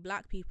 particularly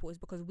black people, is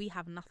because we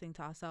have nothing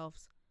to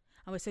ourselves.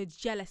 And we're so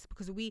jealous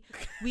because we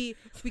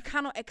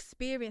cannot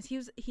experience.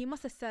 He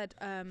must have said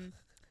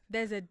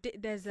there's a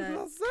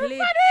That's so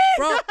clear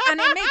bro, and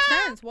it makes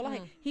sense. Well,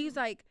 like he's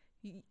like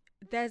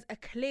there's a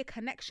clear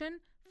connection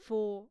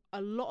for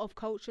a lot of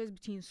cultures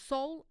between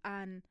soul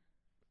and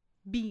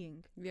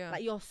being. Yeah.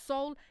 Like your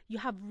soul, you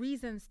have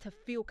reasons to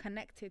feel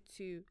connected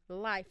to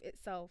life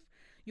itself.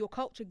 Your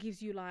culture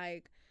gives you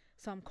like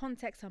some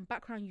context, some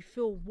background. You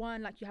feel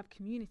one, like you have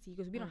community,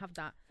 because we don't have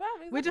that.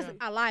 We're just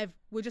alive.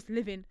 We're just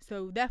living.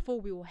 So therefore,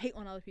 we will hate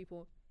on other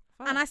people.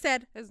 And I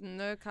said, there's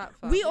no cap.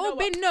 we all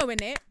been knowing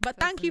it, but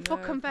There's thank you for no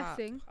cap.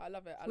 confessing. I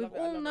love it. I We've love it.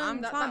 all I love known it.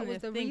 I'm that trying was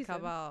to the think reason.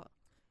 about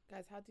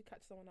Guys, how do you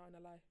catch someone out in a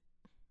lie?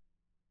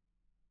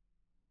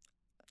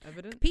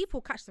 evidence.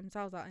 People catch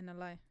themselves out in a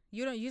lie.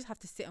 You just have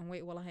to sit and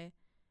wait while I hear.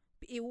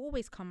 It will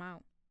always come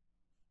out.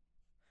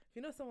 If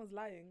you know someone's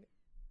lying,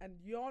 and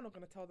you're not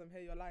gonna tell them,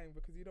 hey, you're lying,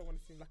 because you don't want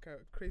to seem like a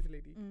crazy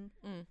lady.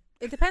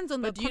 It depends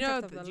on But the do you know?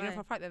 context of Do the you know lie.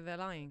 for a fact that they're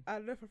lying? I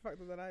know for a fact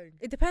that they're lying.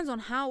 It depends on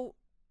how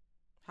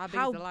How big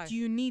is the lie? do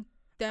you need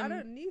them. I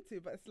don't need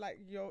to, but it's like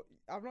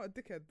I'm not a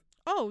dickhead.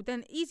 Oh,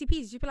 then easy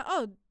peasy. You'd be like,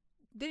 oh,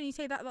 didn't you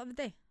say that the other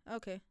day?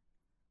 Okay.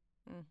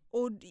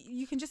 Or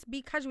you can just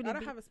be casually. I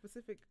don't have a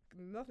specific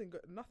nothing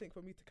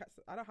for me to catch.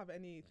 I don't have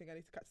anything I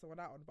need to catch someone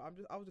out on. But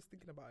I was just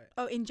thinking about it.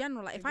 Oh, in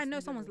general, like if I Just know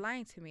in someone's general.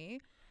 lying to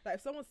me, Like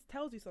if someone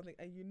tells you something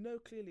and you know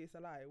clearly it's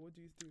a lie, what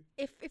do you do?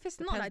 if it's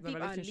not Depends that on the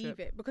deep, I'll relationship. leave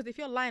it. Because if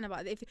you're lying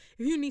about it, if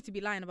you need to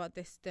be lying about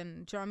this,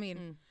 then do you know what I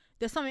mean?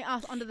 There's something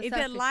else under the Is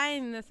surface. it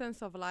lying in the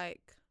sense of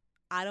like,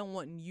 I don't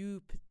want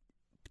you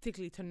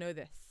particularly to know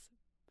this?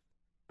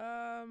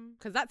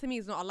 Because that to me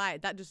is not a lie.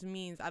 That just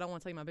means I don't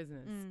want to tell you my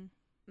business.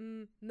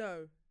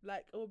 No,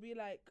 like it will be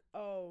like,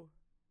 oh,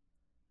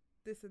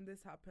 this and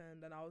this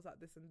happened, and I was at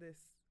this and this,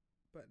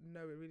 but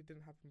no, it really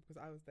didn't happen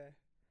because I was there.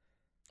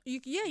 You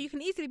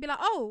can easily be like,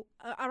 oh,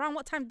 around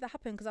what time did that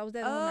happen? Because I was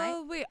there the whole night.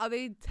 Oh wait, are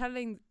they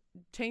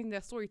changing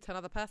their story to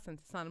another person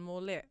to sound more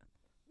lit?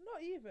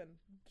 Not even,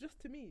 just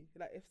to me.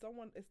 Like if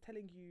someone is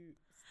telling you,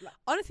 like,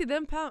 Honestly,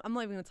 I'm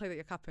not even gonna tell you that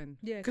you're capping.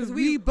 Yeah, because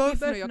we both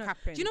know you're know.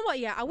 capping. Do you know what?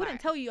 Yeah, I wouldn't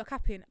Like- tell you you're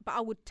capping, but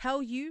I would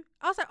tell you.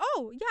 I was like,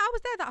 oh, yeah, I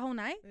was there that whole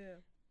night. yeah,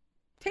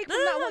 Take No,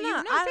 from no, that no, what no,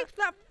 you I- take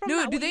that from No,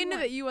 that do what they you know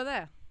want. that you were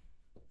there?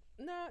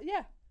 no,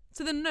 yeah.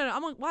 So then no,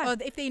 I'm like, why? Oh,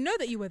 if they know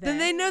that you were there, Then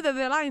they know that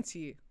they're lying to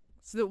you.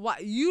 So that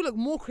what you look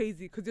more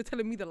crazy because you're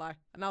telling me the lie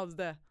and I was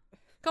there.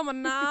 Come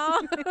on now.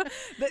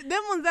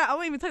 Them ones that I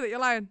won't even tell you that you're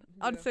lying.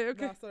 I'd Yeah. say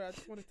okay. Nah, sorry, I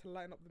just wanted to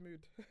lighten up the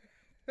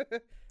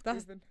mood.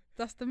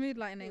 That's the mood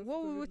lightening.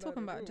 What were we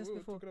talking about We just were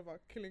before? talking about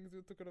killings. We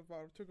were talking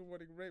about trigger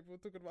warning rape. We were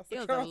talking about It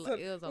was sexual assault.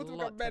 it was a We're talking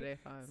lot about men. today,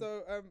 fam.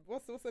 So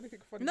what's anything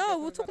funny? No, that's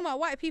we're been talking about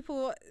white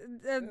people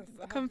I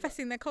have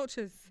confessing their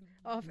cultures.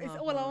 It's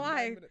all a Uh-huh. lie.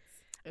 9 minutes.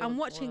 It I'm was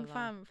watching all a lie.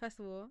 fam. First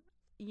of all,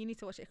 you need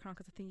to watch it, Crown,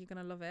 because I think you're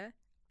gonna love it.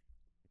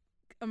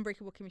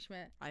 Unbreakable Kimmy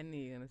Schmidt. I knew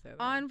you were gonna say that.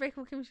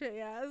 Unbreakable Kimmy Schmidt.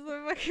 Yeah, it's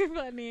so fucking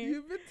funny.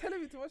 You've been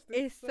telling me to watch this.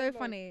 It's so long.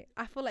 funny.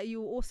 I feel like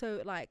you will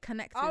also like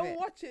connect with I'll it.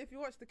 watch it if you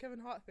watch the Kevin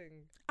Hart thing.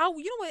 You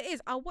know what it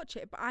is? I'll watch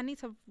it, but I need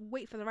to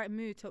wait for the right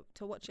mood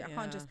to watch it. I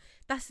can't just.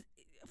 That's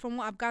from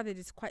what I've gathered.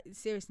 It's quite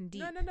serious and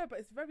deep. No, but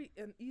it's very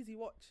an easy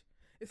watch.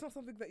 It's not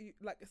something that you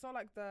like. It's not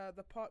like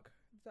the Park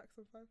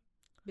Jackson 5.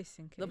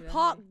 Listen, The Kimmy,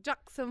 Park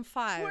Jackson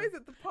 5. What is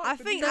it? The Park. I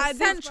the think New I York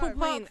Central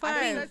Five. Park I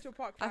think- Central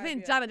Park I 5, think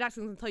yeah. Janet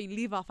Jackson's gonna tell you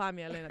leave our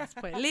family alone at this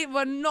point.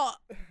 We're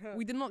not.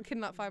 We did not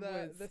kidnap 5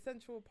 boys. The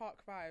Central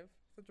Park 5.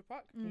 Central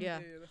Park. Yeah.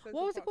 the Central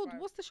What was it Park called? 5.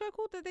 What's the show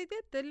called that they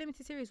did? The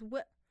limited series.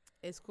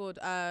 It's called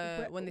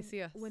When They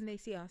See Us. When they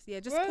see us. Yeah,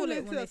 just call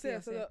it when they see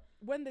us. So Yeah. that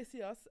when they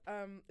see us,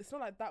 it's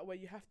not like that where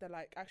you have to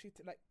like actually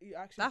you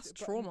actually. That's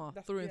trauma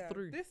through and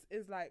through. This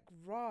is like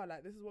raw.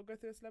 Like this is what goes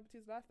through a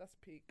celebrity's life. That's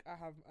peak. I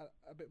have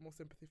a bit more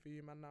sympathy for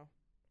you, man. Now.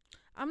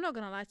 I'm not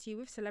gonna lie to you.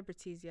 With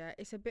celebrities, yeah,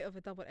 it's a bit of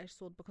a double-edged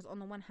sword because on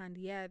the one hand,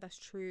 yeah, that's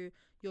true.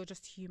 You're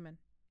just human,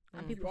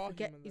 and You people are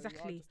forget human, though. You are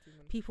exactly. just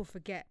human. People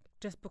forget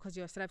just because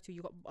you're a celebrity,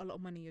 you got a lot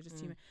of money, you're just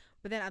human.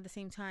 But then at the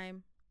same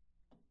time,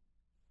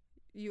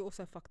 you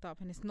also fucked up,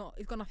 and it's got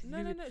nothing to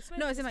do with. It's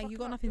No, it's like you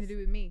got nothing to do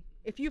with me.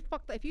 If you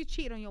fucked up, if you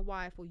cheated on your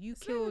wife or you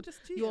killed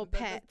your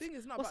pet,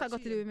 what's that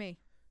got to do with me?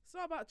 It's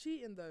not about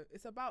cheating though.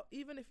 It's about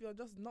even if you're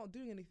just not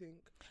doing anything.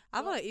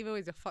 I feel like either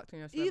way you're fucked when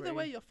you're a Either celebrity.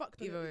 way, you're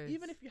fucked. Either ways.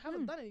 Even if you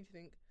haven't done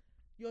anything,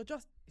 you're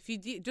just If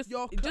you just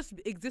You're just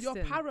existing.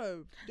 you're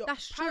paro. You're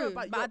That's paro true,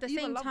 about but your at the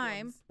evil same loved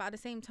time,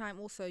 ones.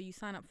 also you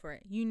sign up for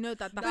it. You know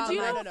that that's No, do you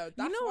the know- life. That's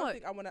you know one what?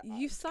 thing I wanna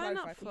You sign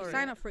up clarify. for You it.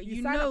 sign up for it.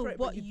 You sign up know for it,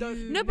 what but you don't-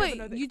 you. No, never but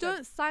know the you extent.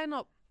 don't sign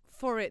up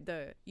for it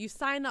though. You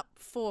sign up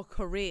for a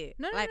career.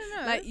 No, no, like,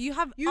 no, no. Like you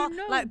have, You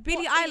know like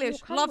Billie what it will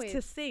Eilish come loves with.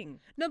 to sing.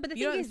 No, but the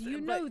You thing don't is, s- you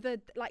but- know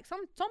that like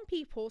some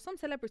people, some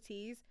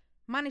celebrities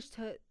manage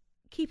to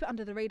keep it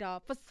under the radar.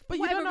 For But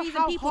you whatever don't know reason,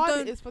 how people hard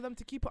don't. it is for them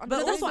to keep it under But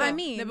the that's what I radar.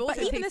 mean. No, but but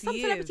also it even takes there's some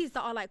years. celebrities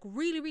that are like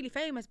really, really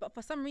famous, but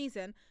for some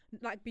reason,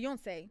 like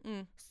Beyonce,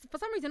 for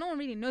some reason, no one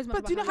really knows much But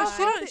about do you know her how life.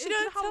 hard She it is? Do you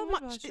know don't how tell me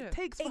much about it shit.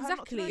 takes for her not to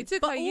Exactly. know? It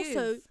took But her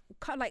also, years.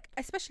 like,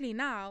 especially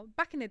now,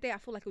 back in the day, I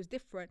feel like it was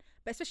different.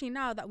 But especially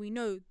now that we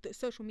know the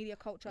social media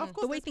culture, Of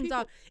course, the way there's things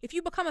are.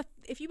 people-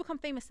 If you become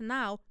famous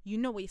now, you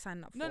know what you're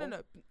signing up for. No. I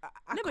No,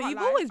 but can't you've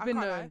lie, always I been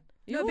can't known. lie.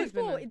 You've No, always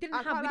been before known. it didn't I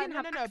have. can't We lie. didn't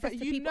have No, access but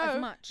to you people know,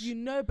 as much. you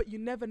know, but you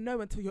never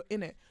know until you're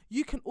in it.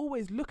 You can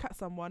always look at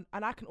someone,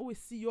 and I can always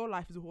see your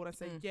life as a whole and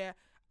say, yeah,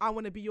 I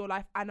want to be your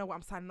life. I know what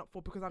I'm signing up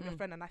for because I'm your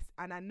friend,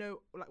 and I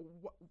know like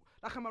what,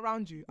 like I'm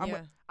around you. I'm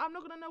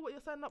not gonna know what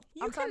you're signing up.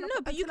 You I'm can signing up know,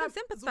 for but you until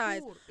can I'm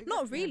sympathise. Zahur.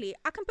 Not Exactly. really.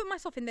 I can put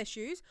myself in their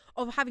shoes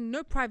of having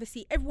no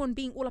privacy, everyone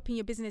being all up in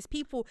your business,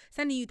 people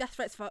sending you death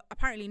threats for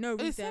apparently no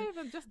It's reason. not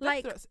even just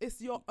Like- death threats.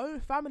 It's your own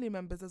family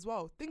members as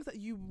well. Things that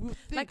you will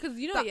think. Like, because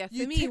you know, that yeah, for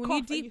you me, tick when you off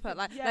and you deeper, think,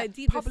 like, yeah, like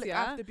deep this public, I year,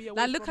 have to be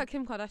away like, look from- at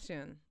Kim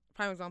Kardashian,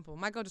 prime example.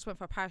 My girl just went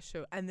for a Paris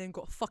show and then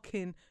got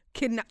fucking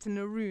kidnapped in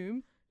a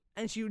room,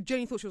 and she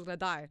genuinely thought she was gonna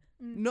die.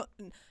 Not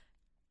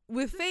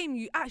with fame,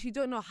 you actually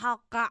don't know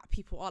how gat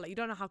people are. Like, you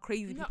don't know how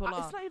crazy No, people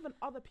are. it's not even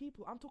other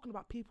people. I'm talking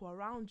about people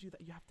around you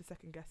that you have to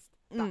second guess.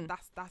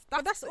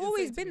 But that's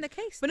always been the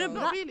case. But no, though. but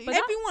Not that- really. but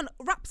that- Everyone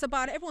raps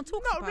about it. Everyone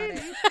talks Not about really.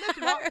 it.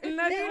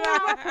 Everyone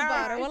rap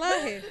about it.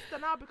 Wallahi.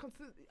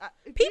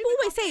 People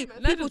always say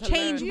people Legends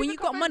change alone. when you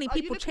got money.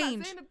 People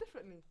change.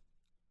 Differently.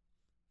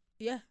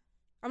 Yeah,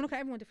 I'm looking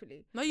at everyone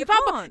differently. No, you if I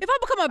can't. if I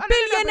become a no, but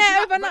you billionaire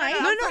have- overnight,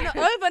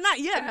 no, overnight,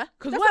 yeah.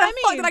 Because That's where what I the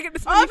fuck mean. did I get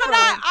this money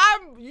Overnight,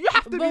 from? you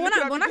have to be but when looking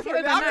I at when me I say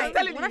differently. I'm just overnight,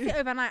 telling when I you. say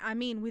overnight, I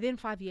mean within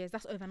 5 years.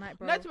 That's overnight,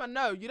 bro. No,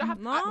 no, you don't have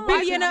No. to.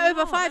 Billionaire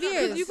over 5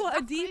 years. Because you got a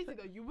That's deep.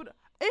 crazy though. You would.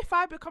 If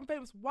I become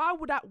famous, why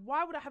would I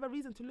have a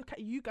reason to look at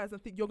you guys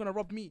and think you're gonna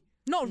rob me?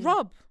 Not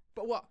rob.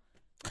 But what?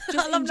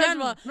 Just in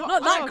general.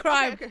 Not that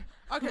crime. Okay.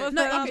 What's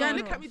No, that okay. crime?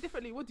 Look at me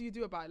differently. What do you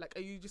do about it? Like, are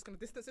you just gonna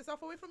distance yourself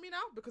away from me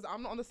now because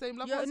I'm not on the same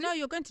level? You're, as no, you?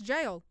 you're going to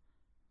jail.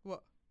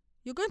 What?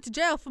 You're going to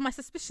jail for my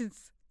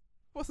suspicions.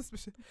 What's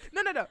suspicion?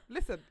 No.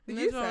 Listen, No,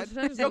 you no, said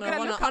no, you're no, gonna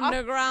on look an at us.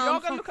 underground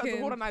You're gonna look at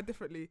fucking- Zahur and I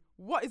differently.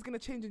 What is gonna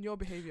change in your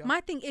behavior?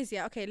 My thing is,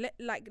 yeah, okay,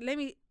 let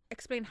me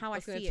explain how I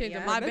What's gonna see change it.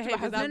 in Yeah? my Najma behaviour?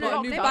 has I've no, got a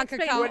no, new let me bank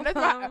explain.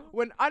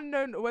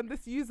 account. when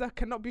this user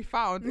cannot be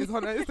found is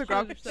on her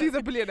Instagram, she's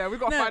a billionaire. We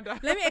gotta No, find her.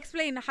 let me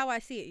explain how I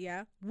see it,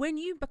 yeah? When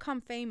you become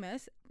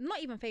famous,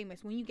 not even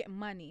famous, when you get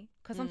money,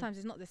 because sometimes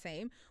it's not the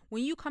same,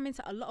 when you come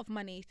into a lot of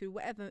money through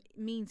whatever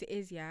means it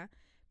is, yeah,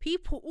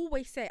 people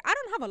always say, I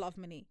don't have a lot of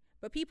money,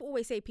 but people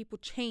always say people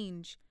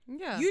change.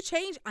 Yeah. You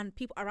change and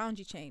people around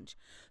you change.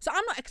 So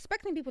I'm not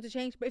expecting people to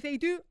change, but if they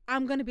do,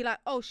 I'm going to be like,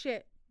 oh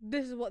shit,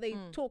 this is what they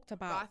talked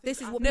But I about. think- This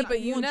is I what think No, people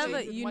but you want never- to.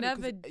 change with you money 'cause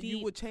never you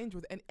deep- would change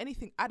with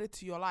anything added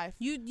to your life.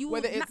 You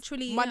whether will it's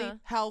naturally, money, yeah.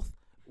 health,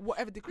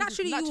 whatever decreases.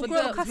 Naturally, you will But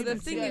grow the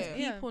accustomed thing to is, it.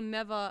 Yeah. people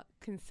never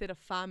consider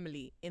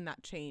family in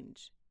that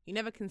change. You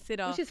never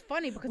consider. Which is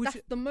funny because Which-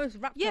 that's the most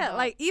rap. yeah,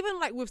 like even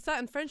like with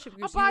certain friendship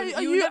groups, Are you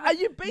you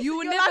never, basing you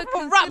will your never life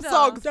on rap consider-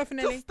 songs?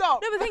 Definitely. Just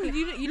stop. No, but the thing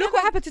is, you look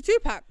what happened to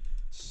Tupac.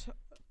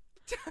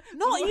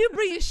 not you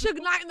bringing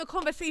Suge Knight in the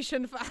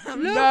conversation,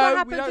 fam. Look no, what we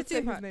happened don't to say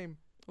his Tupac. name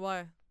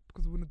Why?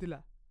 because we want to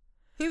dilla.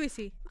 Who is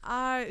he?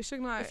 Suge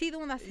Knight. Is he the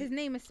one that's his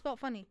name is spelled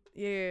funny?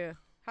 Yeah,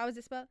 How is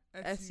it spelled?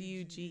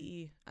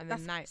 SUGE and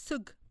That's then Knight.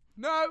 Sug.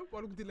 No,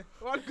 want to dilla.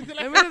 Let me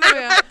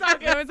tell you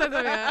something. Let me tell you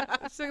something. Yeah.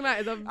 Suge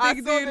Knight is a I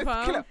big saw dude, this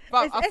fam. clip.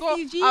 Fam, It's I saw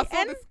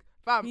SUGN? this.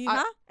 Fam, You I-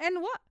 know?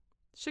 And what?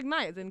 Suge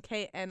Knight is in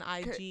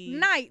KNIG.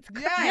 Night.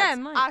 Yes, Yeah,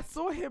 nice. I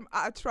saw him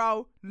at a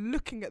trial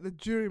looking at the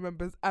jury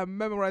members and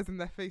memorizing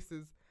their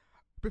faces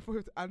before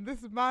him. And this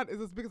man is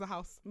as big as a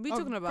house. We I'm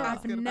talking very about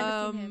scared of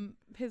never seen him.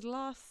 his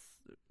last.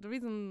 The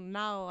reason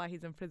now why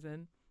he's in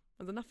prison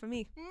was enough for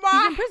me. him.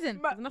 He's in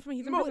prison. Was enough for me.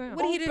 He's in Mo- prison.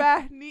 What did he do?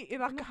 Bare knee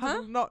in like a Huh?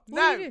 huddle knot. What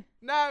No, did he do?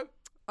 no.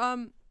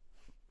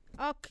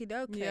 Okay,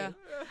 okay. Yeah.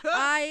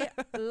 I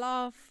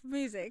love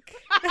music.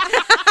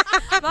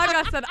 Like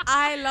I said,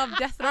 I love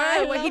Death Row.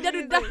 I What he love did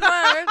with Death music. Row.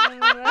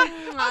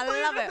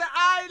 I love it.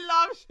 I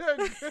love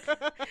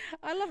Suge.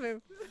 I love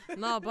him.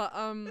 No, but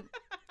I'm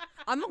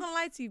not gonna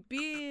lie to you.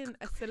 Being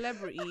a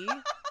celebrity, I'm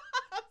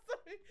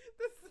sorry.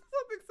 This is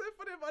something so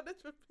funny about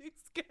this for being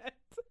scared.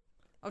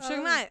 of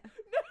Suge Knight.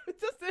 No,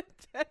 just in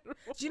general.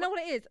 Do you know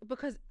what it is?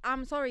 Because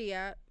I'm sorry,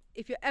 yeah.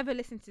 If you're ever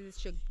listening to this,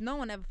 Suge, no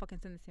one ever fucking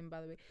sends this to him,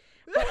 by the way.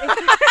 But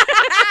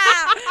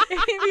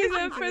if He's you in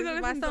listen to prison,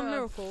 this by listen some to us.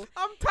 miracle,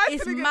 I'm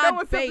it's titling it. No mad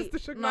one said bait.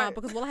 this to Suge Nah, Knight.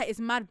 because wallahi, it's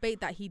mad bait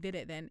that he did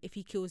it. Then if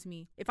he kills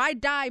me, if I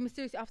die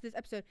mysteriously after this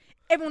episode,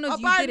 everyone knows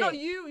you but did not it.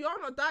 you.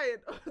 You're not dying.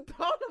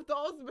 All of the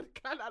husband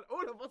can and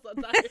all of us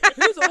are dying.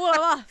 Who's all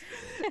of us?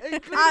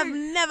 I've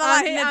never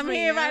liked I'm Nedry,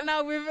 here yeah? right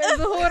now with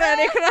Zahur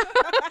and Ikra.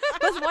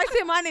 That's why I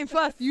say my name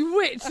first. You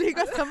witch. He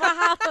goes to my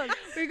house.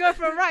 We go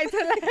from right to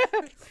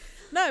left.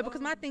 No,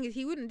 because my thing is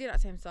he wouldn't do that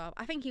to himself.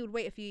 I think he would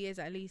wait a few years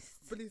at least.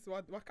 Please,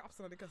 why can't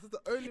I because it's the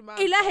only man.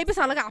 إلهي بس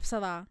على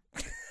قعبصة.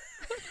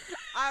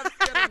 I'm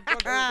scared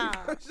of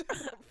God.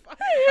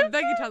 I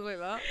beg you translate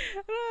that.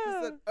 She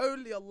said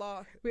only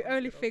Allah. We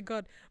only fear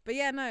God. But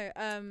yeah, no.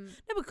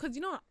 No, because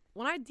you know what?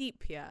 when I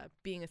deep here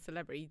being a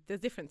celebrity, there's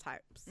different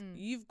types. Mm.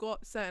 You've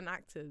got certain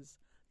actors,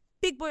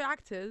 big boy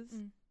actors,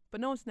 but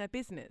no one's in their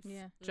business.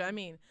 Yeah. Do you know what I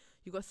mean?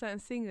 You got certain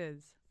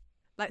singers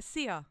like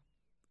Sia.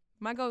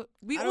 My girl,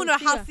 we I all don't know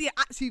see how her. Sia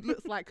actually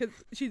looks like because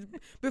she's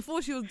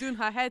before she was doing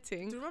her hair Do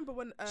thing. you remember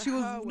when She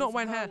was not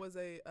wearing her hair. was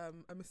a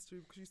mystery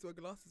because she used to wear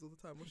glasses all the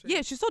time? Or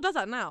Yeah, she still does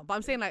that now. But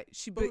I'm saying like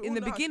But we in all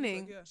the know how she looks beginning,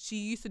 like, yeah. she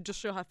used to just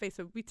show her face.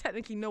 So we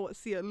technically know what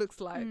Sia looks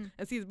like.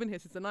 And Sia's been here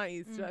since the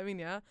 90s. Do you know what I mean?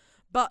 Yeah.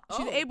 But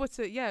she's Oh. able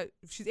to,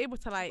 she's able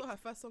to like, her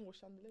first song was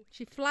Chandelier.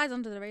 She flies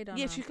under the radar.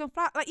 yeah, now. she can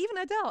fly. Like even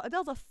Adele.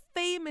 Adele's a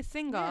famous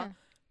singer, Yeah.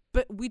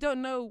 but we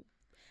don't know.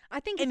 I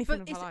think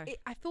anything it's, of her life.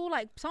 I feel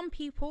like some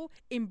people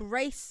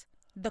embrace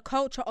the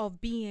culture of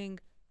being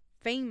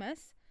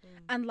famous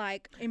and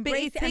like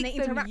embrace it and they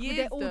takes them interact with their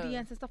years, though.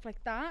 audience and stuff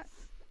like that.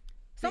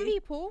 Some They-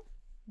 people,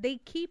 they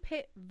keep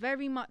it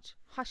very much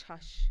hush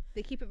hush.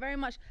 They keep it very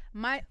much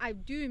I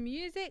do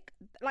music.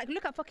 Like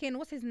look at fucking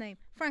what's his name?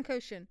 Frank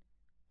Ocean.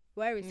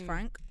 Where is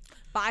Frank?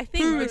 But I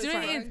think, Who but is you know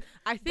what it is? Frank?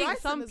 I think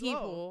Bryson some as well.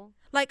 people.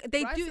 Like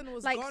they Bryson do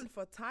was like gone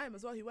for time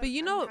as well. He went But you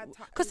and know, he had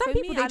ti- because some For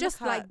people me, they I just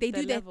look like at they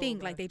do the their level, thing.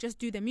 though. Like they just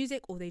do their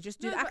music or they just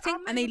do No, the but acting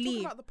I'm not and they even talking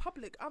leave. about the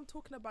public. I'm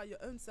talking about your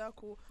own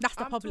circle. That's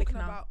the I'm public talking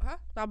now. About, huh?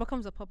 That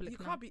becomes a public You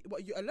now. can't be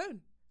you're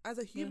alone as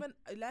a human.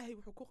 Ilahi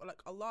huquq,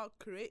 like Allah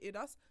created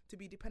us to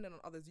be dependent on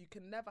others. You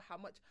can never how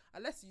much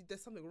unless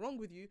there's something wrong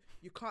with you.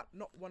 You can't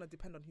not want to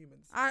depend on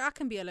humans. I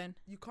can be alone.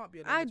 You can't be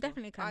alone. I Najma.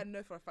 definitely can. I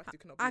know for a fact you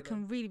cannot be I alone.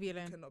 can really be You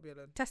alone. cannot be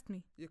alone. Test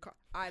me. You can't.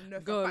 I know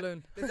for Go a fact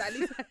alone. there's at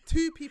least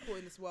 2 people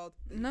in this world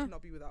that No. you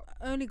cannot be without.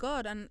 Only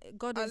God, and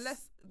God is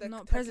Unless they're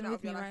not taken present out with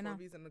of your me life right for now. a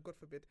reason, and God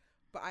forbid.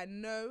 But I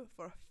know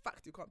for a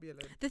fact you can't be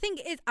alone. The thing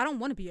is, I don't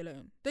want to be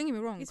alone. Don't get me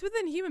wrong. It's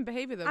within human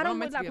behavior though. I don't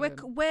want want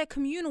like we're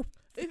communal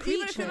Even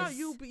creatures. if you're not,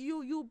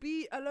 you'll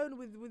be alone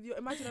with your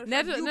imaginary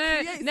Ned, friend. no, You'll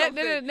create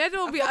something. Ned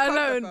will I be feel comfort,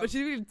 alone, fam. but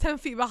she's really 10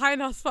 feet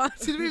behind us, fam.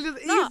 She's really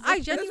just No, I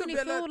Let's genuinely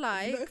not be feel alone.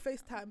 like no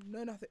FaceTime,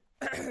 no nothing.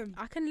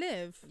 I can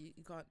live. You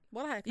can't.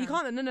 What I You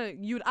can't. No.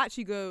 You would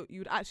actually go. You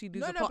would actually do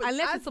No, support but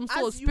unless as- it's some as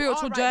sort of you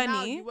spiritual are right now,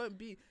 journey. you won't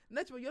be.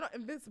 Najma, you're not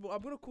invincible.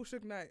 I'm gonna call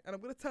Suge Knight and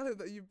I'm gonna tell him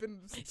that you've been.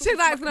 She's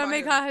like gonna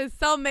make her his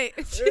cellmate.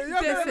 You're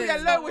gonna be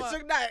Listen, alone with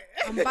Suge Knight.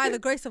 And by the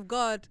grace of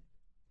God,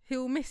 he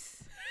will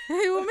miss.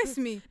 He will miss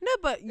me. No,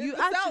 but you the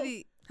cell.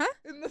 actually.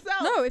 In the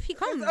cell. No, if he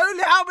comes, It's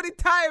only how many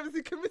times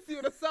he can miss you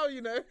in a cell,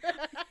 you know.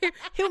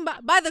 he'll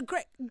by the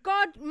grace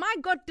God. My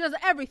God does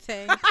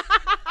everything.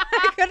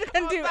 God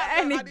can do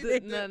that note, I need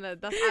anything. No.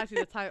 That's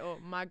actually the title.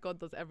 My God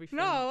does everything.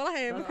 No, like,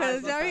 That's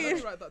because fine, you know what I Let's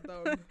mean, write that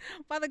down.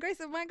 by the grace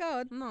of my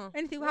God, No.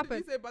 anything will What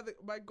did happen. you say?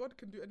 My God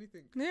can do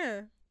anything.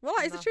 Yeah. Well,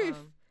 it's the Nah, truth.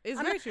 fam. It's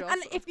And, very true.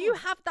 and of if you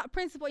course. have that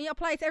principle and you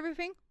apply it to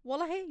everything,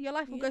 wallahi, your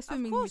life will go Of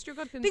swimmingly. course, your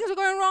God can. Things are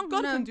going wrong.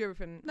 God no. can do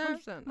everything. No,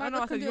 100%. my I know.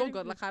 God I can said do your anything.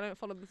 God. Like I don't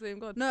follow the same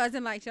God. No, as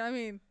in like, do you know what I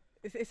mean?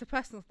 It's a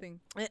personal thing.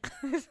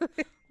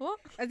 What?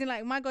 As in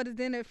like, my God is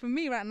doing it for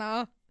me right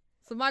now.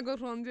 So my God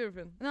can't do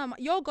everything. No,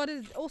 your God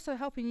is also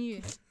helping you.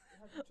 Have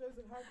you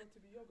chosen how God to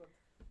be your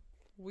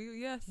God?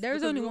 Yes. There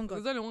is because only one God.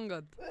 There's only one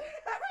God.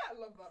 I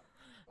love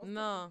that.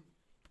 No,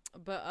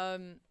 but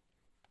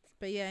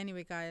But yeah,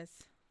 anyway, guys.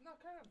 No,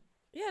 Karen.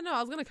 yeah, no, I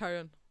was gonna carry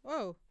on.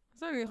 Oh.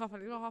 It's only half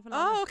an hour.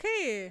 Oh,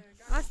 okay.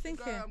 Guys, I was go,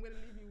 thinking. I'm gonna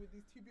leave you with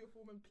these 2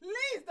 beautiful women.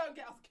 Please don't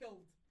get us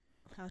killed.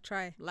 I'll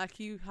try. Like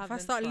you have. If I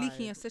start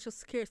leaking your social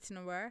security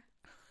number,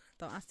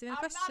 don't ask too many I'm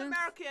questions. not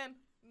American.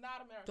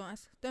 Not American. Don't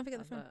ask. Don't forget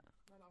the phone.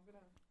 No, I'm gonna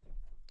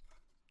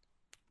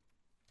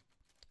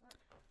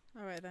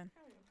All right then.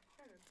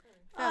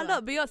 Oh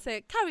look,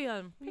 Beyonce, carry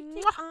on.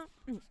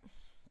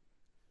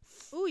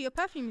 Ooh, your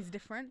perfume is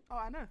different. Oh,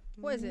 I know.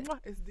 What is it?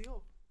 It's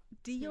Dior.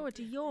 Dior.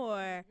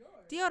 Dioro.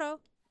 Dioro.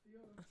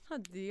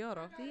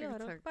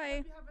 Dioro.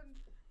 Bye. You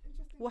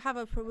have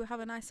an interesting. We'll have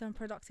a nice and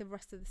productive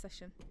rest of the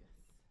session.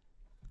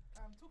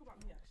 Talk about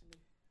me actually.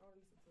 I want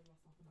to listen to the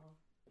last half an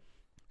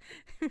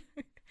hour.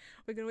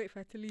 We're gonna wait for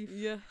her to leave.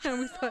 Yeah. And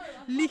we start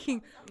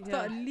leaking. Yeah.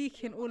 Start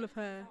leaking all of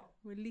her.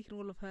 We're leaking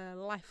all of her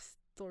life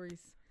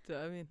stories. Do you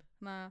know what I mean?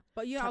 Nah,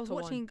 but yeah, I was Chapter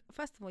one. watching.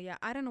 First of all, yeah,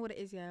 I don't know what it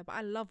is, yeah, but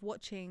I love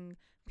watching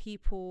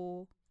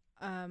people,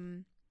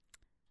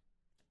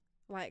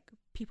 like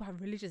people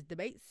have religious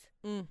debates,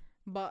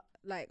 but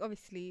like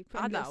obviously I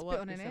putting had a that at little work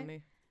spit on it.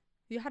 recently.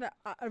 You had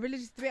a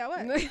religious debate at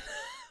work.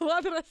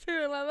 Why did I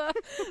say it like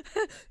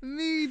that?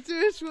 Me,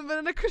 Jewish woman,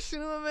 and a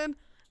Christian woman,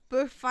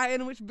 both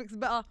fighting which book's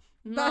better.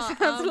 That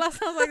sounds like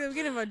the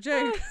beginning of a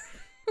joke.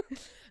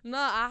 No,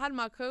 I had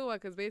my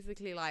co-workers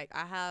basically like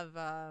I have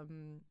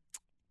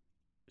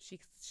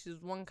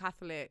she's one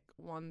Catholic,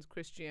 one's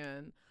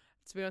Christian.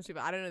 To be honest with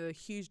you, I don't know the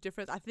huge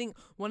difference. I think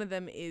one of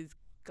them is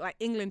like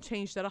England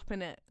changed it up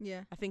in it.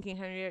 Yeah. I think King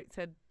Henry VIII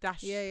said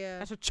dash Yeah.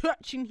 that's a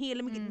church in here,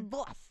 let me get Mm.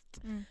 involved.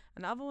 Mm.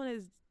 And the other one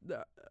is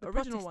the The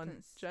original one. Do you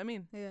know Protestants. what I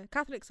mean? Yeah.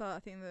 Catholics are, I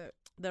think,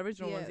 The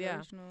original ones, the yeah.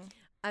 original.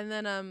 And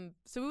then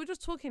so we were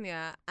just talking,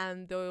 yeah,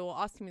 and they were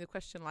asking me the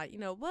question like, you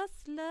know,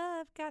 what's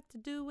love got to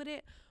do with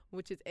it?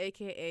 Which is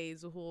AKA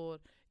Zahur,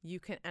 you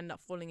can end up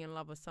falling in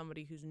love with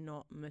somebody who's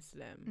not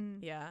Muslim.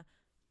 Yeah.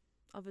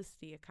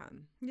 Obviously you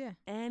can. Yeah.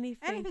 Anything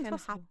Anything's can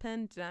possible.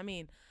 happen. Do you know what I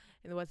mean?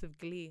 In the words of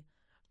Glee.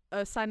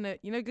 side note,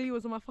 you know, Glee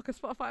was on my fucking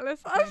Spotify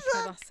list. Okay,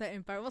 that's so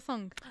embarrassing. What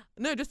song?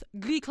 No, just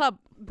Glee Club.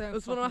 Don't It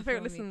was one of my fucking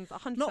favorite kill me.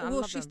 listens. 100%. Not I Will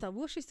love them. Schuster.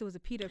 Will Schuster was a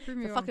pedo. Prove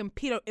me The wrong. fucking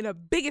pedo in the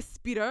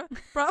biggest speedo,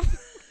 bro.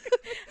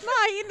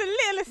 Nah, in the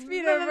littlest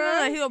speedo,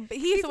 bro.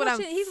 He's one of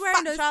them He's wearing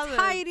fat those trousers.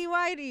 tidy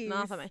whities.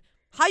 Nah, something.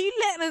 How you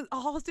letting a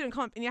whole student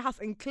come up in your house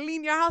and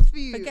clean your house for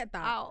you? Forget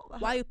that. Ow.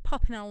 Why are you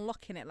popping and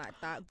locking it like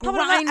that? Popping it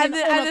like- Grinding and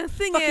on then a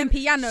singing, fucking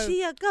piano.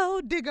 She a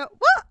gold digger.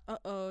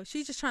 What?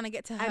 She's just trying to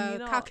get to And her you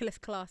know what? calculus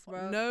class,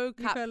 bro. No Leave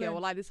cap her here. alone.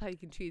 Well, like this is how you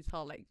can choose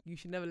how like you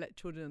should never let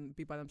children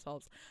be by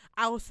themselves.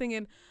 I was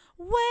singing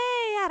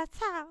way out of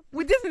town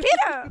with this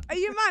pedo. Are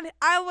you man?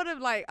 I would have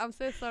like. I'm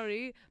so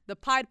sorry. The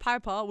Pied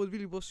Piper was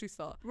really Will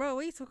Schuster. Bro,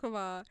 what are you talking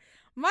about?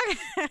 My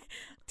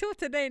till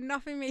today,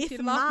 nothing makes It's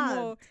you laugh mad.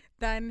 more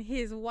than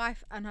his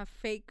wife and her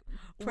fake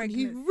When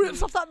pregnancy. he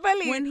rips off that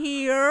belly. When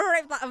he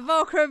ripped that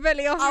Velcro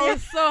belly off. I you.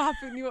 was so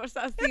happy when you watched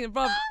that scene,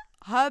 bro.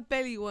 Her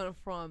belly went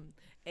from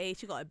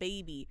she got a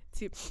baby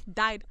to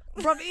died.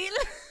 Bro,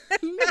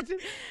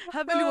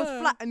 her belly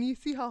was flat, and you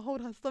see her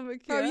hold her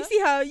stomach here. Bro, you see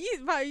her.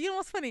 You know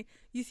what's funny?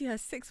 You see her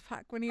six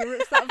pack when he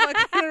rips that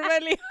fucking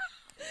belly.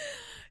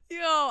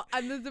 Yo,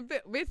 and there's a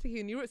bit basically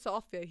when he rips it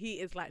off here, he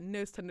is like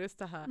nose to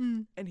her,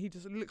 and he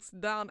just looks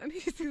down and he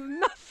sees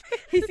nothing.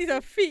 He sees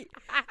her feet.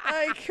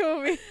 Like,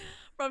 kill me.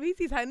 Bro, he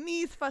sees her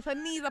knees first. Her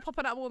knees are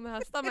popping out more than her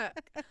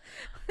stomach.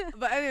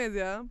 But anyways,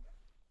 yeah.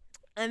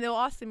 And they were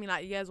asking me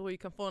like, yes, well, you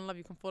can fall in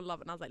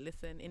love, and I was like,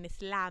 listen, in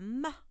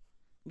Islam,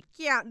 you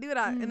can't do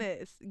that,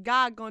 innit?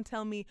 God gonna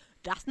tell me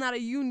that's not a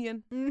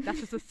union, that's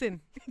just a sin.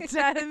 Do you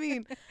know what I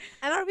mean?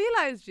 And I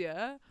realized,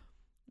 yeah,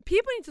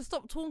 people need to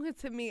stop talking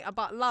to me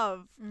about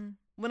love. When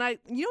when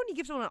you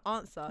give someone an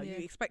answer, you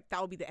expect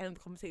that will be the end of the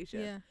conversation.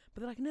 Yeah.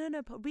 But they're like, no,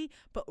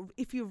 but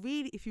if you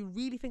really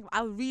think,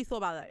 I really thought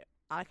about it.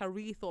 I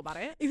really thought about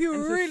it. If you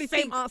and it's really the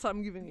same think, answer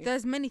I'm giving you.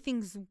 there's many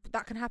things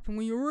that can happen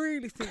when you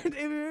really think. If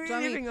you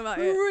really think about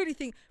If you it. really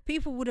think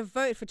people would have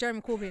voted for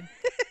Jeremy Corbyn.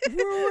 If you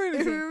really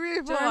If think. you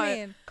really Do you know thought what I about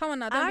it. mean? Come on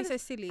now, And don't I be so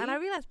silly. And I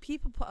realized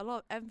people put a lot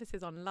of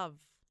emphasis on love.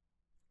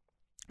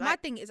 My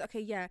thing is,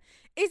 okay, yeah.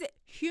 Is it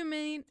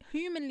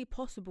humanly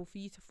possible for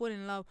you to fall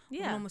in love with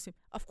a Yeah. non-Muslim?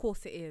 Of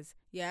course it is,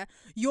 yeah.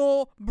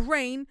 Your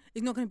brain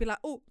is not going to be like,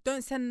 oh,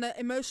 don't send the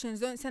emotions,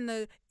 don't send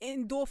the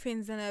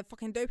endorphins and the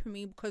fucking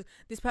dopamine because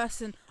this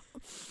person,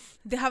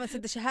 they haven't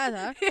said the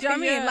shahada. Do you know what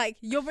I mean? Yeah. Like,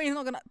 your brain's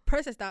not going to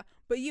process that.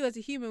 But you as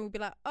a human will be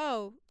like,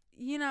 oh,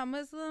 you're not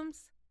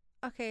Muslims?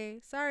 Okay,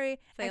 sorry,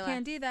 Say I less.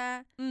 can't do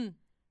that.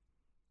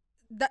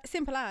 That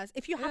simple as.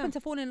 If you happen to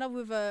fall in love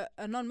with a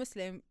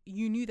non-Muslim,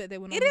 you knew that they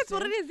were It non-Muslim. is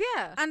what it is,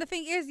 yeah. And the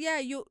thing is, yeah,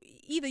 you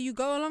either you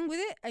go along with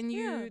it and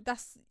Yeah.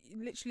 that's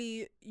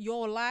literally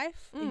your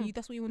life and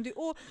that's what you want to do,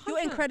 or you're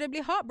 100%. incredibly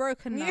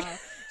heartbroken now. Yeah.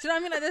 Do you know what I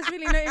mean? Like, there's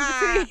really no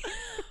in between.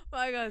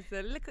 My God, so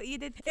look what you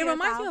did. It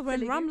reminds me of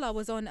when Ramla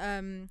was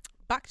on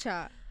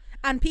Backchat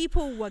and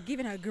people were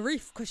giving her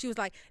grief because she was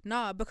like,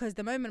 nah, because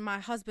the moment my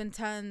husband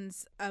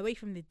turns away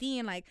from the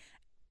deen, like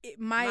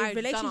my Marriage done up.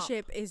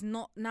 relationship is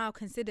not now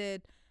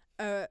considered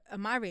a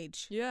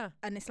marriage, Yeah.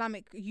 an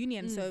Islamic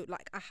union, so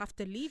like I have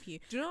to leave you.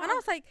 Do you know And I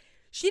was like,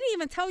 she didn't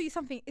even tell you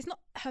something. It's not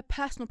her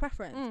personal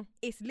preference.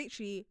 It's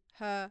literally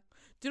her,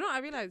 Do you know what I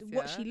realized?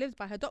 what she lives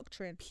by, her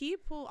doctrine.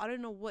 People, I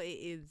don't know what it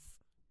is.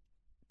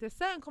 There's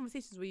certain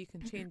conversations where you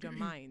can change your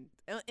mind.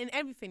 In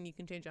everything, you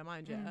can change your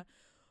mind, yeah.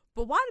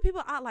 But why do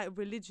people act like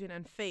religion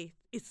and faith?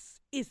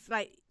 It's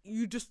like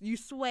you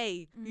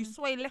sway. You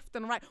sway left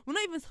and right. We're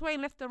not even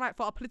swaying left and right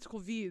for our political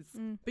views.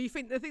 But you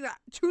think the thing that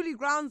truly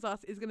grounds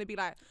us is going to be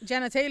like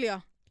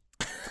Genitalia.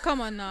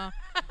 Come on now.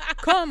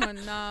 Come on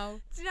now.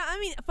 do you know what I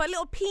mean? For a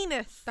little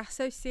penis. That's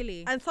so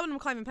silly. And some of them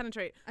can't even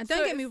penetrate. And So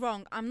don't get me it's-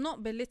 wrong, I'm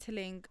not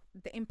belittling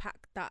the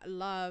impact that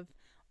love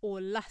or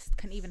lust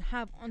can even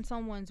have on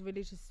someone's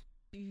religious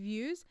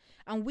views.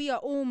 And we are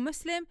all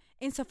Muslim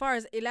insofar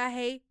as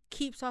Ilahi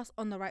keeps us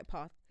on the right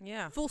path.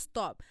 Yeah. Full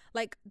stop.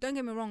 Like, don't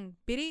get me wrong,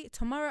 Biddy,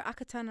 tomorrow I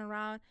could turn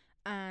around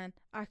and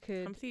I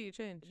could Completely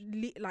change.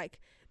 like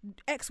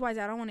XYZ.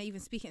 I don't want to even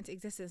speak it into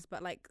existence,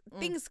 but like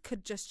things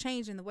could just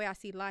change in the way I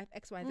see life,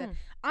 XYZ.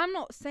 I'm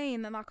not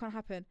saying that can't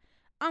happen.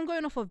 I'm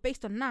going off of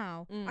based on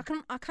now.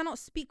 I cannot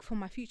speak for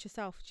my future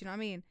self. Do you know what I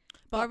mean?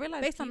 But I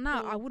realise based on now,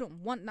 people- I wouldn't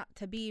want that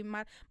to be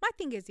my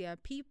thing. Is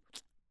people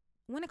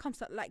when it comes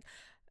to like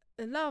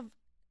love.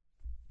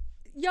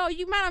 Yo,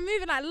 you man are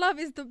moving like love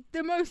is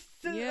the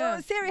most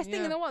serious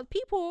thing in the world.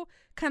 People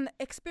can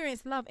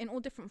experience love in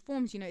all different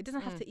forms, you know. It doesn't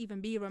have to even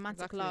be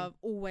romantic love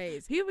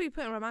always. People be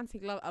putting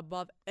romantic love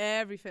above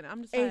everything.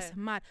 I'm just It's like,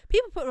 mad.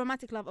 People put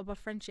romantic love above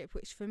friendship,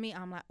 which for me,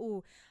 I'm like,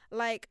 oh,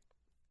 like,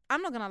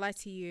 I'm not gonna lie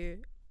to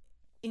you.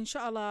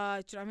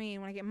 Inshallah, do you know what I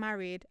mean? When I get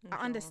married, I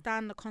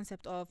understand the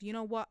concept of, you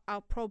know what,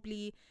 I'll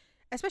probably,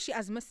 especially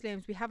as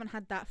Muslims, we haven't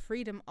had that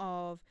freedom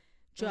of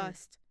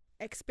just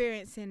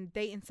experiencing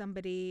dating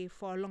somebody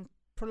for a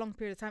prolonged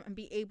period of time and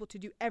be able to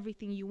do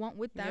everything you want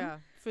with them. yeah,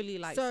 fully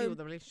like So, see what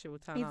the relationship will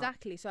turn out.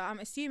 Exactly. So I'm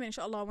assuming,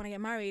 inshallah, when I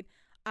get married,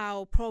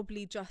 I'll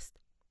probably just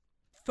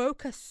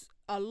focus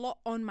a lot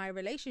on my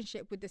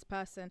relationship with this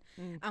person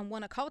and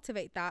want to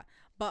cultivate that.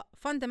 But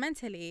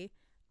fundamentally,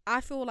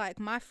 I feel like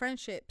my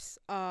friendships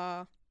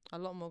are A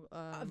lot more.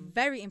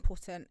 very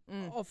important,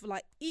 Mm. of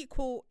like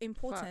equal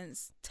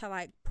importance to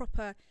like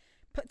proper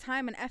put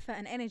time and effort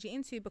and energy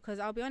into, because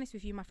I'll be honest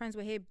with you, my friends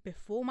were here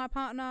before my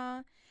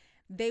partner.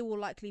 They will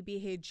likely be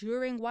here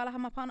during while I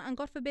have my partner, and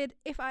God forbid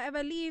if I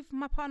ever leave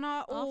my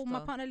partner or my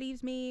After. partner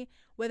leaves me,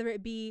 whether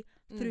it be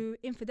through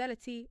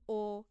infidelity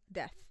or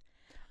death.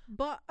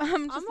 But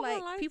I'm just not gonna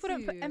like, lie people to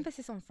don't put you.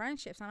 emphasis on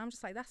friendships, and I'm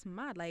just like, that's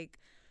mad. Like,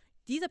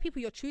 these are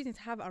people you're choosing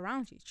to have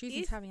around you,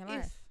 choosing to have in your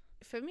life.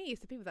 For me, it's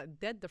the people that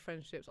dead the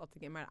friendships after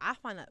getting married. I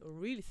find that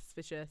really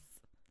suspicious.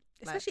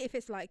 Especially if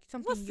it's like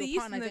something what's the your use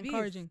partner in is the beef?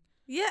 encouraging.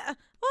 Yeah,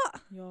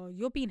 what?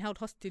 You're being held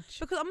hostage.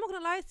 Because I'm not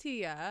gonna lie to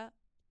you, yeah.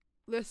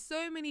 There's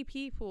so many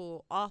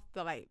people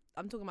after, like,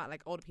 I'm talking about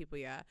like older people,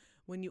 yeah.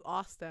 When you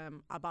ask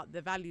them about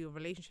the value of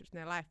relationships in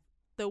their life,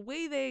 the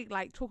way they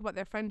like talk about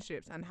their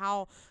friendships and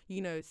how,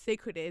 you know,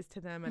 sacred it is to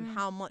them, and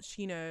how much,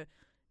 you know,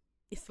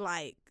 it's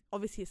like,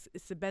 obviously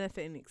it's a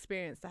benefit and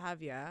experience to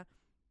have, yeah.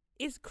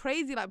 It's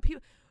crazy. Like,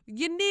 people,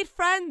 you need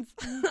friends.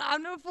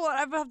 I've never thought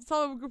I ever have to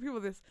tell a group of people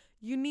this.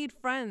 You need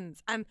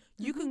friends, and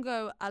you can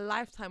go a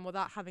lifetime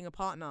without having a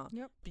partner.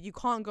 Yep. But you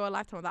can't go a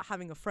lifetime without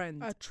having a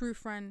friend. A true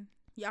friend.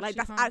 Like,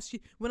 that's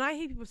actually, when I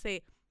hear people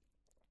say,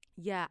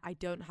 yeah, I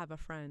don't have a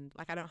friend,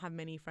 like I don't have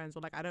many friends,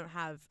 or like I don't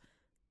have,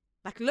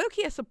 like,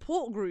 low-key a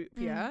support group,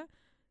 yeah.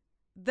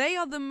 They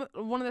are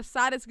one of the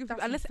saddest groups,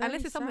 That's unless very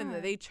it's something that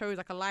sad. they chose,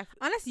 like a life.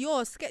 Unless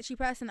you're a sketchy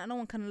person that no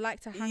one can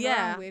like to hang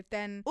Yeah. around with,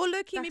 then Or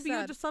low-key, that's maybe you're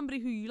sad. just somebody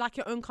who you like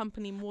your own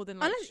company more than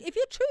like. unless if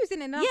you're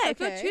choosing it, that's Yeah, if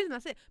okay. you're choosing,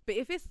 that's it. But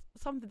if it's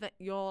something that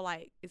you're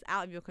like is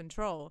out of your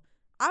control,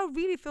 I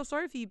really feel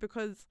sorry for you,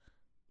 because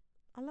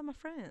I love my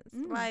friends.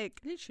 Like,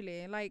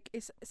 literally, like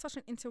it's such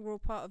an integral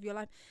part of your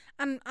life.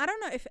 And I don't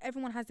know if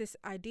everyone has this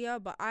idea,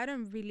 but I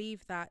don't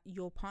believe that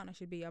your partner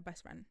should be your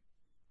best friend.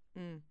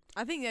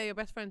 I think you're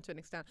best friend to an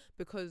extent,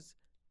 because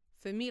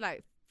for me,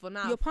 like, for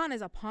now, Your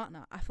partner's a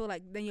partner. I feel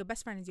like then your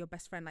best friend is your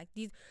best friend. Like,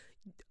 these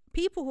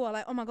people who are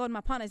like, oh my God,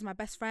 my partner is my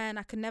best friend,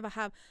 I could never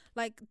have,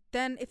 like,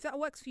 then if that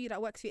works for you,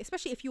 that works for you.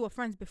 Especially if you were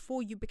friends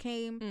before you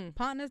became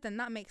partners, then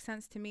that makes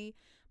sense to me.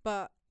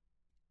 But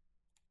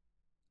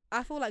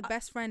I feel like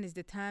best friend is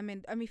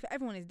determined. I mean, for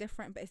everyone it's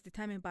different, but it's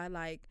determined by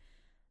like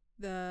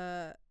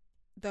the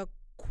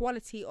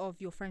quality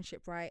of your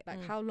friendship, right?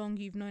 Like how long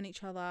you've known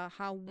each other,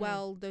 how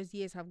well those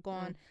years have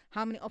gone,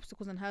 how many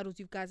obstacles and hurdles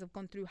you guys have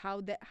gone through,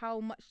 how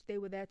much they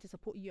were there to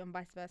support you, and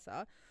vice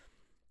versa.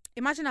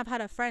 Imagine I've had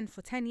a friend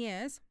for 10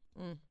 years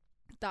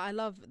that I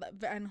love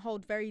and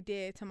hold very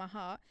dear to my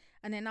heart,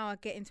 and then now I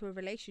get into a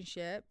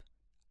relationship.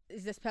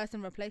 Is this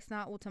person replaced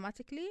now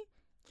automatically?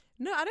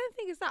 no, I don't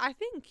think it's that. I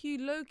think you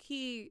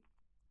low-key,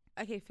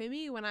 okay, for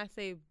me, when I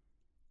say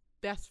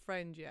best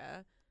friend,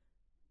 yeah,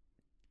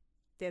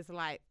 there's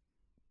like,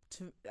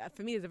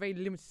 for me, there's a very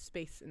limited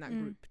space in that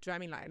group. Do you know what I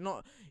mean?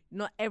 Like,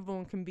 not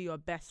everyone can be your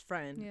best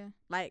friend. Yeah.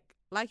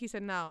 Like you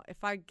said, now,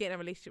 if I get in a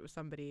relationship with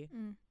somebody,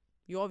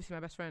 you're obviously my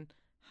best friend.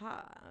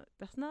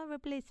 That's not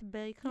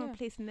replaceable. You can't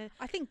replace it.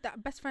 I think that the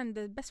best friend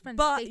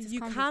But status you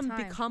comes can with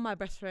time. become my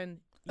best friend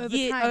Over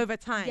over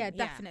time. time. Yeah,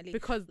 definitely.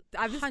 Because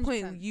at this 100%.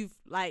 point, you've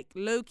like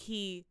low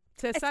key,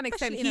 to a certain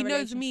extent, Especially in he a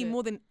knows me relationship.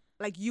 more than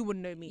like you would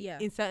know me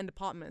in certain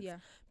departments. Yeah.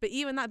 But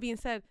even that being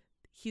said,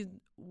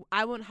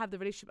 I won't have the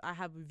relationship I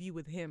have with you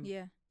with him.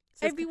 Yeah.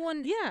 So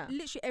Everyone, yeah,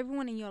 literally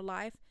everyone in your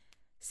life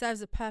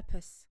serves a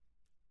purpose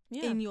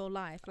in your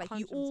life. Like,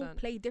 you all 100%.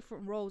 play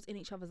different roles in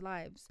each other's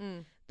lives.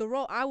 The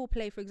role I will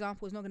play, for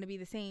example, is not going to be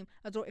the same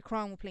as what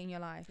Ikram will play in your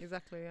life.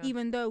 Exactly. Yeah.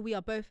 Even though we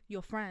are both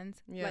your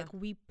friends, Yeah. like,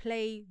 we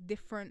play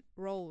different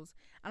roles.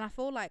 And I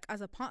feel like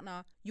as a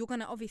partner, you're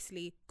going to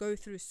obviously go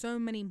through so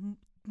many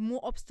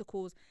more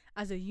obstacles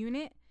as a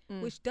unit,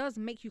 which does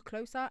make you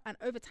closer. And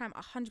over time,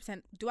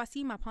 100%, do I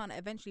see my partner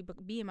eventually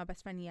being my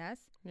best friend? Yes.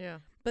 Yeah.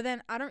 But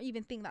then I don't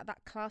even think that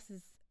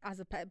classes as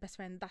a best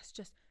friend. That's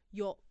just,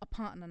 you're a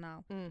partner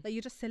now. Like,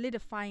 you're just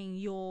solidifying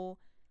your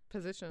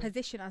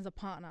position as a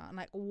partner, and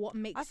like what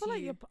makes I feel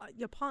you like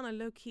your partner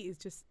low key is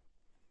just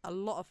a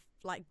lot of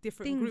like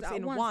different things groups at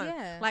in once, one.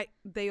 yeah. Like,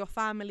 they're your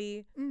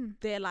family,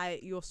 they're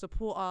like your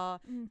supporter,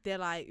 they're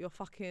like your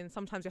fucking,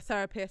 sometimes your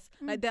therapist.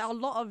 Like, there are a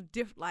lot of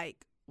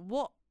like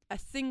what a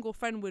single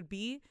friend would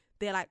be.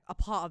 They're like a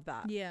part of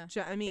that. Yeah. Do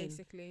you know what I mean?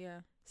 Basically, yeah.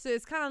 So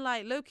it's kind of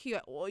like low key,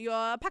 or you're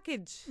a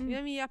package. You know what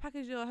I mean? You're a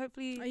package. You're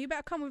hopefully Oh, you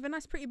better come with a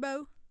nice pretty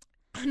bow.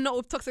 not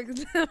with toxic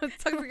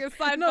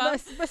inside. No, man.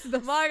 that's the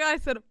My guy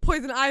said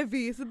poison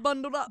ivy. It's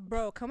bundled up.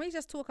 bro. Can we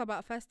just talk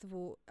about, first of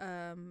all,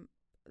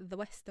 the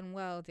Western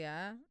world?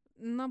 Yeah.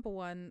 Number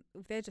one,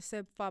 they're just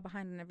so far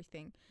behind in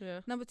everything. Yeah.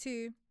 Number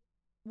two,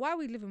 why are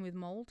we living with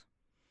mold?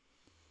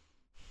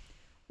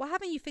 Why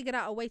haven't you figured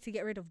out a way to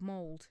get rid of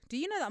mold? Do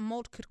you know that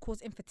mold could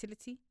cause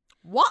infertility?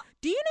 What?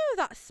 Do you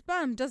know that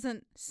sperm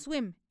doesn't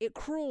swim? It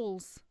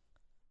crawls.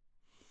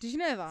 Did you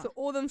know that? So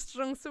all them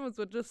strong swimmers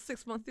were just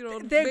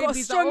 6-month-old They got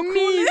babies that were strong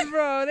crawling? knees,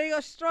 bro. They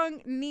got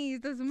strong knees.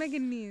 Those mega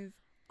knees.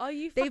 Are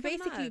you They fucking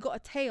basically mad? got a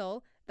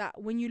tail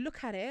that when you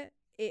look at it,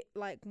 it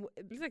like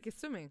It looks like it's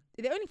swimming.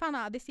 they only found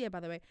out this year, by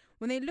the way.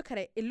 When they look at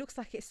it, it looks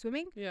like it's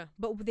swimming, Yeah.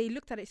 but they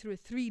looked at it through a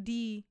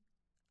 3D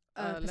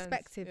Lens,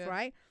 perspective, yeah.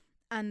 right?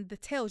 And the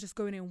tail's just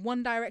going in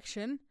one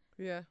direction,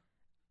 Yeah.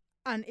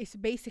 and it's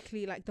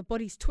basically like the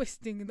body's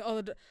twisting in the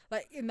other,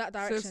 like in that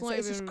direction. So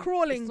it's just It's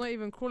crawling. not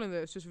even crawling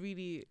though. It's just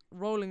really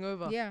rolling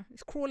over. Yeah,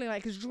 it's crawling,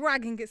 like it's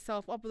dragging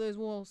itself up those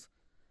walls.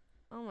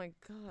 Oh my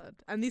god.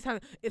 And these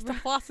times, it's the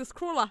fastest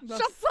crawler. That's-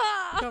 Shut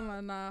up. Come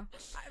on now.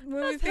 When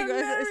we That's think it's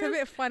a hilarious.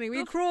 bit funny. We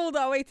That's- crawled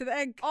our way to the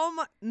egg. Oh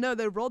my. No,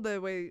 they rolled their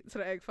way to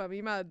the egg, fam.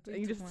 You mad? What are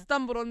And you you just talking about?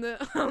 stumbled on the.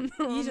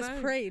 You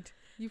just prayed.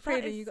 You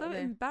prayed and you got so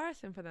there.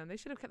 embarrassing for them. They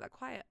should have kept that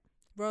quiet.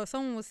 Bro,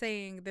 someone was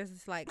saying there's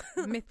this like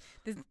myth.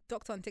 There's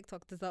doctor on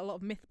TikTok. There's a lot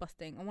of myth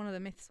busting, and one of the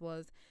myths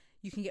was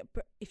you can get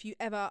if you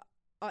ever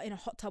are in a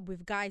hot tub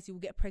with guys, you will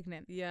get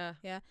pregnant. Yeah.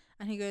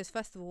 And he goes,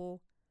 first of all,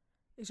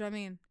 you know what I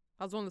mean?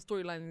 I was on the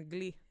storyline in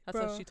Glee. That's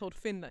Bro. how she told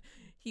Finn that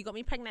he got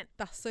me pregnant.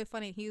 That's so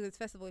funny. He goes,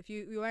 first of all, if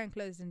you're wearing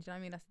clothes, then do you know what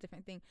I mean? That's a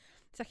different thing.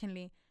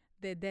 Secondly,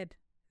 they're dead.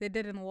 They're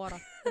dead in the water.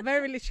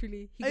 Very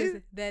literally. He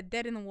goes, they're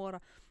dead in the water.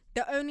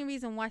 The only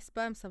reason why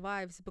sperm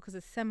survives is because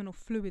of seminal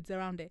fluids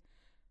around it.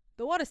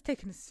 The water's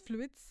taken its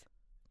fluids.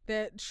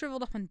 They're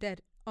shriveled up and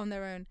dead on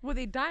their own. Will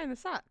they die in the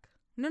sack?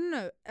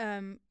 No.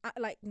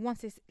 Like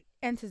once it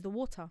enters the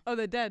water, Oh,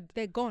 they're dead.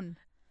 they're gone.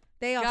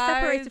 They are Guys,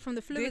 separated from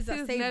the fluids This that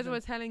is save Ned them.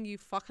 was telling you,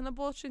 fucking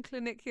abortion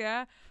clinic,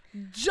 yeah?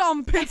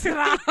 Jump into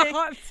that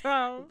hot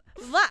tub.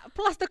 That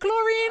plus the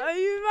chlorine. Are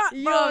you mad?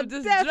 You're Bro,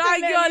 just drag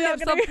definitely your not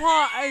lips gonna-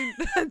 apart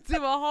and do a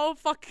whole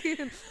fucking.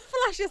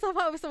 Flush yourself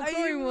out with some Are you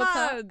chlorine water,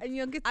 mad? and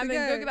you're good to And go.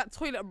 then go get that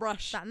toilet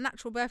brush. That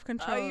natural birth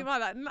control. Are you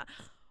mad?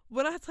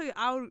 When I tell you,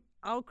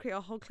 I'll create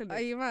a whole Are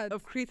clinic you mad?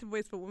 of creative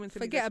ways for women to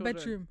leave Forget a their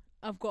children. bedroom.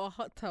 I've got a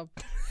hot tub.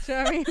 Do you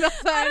know what I mean?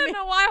 That's what I I don't mean.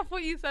 know why I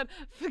thought you said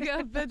forget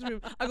a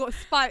bedroom. I got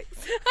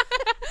spikes.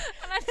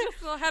 And I just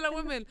saw hella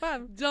women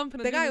Fam, jumping.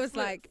 And the guy doing was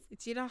flips. like,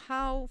 do you know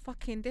how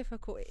fucking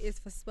difficult it is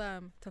for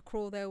sperm to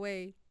crawl their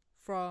way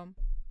from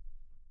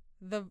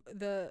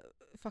the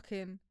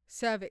fucking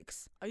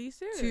cervix "Are you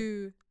serious?"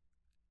 to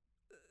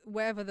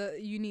wherever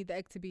you need the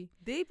egg to be?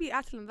 They be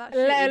acting that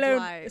shit. Let is alone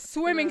like,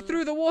 swimming you know,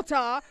 through the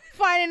water,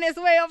 finding its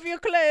way off your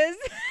clothes.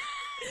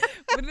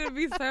 Wouldn't it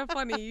be so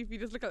funny if you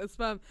just look at the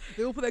sperm?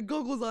 They all put their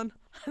goggles on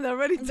and they're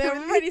ready to. They're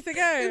release. ready to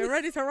go,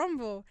 ready to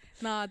rumble.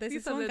 Nah, there's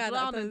These this are one the guy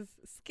that drowners. does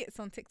skits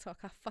on TikTok.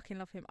 I fucking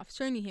love him. I've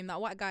shown you him,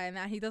 that white guy, and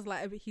that he does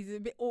like he's a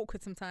bit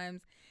awkward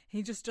sometimes.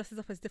 He just dresses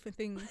up as different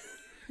things.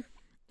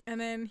 And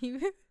then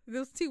there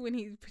was two when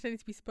he pretended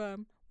to be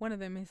sperm. One of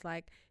them is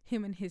like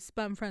him and his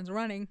sperm friends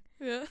running.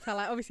 Yeah. So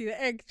like obviously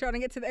the egg, trying to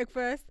get to the egg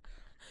first,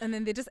 and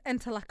then they just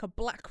enter like a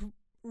black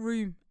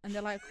room, and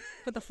they're like,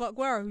 "What the fuck?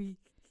 Where are we?"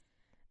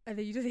 And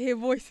then you just hear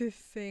voices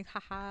saying,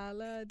 haha,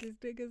 look, these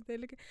niggas, they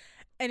look.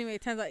 Anyway,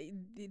 it turns out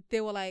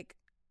they were like,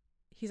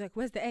 he's like,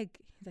 where's the egg?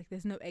 He's like,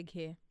 there's no egg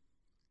here.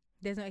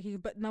 There's no egg here.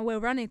 But now we're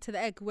running to the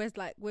egg. We're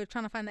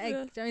trying to find the egg. Yeah. Do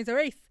you know what I mean? It's a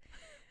race.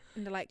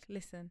 And they're like,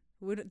 listen,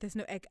 there's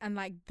no egg. And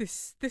like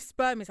this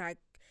sperm is like,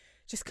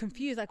 just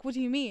confused. Like, what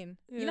do you mean?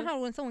 You know Yeah. how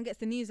when someone gets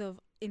the news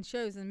in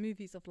shows and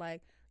movies of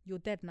like, you're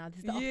dead now, this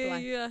is the Yeah,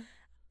 afterlife. yeah.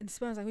 And the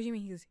sperm's like, what do you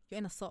mean? He goes, you're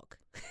in a sock.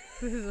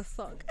 This is a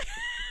sock.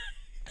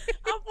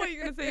 I thought you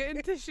were gonna say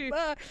in tissue.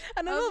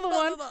 And another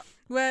one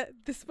where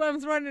the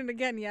sperm's running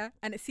again, yeah,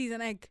 and it sees an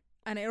egg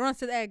and it runs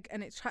to the egg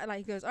and it's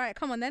he goes, all right,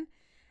 come on then.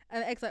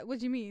 And the egg's like, what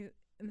do you mean?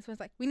 And the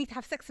sperm's like, we need to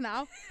have sex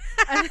now.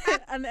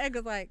 and the egg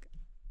was like,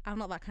 I'm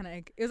not that kind of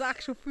egg. It was an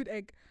actual food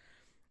egg.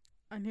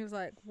 And he was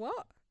like,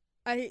 what?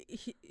 And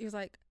he was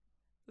like,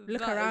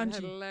 look around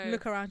you.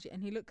 Look around you.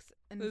 And he looks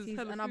and he There's sees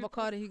hella an food.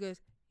 avocado. He goes,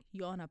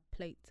 you're on a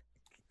plate.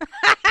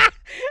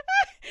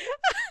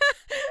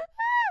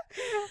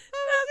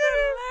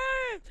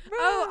 Bro.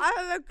 Oh,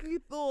 I actually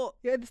thought.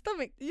 You're in the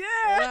stomach.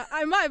 Yeah,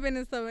 I might have been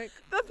in the stomach.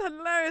 that's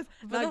hilarious.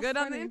 But Now that's go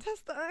down the funny.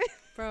 intestine.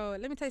 Bro,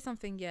 let me tell you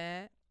something,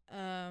 yeah.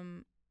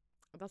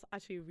 That's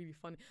actually really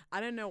funny.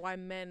 I don't know why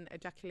men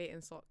ejaculate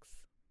in socks.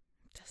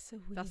 That's so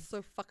weird. That's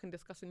so fucking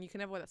disgusting. You can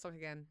never wear that sock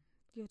again.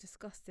 You're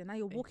disgusting. Now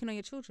you're walking on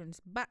your children's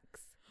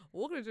backs.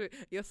 What gonna do?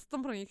 You're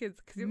stomping on your kids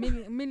because you're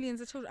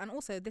Millions of children. And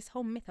also this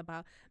whole myth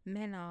about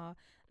men are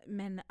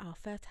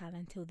fertile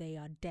until they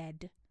are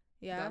dead.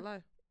 Yeah. That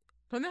lie.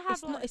 Don't they have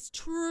It's not. It's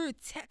true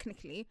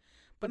technically,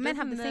 but men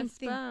have the same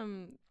thing.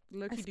 Sperm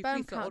low-key A sperm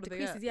decrease the count older they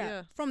decreases. get.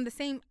 Yeah. From the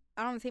same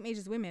around the same age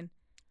as women.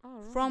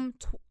 Oh, right. From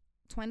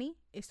 20,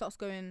 it starts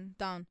going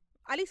down.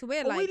 At least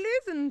we're Are like we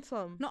losing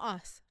some? not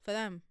us for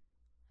them.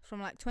 From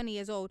like 20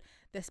 years old,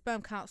 their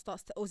sperm count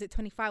starts to, or was it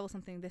 25 or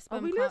something? Their Are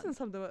sperm we count. losing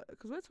some though?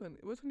 Because we're 20.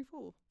 We're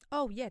 24.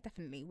 Oh yeah,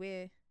 definitely.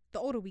 The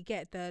older we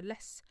get, the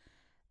less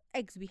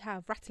eggs we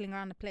have rattling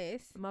around the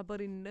place. My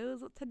body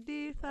knows what to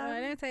do, Let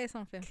fam. me tell you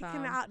something, Kicking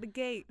fam. it out the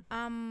gate.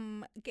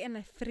 I'm getting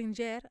a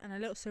fringere and a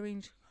little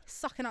syringe,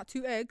 sucking out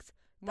 2 eggs,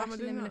 Why am I dashing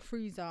doing them in the that?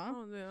 freezer.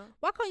 Oh, yeah.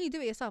 Why can't you do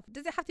it yourself?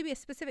 Does it have to be a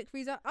specific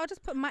freezer? I'll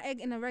just put my egg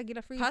in a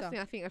regular freezer. Personally,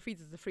 I think a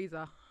freezer is a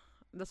freezer.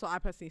 That's what I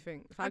personally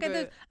think. If I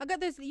get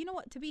those. You know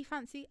what? To be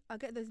fancy, I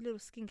get those little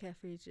skincare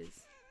fridges,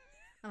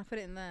 and I put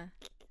it in there.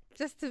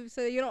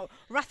 so you're not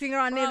ratting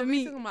around near the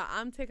meat.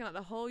 I'm taking out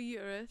the whole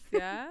uterus,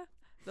 yeah.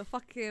 The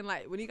fucking,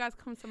 like, when you guys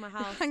come to my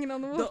house, Hanging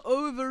on the wall. the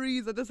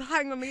ovaries are just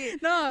hanging on the gate.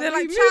 No, they're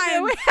like you move it chimes.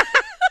 away.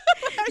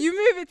 You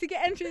move it to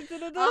get entry to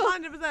the door.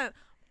 100%.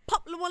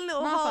 Pop one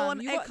little No, hole fam,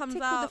 and you egg got comes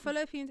tickle out. the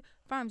fallopian.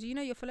 Fam, do you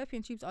know your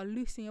fallopian tubes are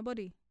loose in your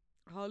body?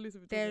 How loose are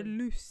we They're talking?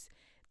 loose.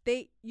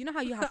 You know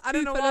how you have I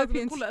two don't know why I was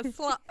fallopian gonna call it a tubes.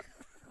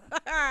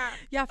 slut.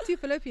 You have two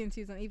fallopian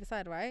tubes on either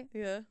side, right?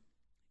 Yeah.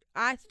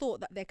 I thought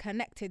that they're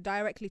connected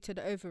directly to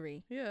the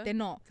ovary. Yeah. They're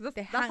not. That's,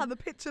 They that's hang- how the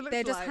picture looks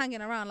They're like. just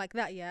hanging around like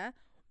that, yeah?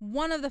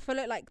 One of the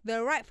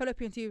the right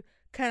fallopian tube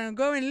can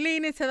go and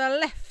lean into the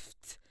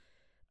left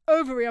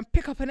ovary and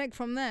pick up an egg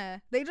from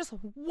there. They're just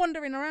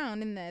wandering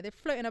around in there. They're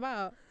floating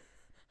about.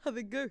 How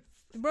they go.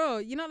 Bro,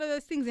 you know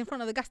those things in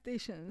front of the gas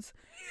stations?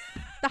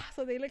 That's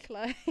what they look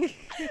like.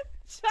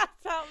 Shut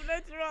up,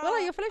 Nedra. Well,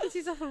 like your fallopian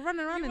tubes are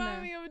running around You in remind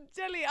there. me of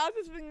jelly. I was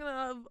just thinking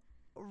of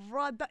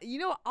you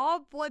know what, our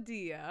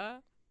body, yeah.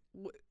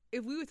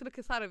 If we were to look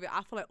inside of it,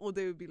 I feel like all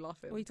day would be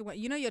laughing. What are you talking about?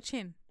 You know your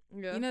chin.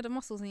 Yeah. You know the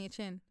muscles in your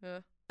chin. Yeah.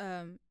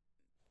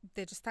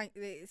 They're just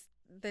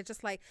they're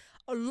just like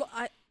a lot.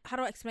 How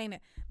do I explain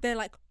it? They're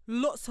like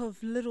lots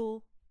of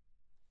little.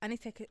 I need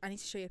to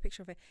show you a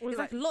picture of it. Or It's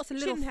like like lots of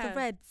little chin hair.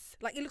 threads.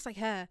 Like it looks like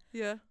hair,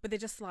 Yeah. but they're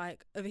just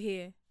like over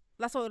here.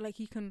 That's what like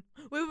you can.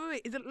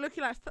 Wait. Is it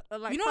looking like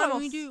You know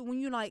like Thanos? when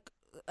you like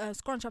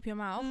scrunch up your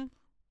mouth. Mm.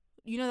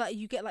 You know that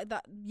you get like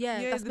that. Yeah,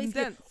 Yeah, that's them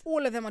basically dents.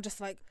 all of them are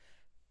just like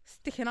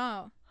sticking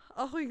out.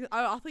 I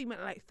thought you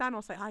meant like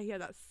Thanos, like I hear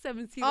that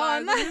 70 Oh,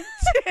 lines no. on his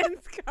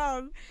chins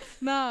come.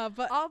 Nah,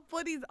 but Our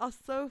bodies are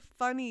so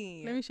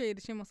funny. let me show you the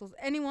chin muscles.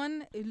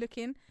 Anyone who's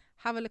looking,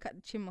 have a look at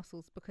the chin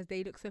muscles because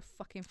they look so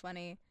fucking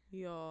funny.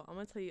 Yo, I'm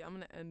gonna tell you, I'm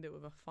gonna end it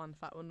with a fun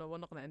fact. Well, no, we're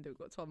not gonna end it. We've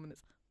got 12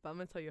 minutes, but I'm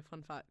gonna tell you a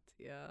fun fact.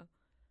 Yeah.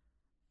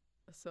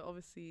 So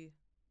obviously,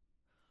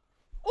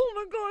 oh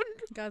my god,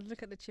 Guys,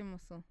 look at the chin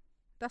muscle.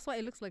 That's why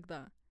it looks like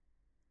that.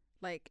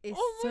 Like it's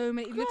Oh my so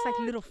many. It looks like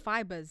God. little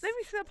fibers. let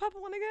me see that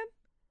purple one again.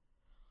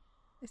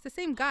 It's the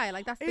same guy.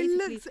 Like that's It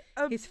basically looks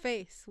his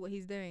face. What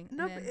he's doing.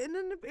 no, and but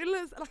then- it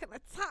looks like an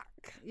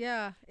attack.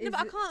 yeah. No, is but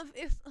I it- can't.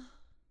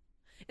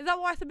 Is that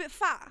why it's a bit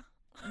fat?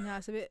 Yeah,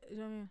 it's a bit. You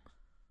know what I mean?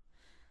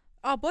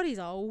 Our bodies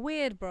are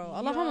weird, bro.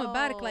 Allahumma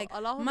barik. Like,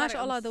 Allahumma barik,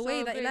 mashallah, I'm the way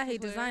so that grateful Ilahi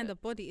for designed it. the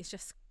body is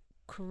just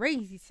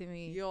crazy to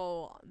me.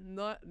 Yo,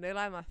 no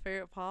lie, my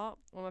favorite part,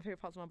 one of my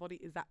favorite parts of my body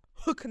is that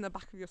hook in the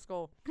back of your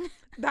skull.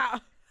 That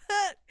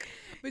hook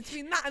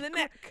between that and the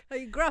neck.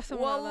 Like, you grab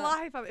someone like that.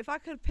 Wallahi, fam, if I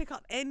could pick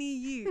up any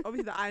you,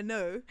 obviously that I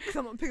know, because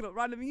I'm not picking up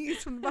random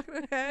youths from the back of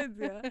their heads,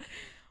 yeah.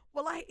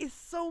 Wallahi, it's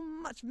so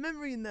much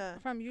memory in there.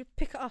 Fam, you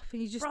pick it up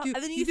and you just Bro, do.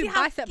 and then you see do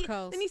how bicep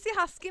curls, Then you see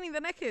how skinny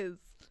the neck is.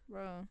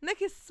 bro.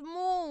 Neck is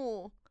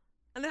small,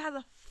 and it has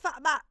a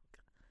fat back.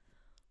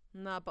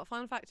 Nah, but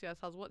fun fact, yes,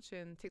 I was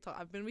watching TikTok.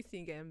 I've been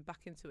recently getting back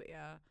into it,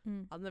 yeah.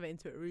 Mm. I was never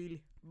into it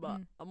really, but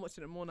Mm. I'm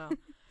watching it more now.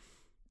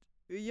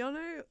 You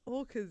know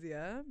orcas,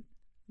 yeah?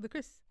 The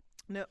Chris.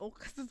 No,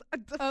 orcas is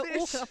the Oh,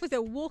 fish. orcas. I thought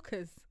they're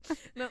walkers.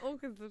 No,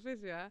 orcas the fish,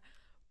 yeah?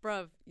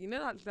 Bruv, you know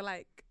that they're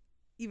like,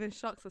 even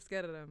sharks are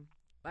scared of them.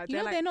 Like, You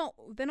know like,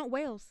 they're not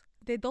whales.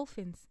 They're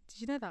dolphins.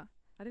 Did you know that?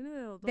 I didn't know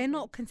they were They're dolphins.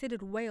 not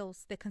considered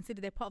whales.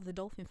 They're part of the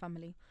dolphin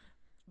family.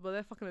 But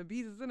they're fucking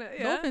abusers, isn't it?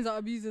 Yeah? Dolphins are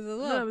abusers as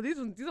No, well. but these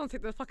ones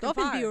take the fucking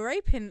Dolphins be vibe.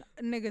 raping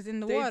niggas in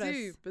the They water.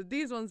 do, but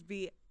these ones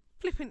be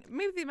flipping.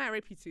 Maybe they might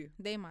rape you too.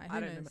 They might. Who I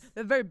don't knows? know.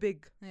 They're very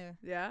big, Yeah.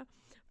 yeah,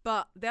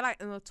 but they're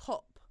like on the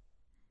top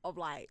of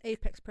like,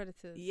 Apex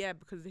predators. yeah,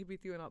 because they be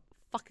doing up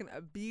fucking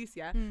abuse.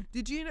 Yeah. Mm.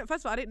 Did you know?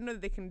 First of all, I didn't know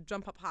that they can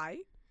jump up high.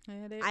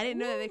 Yeah, I didn't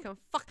know that they can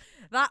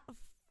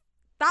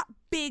that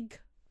big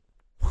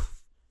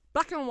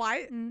black and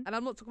white. Mm. And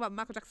I'm not talking about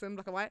Michael Jackson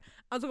black and white.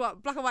 I'm talking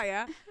about black and white.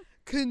 Yeah,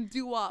 can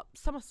do up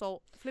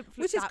somersault, flip,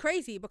 Which is that.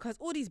 crazy because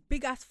all these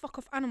big ass fuck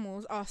off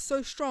animals are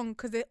so strong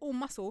because they're all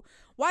muscle.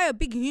 Why are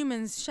big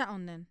humans shat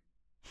on then?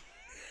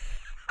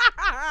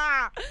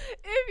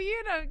 If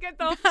you don't get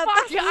the That's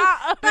fuck the-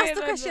 out of That's here,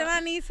 the question I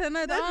need to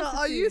know the Nedra, answer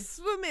are to. you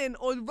swimming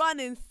or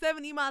running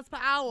 70 miles per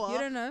hour? You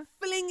don't know.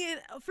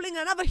 Fling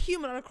another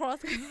human across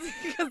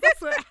because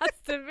that's what it has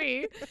to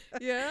be.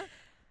 Yeah.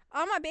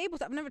 I might be able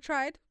to. I've never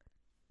tried.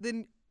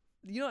 Then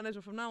you know what,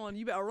 Nedra, from now on,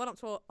 you better run up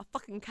to a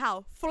fucking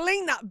cow,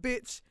 fling that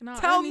bitch, No,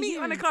 tell only me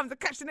when it humans. comes to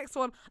catch the next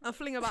one and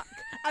fling her back,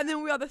 and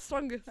then we are the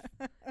strongest.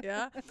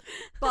 Yeah.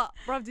 But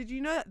bruv, did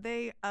you know that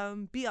they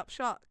beat up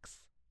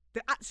sharks? They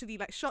actually,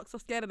 like, sharks are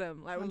scared of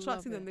them. Like, when I sharks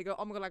love see them, it. they go,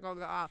 oh my god, like, oh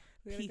my god,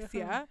 We're gonna peace, go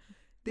home. yeah.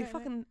 They Yeah, yeah.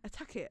 fucking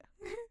attack it.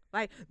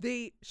 Like,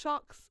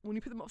 sharks, when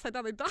you put them upside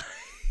down, they die.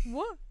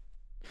 What?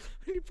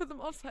 When you put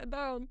them upside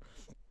down,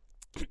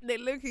 they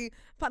low-key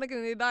panic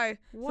and they die.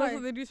 So Why? that's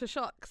what they do to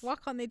sharks. Why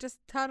can't they just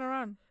turn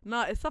around?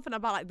 No, it's something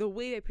about, like, the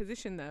way they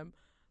position them.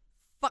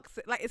 Fucks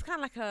it. Like, it's kind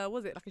of like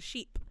like a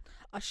sheep.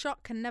 A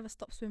shark can never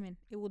stop swimming.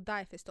 It will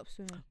die if it stops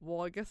swimming.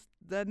 Well, I guess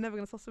they're never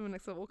going to stop swimming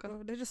next to a walker.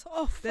 Bro, they're just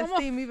off. They're I'm off.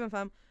 staying moving,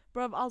 fam.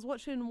 Bruv, I was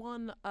watching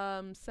one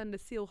send a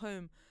seal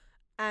home,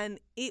 and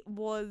it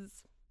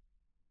was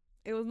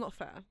not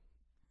fair.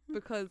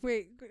 because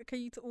Wait, can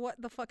you?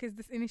 What the fuck is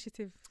this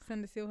initiative?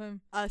 Send the seal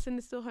home. send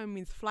the still home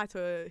means fly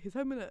to his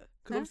home, innit?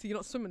 Because Huh? obviously you're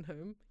not swimming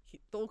home.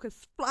 The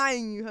orca's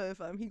flying you home,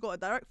 fam. He got a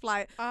direct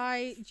flight.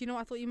 Do you know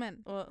what I thought you meant?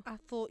 What? I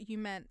thought you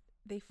meant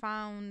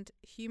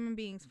human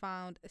beings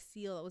found a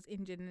seal that was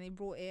injured and they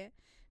brought it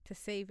to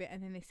save it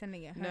and then they're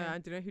sending it home. No,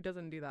 and do you know who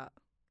doesn't do that?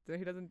 Do you know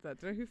who doesn't do that?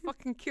 Do you know who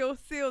fucking kills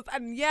seals?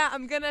 And yeah,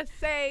 I'm gonna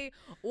say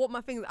what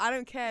my thing is. I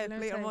don't care if Let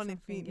me later tell you on if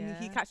something, he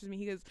yeah. catches me,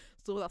 he goes,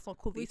 so that's not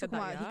cool. What are you He said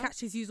talking that, about? yeah? He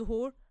catches you,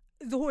 Zahur.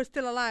 Zahur is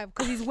still alive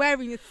because he's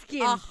wearing your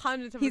skin.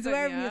 100%. He's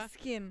wearing yeah? your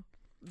skin.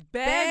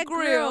 Bare Grillz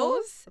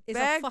Grillz is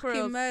Bare a fucking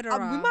Grillz. murderer.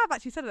 We might have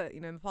actually said it,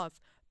 in the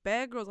past.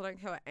 Bare Grillz, I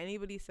don't care what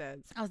anybody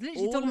says. I was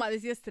literally talking about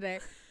this yesterday.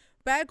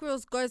 Bare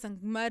Grillz goes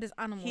and murders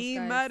animals. He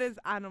guys. murders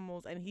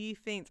animals and he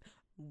thinks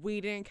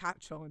we didn't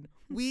catch on.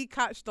 We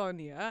catched on,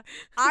 yeah.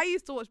 I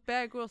used to watch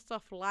Bare Grillz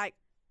stuff like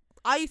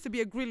I used to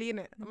be a grilly,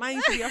 innit? I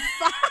used to be a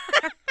fan.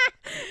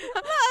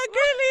 Not a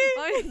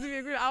grilly. I used to be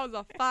a grilly. I was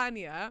a fan,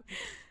 yeah.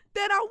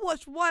 Then I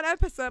watched one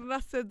episode and I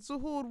said,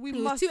 Zahur, we It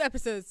was must. 2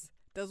 episodes.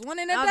 There's one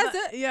in a And I-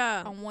 desert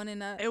yeah. and one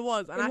in a. It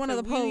was. And in I one said,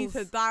 of the we need to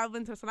poles. dive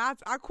into this. And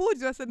I called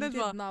you. I said, We did,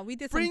 Nejma, no, we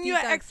did bring some your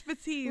deep dive.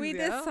 expertise. We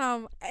yeah? did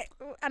some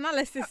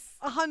analysis.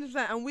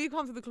 100%. And we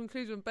come to the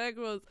conclusion, Bare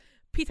Grillz,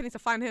 Peter needs to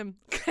find him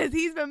because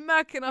he's been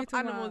murking up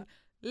talking animals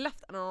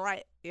left and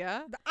right.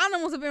 Yeah, The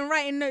animals have been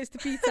writing notes to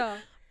Peter.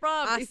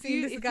 bruv. I If seen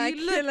you, this if guy you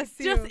kill look a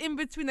seal. just in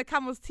between the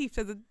camel's teeth,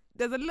 there's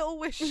a little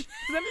wish. There's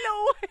a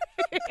little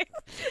wish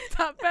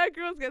that Bare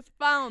Grillz gets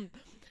found.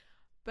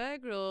 Bare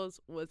Grillz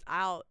was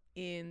out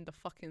in the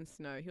fucking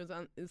snow. He was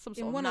on in some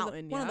sort In of one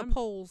mountain. one yeah? of the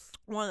poles.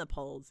 One of the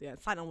poles. Yeah,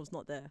 Santa was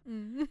not there.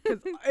 Mm. Because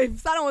if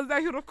Santa was there,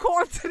 he would have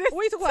caught to this.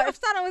 What are you talking about? If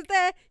Santa was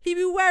there, he'd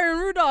be wearing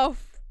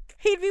Rudolph.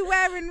 He'd be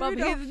wearing But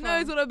Rudolph. his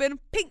nose would have been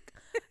pink.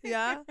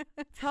 Yeah.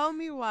 Tell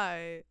me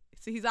why.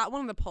 So he's at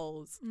one of the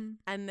poles, Mm.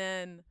 and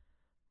then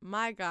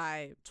my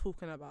guy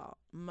talking about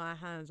my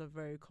hands are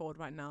very cold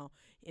right now.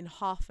 In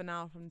half an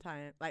hour from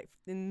time, like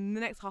in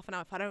the next half an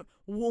hour, if I don't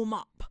warm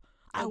up,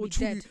 I I'll will be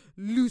truly dead.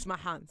 lose my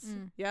hands.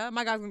 Mm. Yeah,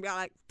 my guy's gonna be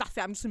like, that's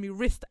it. I'm just gonna be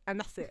wrist, and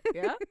that's it.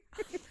 Yeah.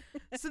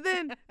 So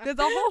then there's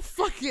a whole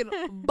fucking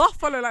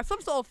buffalo, like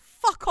some sort of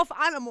fuck off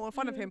animal in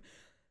front of him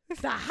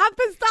that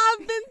happens to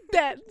have been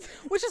dead.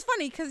 Which is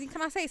funny because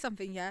can I say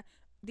something? Yeah,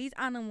 these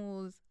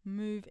animals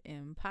move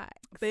in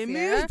packs. They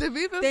yeah? move. They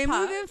move. They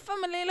move in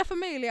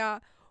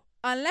familia.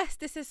 Unless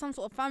this is some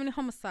sort of family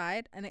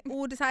homicide and they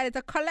all decided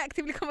to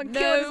collectively come and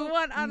kill this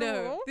one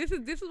animal. No, this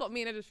is what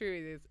me and Edge's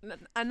theory is.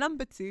 And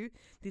number 2,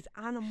 these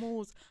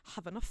animals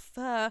have enough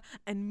fur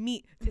and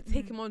meat to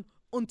take him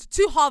onto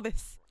 2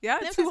 harvests. Yeah,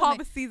 Let me say 2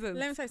 harvest seasons.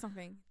 Let me tell you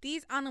something.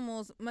 These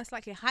animals most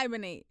likely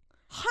hibernate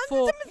 100%.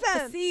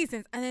 for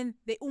seasons and then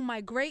they all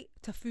migrate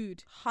to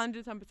food.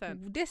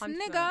 110%. This 100%.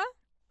 nigga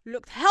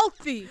looked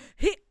healthy.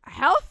 He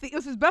healthy. It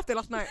was his birthday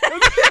last night.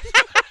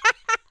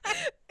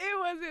 It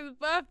was his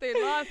birthday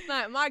last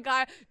night. My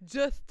guy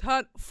just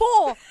turned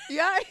 4.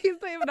 Yeah, he's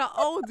not even an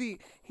oldie.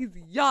 He's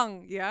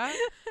young. Yeah,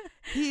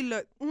 he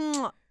looked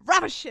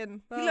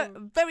ravishing. He looked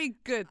very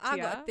good. I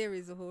yeah? got a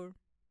theory, Zahur.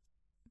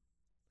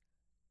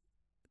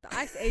 The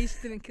ice age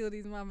didn't kill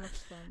these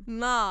mammoths, fam.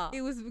 Nah,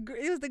 It was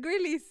the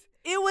grillies.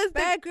 it was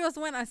Bare Grillz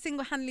went and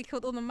single-handedly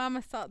killed all the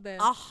mammoths out there.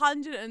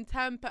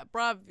 110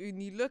 bruv.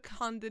 When you look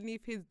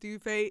underneath his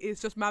duvet,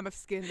 it's just mammoth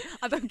skin.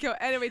 I don't care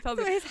what anybody tells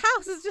So me. his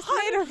house is just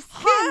made of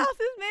skin. House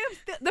is made of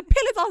skin. The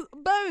pillars are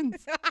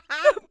bones.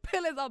 The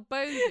pillars are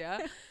bones, yeah.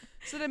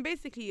 So then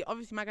basically,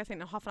 obviously, my guy's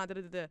saying half an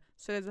hour.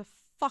 So there's a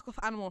fuck off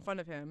animal in front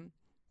of him.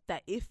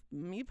 That if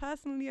me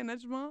personally and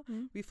Nejma,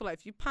 we feel like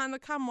if you pan the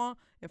camera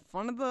in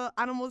front of the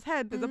animal's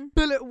head, there's a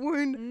bullet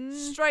wound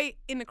straight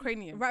in the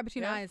cranium. Right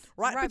between the eyes.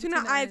 Right between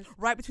the eyes,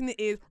 right between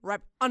the ears, right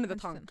under the 100%,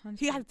 tongue. 100%.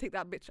 He had to take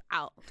that bitch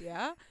out,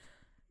 yeah?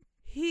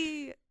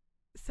 He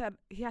said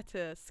he had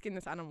to skin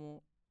this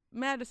animal.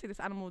 May I just say this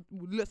animal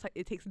looks like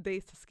it takes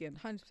days to skin.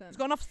 100%. It's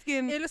got enough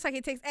skin. It looks like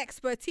it takes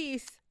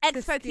expertise.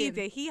 Expertise.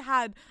 Yeah. He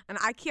had an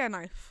IKEA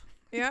knife,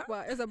 yeah?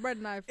 Well, it's a bread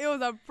knife. It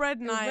was a bread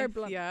was very knife,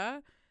 blunt.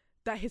 yeah?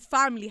 That his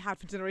family had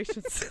for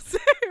generations. So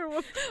it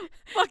was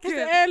fucking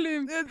It's an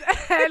heirloom. It was an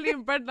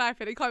heirloom bread knife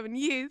and it can't even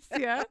use,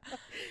 yeah?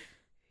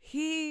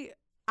 He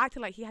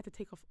acted like he had to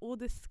take off all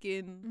the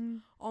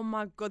skin. Oh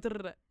my God.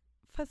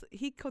 First,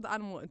 he killed the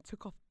animal and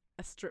took off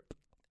a strip.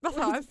 That's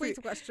how I see it.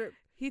 Took that strip.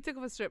 He took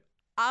off a strip.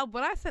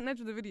 When I sent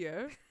Nedra the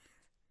video,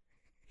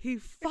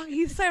 he's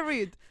so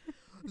rude.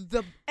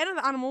 The end of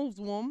the animal was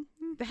warm.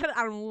 The head of the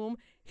animal was warm.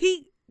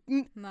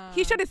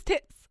 He showed his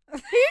tits. He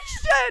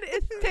showed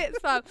his tits,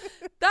 fam.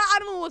 That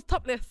animal was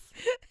topless.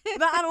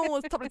 That animal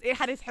was topless. It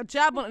had his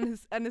hijab on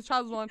and his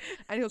trousers on,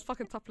 and he was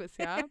fucking topless,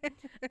 yeah?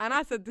 And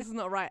I said, this is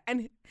not right.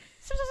 And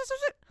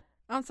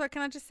I'm sorry,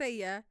 can I just say,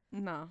 yeah?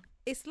 no,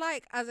 It's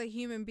like, as a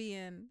human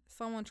being,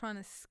 someone trying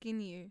to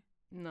skin you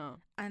no.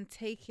 and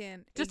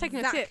taking Taking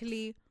a tip.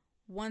 exactly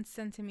 1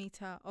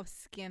 centimeter of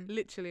skin.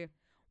 Literally.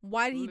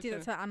 Why did he do that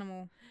Literally. to an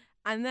animal?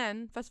 And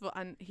then, first of all,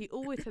 and he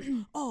always says,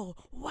 "Oh,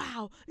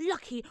 wow,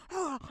 lucky,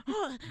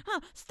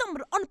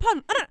 stumbled on a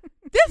pond."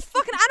 This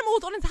fucking animal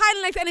was on its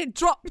hind legs and it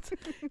dropped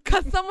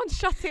because someone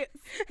shut it.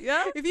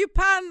 Yeah. If you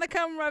pan the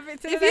camera a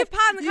bit to If the you left,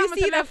 pan the you camera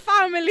see to the the left,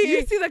 family.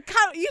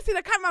 you see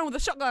the cameraman with a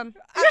shotgun.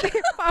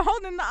 I'm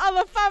holding the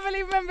other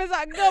family members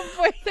at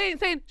gunpoint.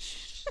 saying,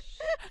 shh,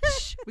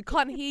 shh, we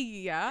can't hear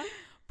you, yeah?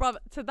 Bruv,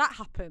 so that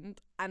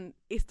happened, and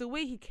it's the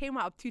way he came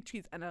out of 2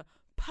 trees and a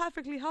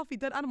perfectly healthy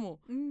dead animal.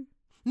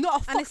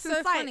 Not a fox And it's in so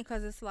sight. funny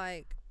because it's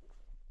like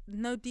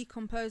no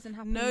decomposing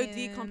happening. No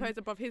decomposer,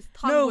 bruv. His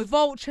tongue No was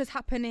vultures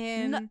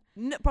happening.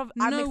 bruv.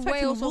 I'm No expecting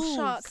whales or wolves.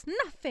 sharks.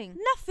 Nothing.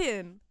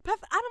 Nothing.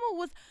 Perfect animal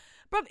was,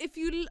 bruv. If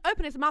you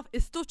open his mouth,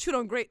 it's still chewed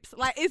on grapes.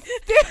 Like it's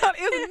still,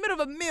 it was in the middle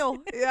of a meal.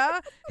 Yeah,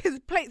 his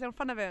plate's in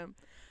front of him.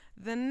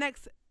 The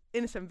next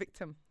innocent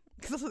victim,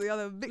 because that's what the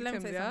other Let me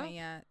victims. say Yeah. something.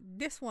 Yeah,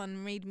 this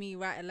one made me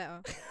write a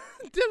letter.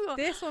 Are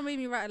This one made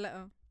me write a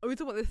letter. we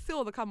talking about the seal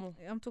or the camel?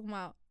 I'm talking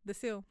about the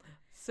seal.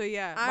 So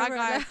yeah, I my wrote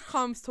guy that.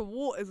 comes to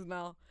waters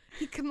now.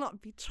 He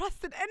cannot be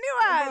trusted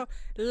anywhere.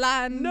 Bro,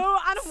 land, No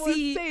animal is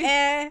sea, safe.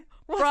 air.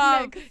 What's Bruv,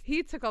 next?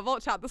 he took a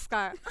vulture out the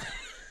sky.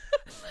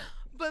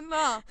 But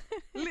nah,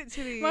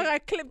 literally. My guy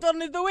clipped on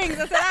the wings.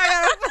 I said,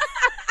 I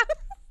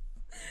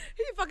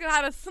He fucking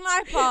had a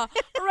sniper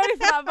ready for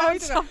that Oh, he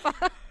did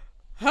vulture.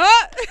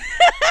 Huh?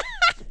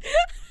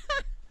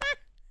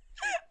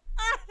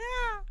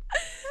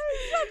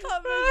 Shut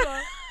up,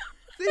 Reza.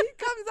 So he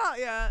comes out,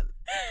 yeah,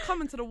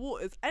 coming to the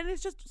waters, and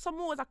it's just some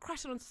waters are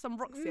crashing onto some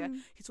rocks, yeah.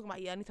 He's talking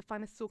about, yeah, I need to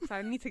find a seal because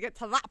I need to get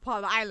to that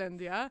part of the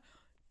island, yeah.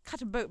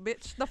 Catch a boat,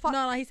 bitch. The fuck?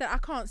 No, he said I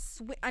can't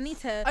swim. I need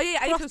to. Oh, yeah,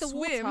 I need cross to the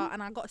swim. water,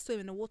 and I got to swim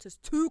in the water's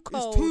too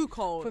cold. It's too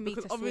cold for me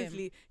because to swim.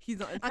 obviously he's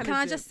not And intelligent. can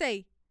I just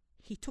say,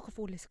 he took off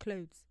all his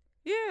clothes.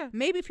 Yeah.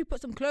 Maybe if he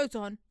put some clothes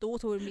on, the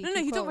water would be No, too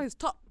he took cold. off his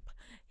top.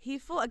 He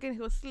thought again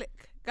he was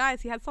slick.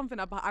 Guys, he had something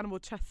about animal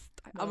chest.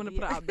 I'm going to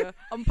put it out there.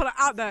 I'm going to put it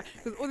out there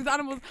because all these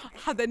animals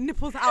have their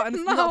nipples out and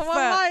it's No, not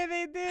fair. wallahi,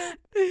 they did.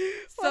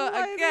 So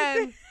Wallahi, they again,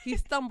 did. he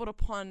stumbled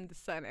upon this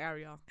certain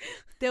area.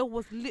 There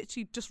was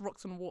literally just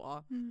rocks and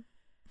water.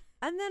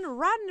 And then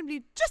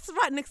randomly, just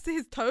right next to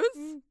his toes,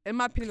 in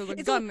my opinion, there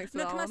was a gun next to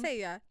no, the can I arm. say,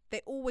 yeah,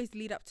 they always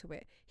lead up to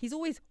it. He's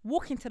always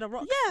walking to the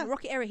rock, Yeah.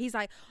 rocky area. He's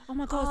like, oh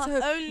my God, Oh,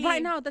 so only-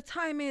 right now the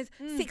time is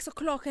 6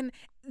 o'clock and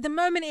the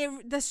moment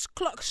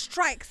clock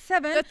strikes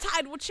 7, The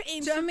tide will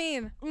change. do you know what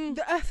I mean?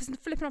 The earth is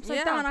flipping upside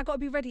Yeah. down. I got to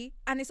be ready.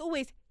 And it's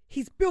always,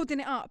 he's building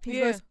it up. He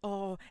Yeah. goes,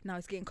 oh, now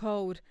it's getting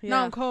cold. Yeah.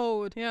 Now I'm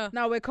cold. Yeah.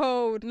 Now we're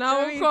cold.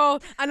 Now Do I'm you know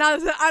what cold, and now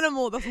there's an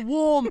animal that's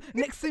warm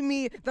next to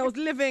me that was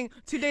living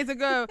 2 days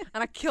ago,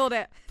 and I killed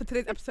it for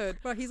today's episode. I mean?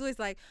 Bro, he's always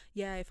like,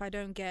 yeah, if I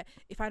don't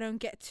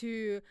get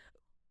to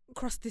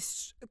cross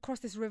this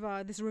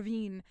river, this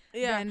ravine,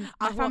 Yeah, then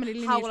my family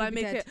lineage how will I be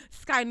make dead. it?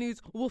 Sky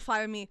News will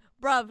fire me,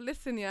 bruv.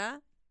 Listen, yeah.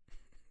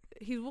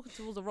 He's walking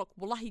towards the rock.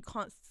 Wallahi, you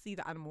can't see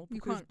the animal You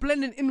because can't. it's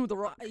blending in with the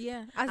rock.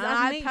 Yeah, as And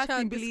I nature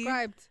personally believe-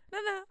 described. No,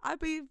 I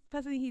believe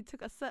personally he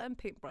took a certain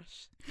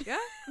paintbrush. Yeah,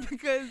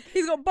 because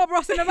He's got Bob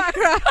Ross in the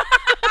background.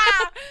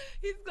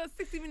 he's got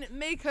a 60-minute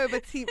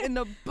makeover team in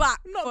the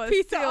back. for Not a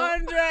Peter seal.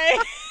 Andre.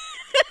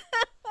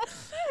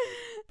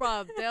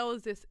 Bruv, there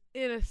was this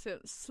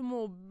innocent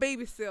small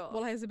baby seal.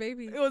 Well, he's a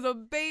baby. It was a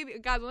baby.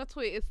 Guys, when I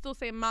tell you, it's still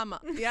saying mama.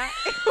 Yeah?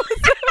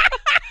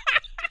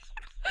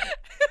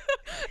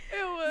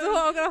 So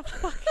I'm gonna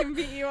fucking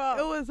beat you up.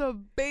 It was a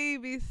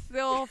baby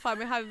seal,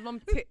 fam. It had his mum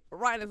tit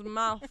right in his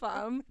mouth,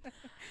 fam.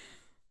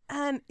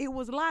 And it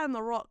was lying on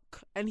the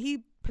rock, and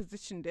he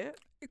positioned it.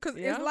 Because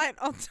Yeah. it's lying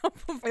on top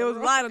of It was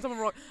rock. lying on top of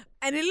the rock.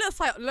 And it looks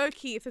like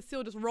low-key, if the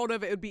seal just rolled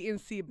over, it would be in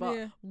sea. But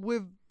Yeah.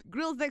 with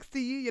grills next to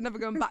you, you're never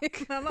going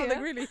back. No, not Yeah?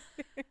 really.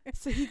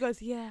 So he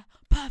goes, yeah,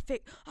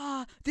 perfect.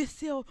 This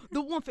seal,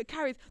 the warmth it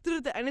carries.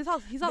 And he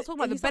starts talking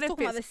about the He starts benefits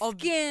talking about the of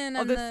skin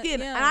of and the skin.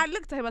 yeah. And I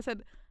looked at him, I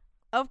said,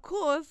 of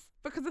course,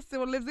 because the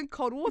seal lives in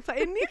cold water,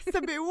 it needs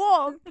to be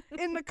warm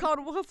in the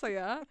cold water,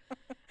 yeah?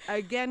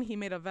 Again, he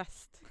made a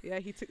vest. Yeah,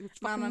 he took his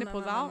fucking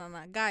nipples out.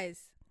 No.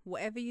 Guys,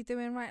 whatever you're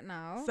doing right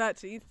now,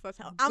 Search it.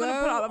 I'm going to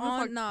put it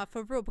out. Nah,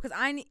 for real, because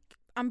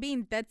I'm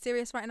being dead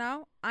serious right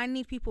now. I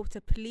need people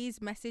to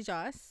please message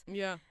us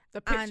Yeah,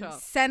 the and picture.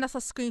 send us a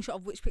screenshot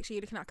of which picture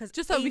you're looking at, because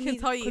Just so we can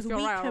tell you if you're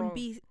right or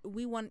wrong.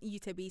 We want you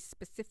to be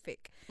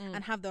specific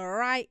and have the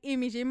right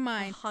image in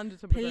mind.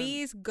 100%.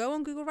 Please go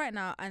on Google right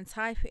now and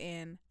type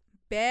in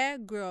Bare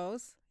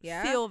Grillz,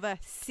 yeah,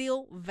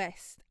 seal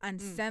vest, and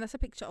send us a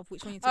picture of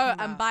which one you're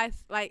talking about.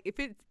 And if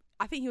it's,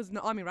 I think he was in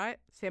the army, right?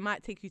 So it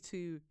might take you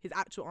to his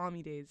actual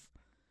army days.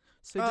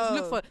 So just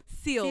look for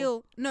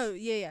seal. No,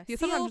 yeah. Yeah, Seal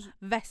sometimes-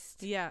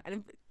 vest. Yeah,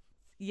 and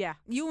yeah.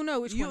 You'll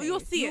know which one. You'll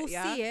it is. see it, You'll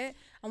yeah? see it.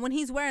 And when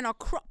he's wearing a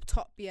crop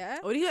top, yeah,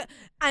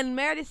 And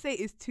may I just say,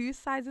 it's 2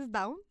 sizes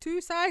down.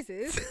 2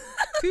 sizes,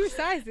 2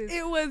 sizes.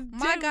 It was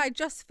My guy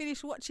just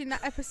finished watching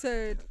that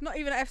episode. Not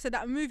even an episode,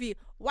 that movie,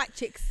 White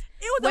Chicks.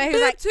 It was where a he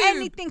was boob like, tube.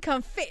 anything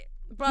can fit.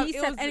 Bruv, He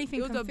said anything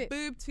It can was a fit.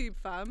 boob tube,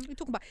 fam. What are you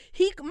talking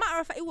about? Matter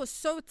of fact, it was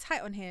so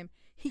tight on him.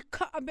 He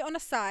cut a bit on the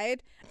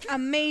side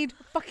and made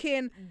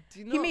fucking. Do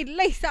you know He made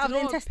lace out of do you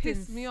the know what intestines.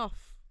 pissed me off?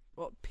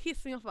 what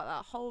pissed me off about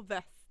that whole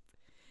vest,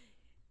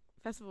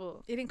 first of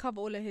all, It didn't cover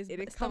all of his it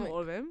didn't cover stomach.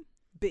 all of him,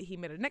 but he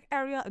made a neck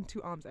area and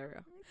 2 arms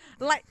area.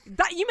 Like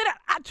that, you made an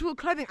actual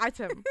clothing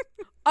item.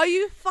 Are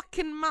you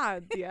fucking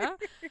mad? Yeah.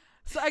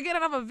 So again,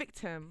 another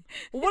victim.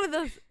 One of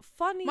the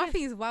funniest. My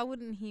thing is, why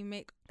wouldn't he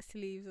make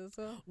sleeves as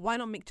well? Why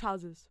not make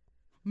trousers?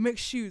 Make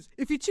shoes.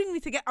 If you truly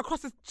need to get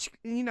across this,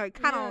 canal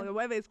Yeah. or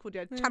whatever it's called,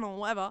 Yeah. channel or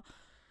whatever,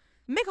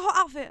 make a whole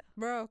outfit.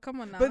 Bro,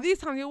 come on now. But these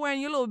times you're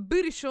wearing your little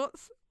booty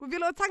shorts with your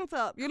little tank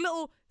top, your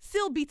little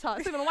seal beater.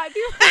 It's even a white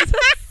beater. It's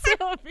a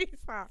seal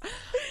beater.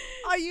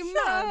 Are you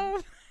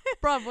mad?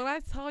 Bruv, when I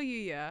tell you,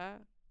 yeah,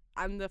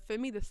 and for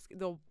me,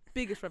 the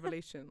biggest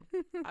revelation,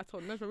 I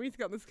told Nesma, we need to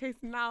get on this case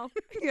now.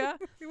 Yeah.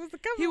 It was the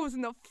camera. He was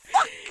in the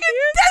fucking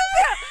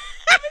desert.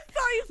 Let me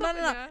tell you No.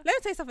 something. Let me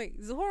tell you something.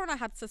 Zahur and I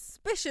had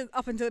suspicions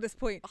up until this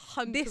point.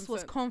 100%. This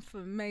was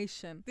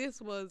confirmation.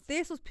 This was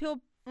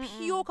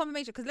Pure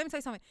confirmation. Because let me tell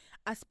you something.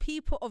 As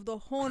people of the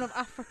Horn of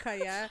Africa,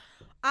 yeah,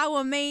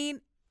 our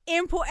main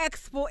import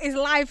export is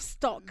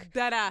livestock.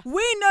 dead ass.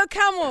 We know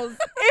camels.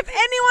 If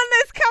anyone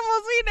knows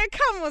camels, we know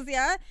camels,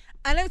 yeah.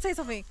 And let me tell you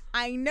something.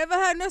 I never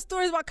heard no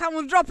stories about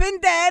camels dropping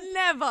dead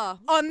Never.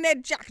 on their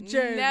Jack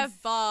Jones.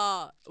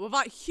 Never.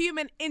 Without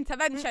human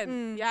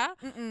intervention. Yeah?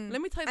 Mm-mm. Let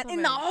me tell you And something.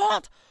 in the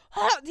hot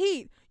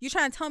heat, you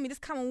trying to tell me this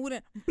camel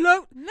wouldn't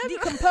bloat,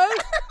 decompose?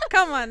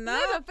 Come on now.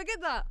 Never.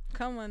 Forget that.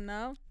 Come on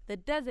now. The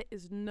desert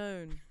is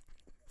known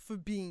for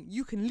being,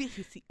 you can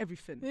literally see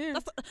everything. Yeah.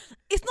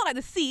 It's not like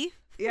the sea.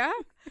 Yeah?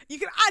 You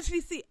can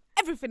actually see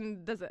everything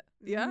in the desert.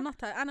 Yeah?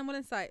 Not an animal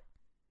in sight.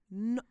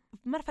 No,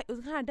 matter of fact, it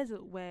was the kind of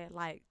desert where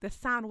like the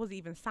sand wasn't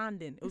even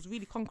sanding. It was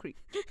really concrete.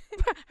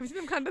 Have you seen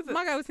them kind of desert?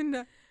 My guy was in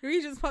the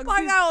Regent's Park.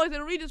 My Zoo. guy was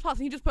in Regent's Park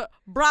and he just put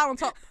brown on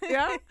top.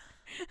 Yeah?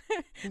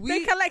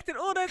 They collected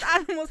all those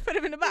animals, put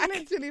them in the back.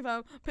 Literally,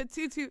 fam. Put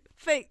two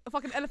fake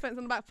fucking elephants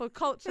on the back for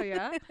culture,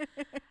 yeah?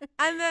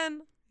 And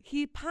then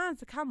he pans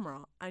the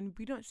camera and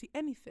we don't see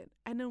anything.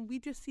 And then we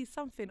just see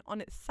something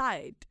on its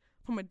side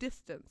from a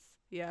distance,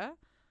 yeah?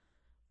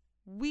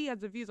 We as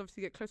the viewers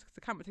obviously get closer because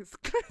the camera takes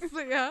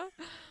closer, yeah?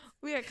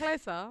 We get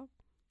closer.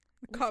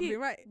 Can't be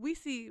right. We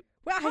see.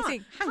 Well, I can't-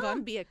 think, hang can't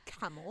on. be a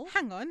camel.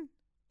 Hang on.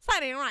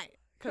 Something ain't right.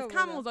 Because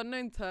Come on camels are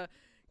known to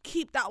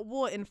keep that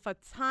water in for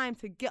time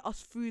to get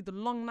us through the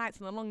long nights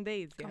and the long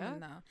days, yeah? Come on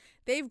now.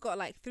 They've got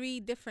like 3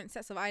 different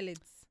sets of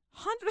eyelids.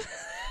 100.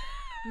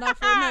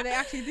 No, they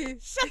actually do.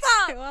 Shut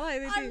up! Wallahi,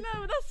 they I do.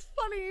 know, that's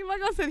funny.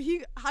 Like I said,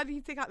 how did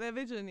he take out their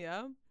vision,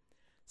 yeah?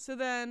 So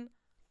then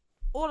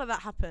all of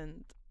that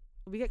happened.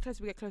 We get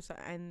closer,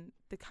 and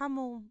the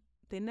camel,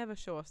 they never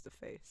show us the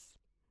face.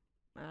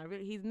 And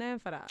he's known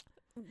for that.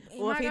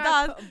 Or if he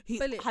does,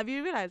 have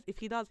you realised if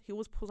he does, he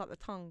always pulls out the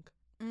tongue.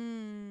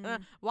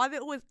 Why they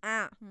always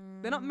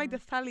They're not Meg Thee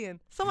Stallion.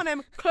 Some of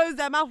them closed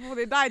their mouth before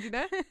they died, you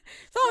know?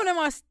 Some of them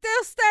are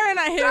still staring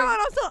at him. Yeah,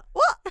 and I thought,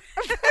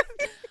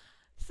 what?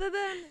 So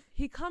then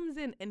he comes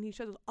in and he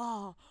shows us,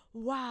 oh,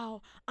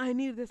 wow, I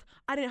needed this.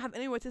 I didn't have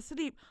anywhere to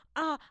sleep.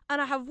 And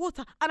I have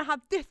water and I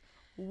have this.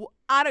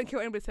 I don't care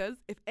what anybody says.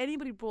 If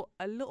anybody brought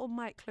a little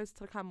mic close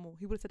to the camel,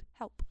 he would have said,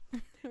 help.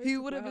 He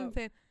would have been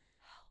saying,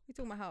 We're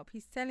talking about help.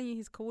 He's telling you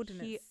his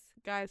coordinates.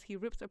 Guys, he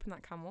rips open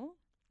that camel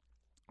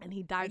and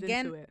he dives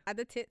Again, into it. at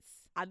the tits.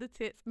 At the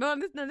tits. No,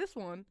 this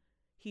one,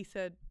 he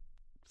said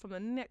from the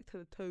neck to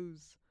the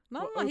toes.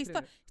 No, he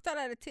started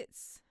at the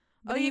tits.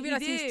 But Oh, then yeah, he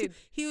realised he did.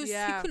 he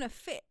Yeah. couldn't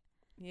fit.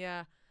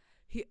 Yeah.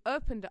 He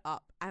opened it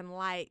up and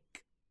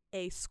like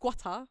a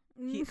squatter,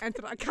 he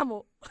entered that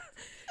camel.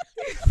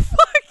 He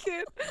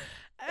fucking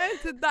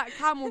entered that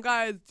camel,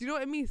 guys. Do you know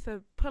what it means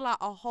to pull out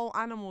a whole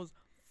animal's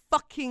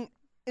fucking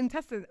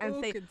intestines and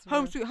say, Organs,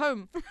 home bro. sweet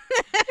home? He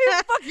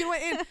fucking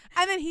went in.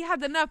 And then he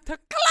had the nerve to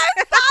close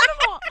the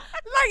animal.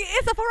 Like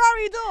it's a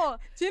Ferrari door.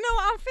 Do you know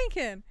what I'm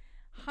thinking?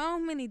 How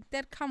many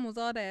dead camels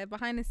are there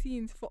behind the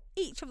scenes for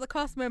each of the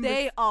cast members?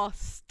 They are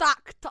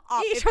stacked up.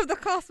 Each of the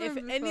cast If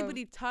members.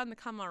 anybody turned the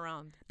camera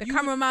around, the you would-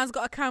 cameraman's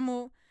got a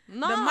camel.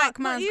 No, The mic not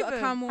man's got a even.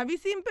 camel. Have you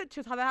seen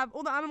butchers how they have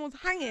all the animals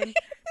hanging?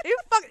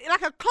 It's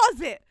like a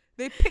closet.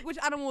 They pick which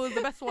animal is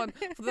the best one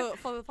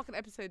for the fucking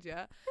episode,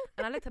 yeah?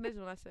 And I looked at Najma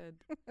and I said,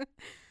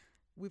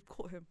 we've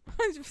caught him.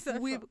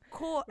 100%. We've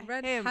caught him.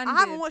 Red-handed. I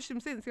haven't watched him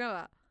since, you know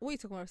that? What are you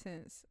talking about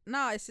since?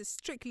 Nah, it's just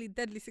strictly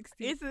Deadly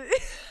 60. It's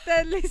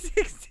Deadly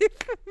 60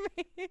 for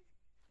me.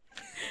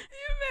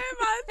 You made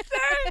my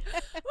day.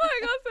 My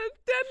God, so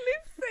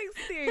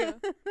Deadly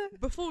 60.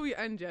 Before we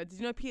end, yeah, did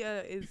you know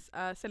Peter is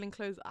selling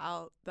clothes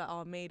out that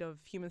are made of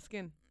human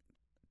skin?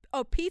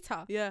 Oh,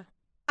 Peter. Yeah.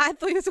 I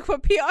thought you were talking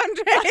about Peter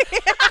Andre.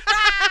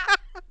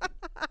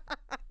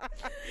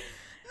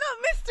 Not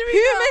mystery.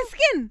 Human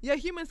skin. Yeah,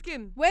 human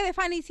skin. Where they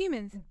find these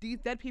humans? These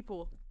dead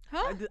people.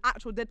 Huh? The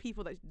actual dead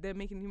people that they're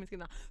making human skin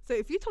now. So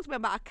if you talk to me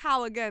about a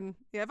cow again,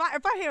 yeah, if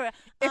I hear it,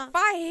 If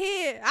I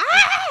hear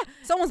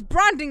someone's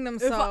branding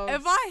themselves.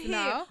 if I hear,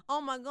 now,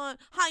 oh my God,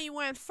 how you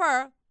wearing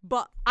fur,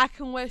 but I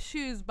can wear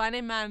shoes by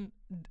name man,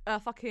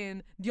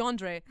 fucking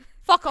DeAndre.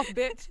 Fuck off,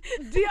 bitch.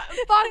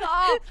 Fuck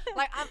off.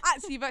 Like I'm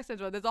actually vexed,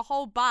 bro. There's a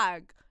whole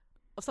bag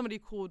of somebody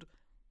called,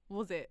 what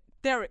was it?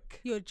 Derek.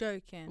 You're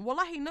joking.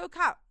 Wallahi, no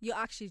cap. You're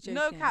actually joking.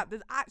 No cap.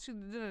 There's actually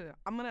no.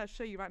 I'm gonna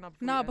show you right now. before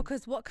we No, end.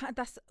 because what kind?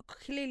 That's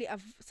clearly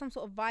some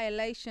sort of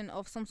violation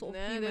of some sort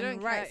of No, they human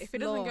don't rights care. If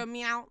it law. doesn't go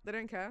meow, they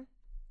don't care.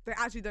 They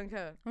actually don't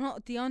care. I'm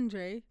not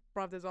DeAndre.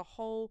 Bruv, there's a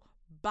whole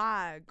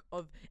bag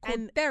of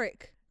Called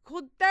Derek.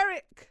 called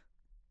Derek.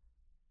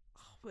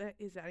 Oh, where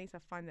is it? I need to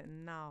find it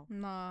now.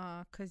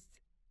 Nah.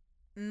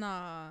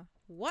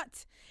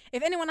 What?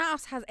 If anyone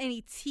else has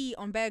any tea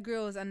on Bare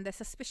Grillz and their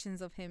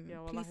suspicions of him, Yeah,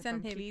 well, please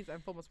send him. Please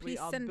and foremost, please we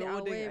are send it our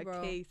building way, a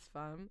bro. case,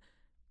 fam.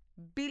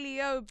 Billy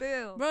O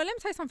Bill. Bro, let me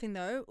tell you something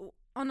though.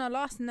 On a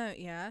last note,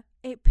 yeah,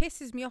 it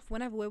pisses me off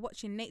whenever we're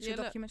watching nature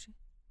look. documentary.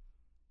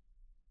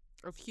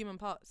 Of human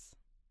parts.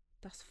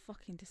 That's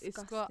fucking disgusting.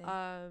 It's got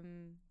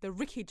the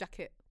Ricky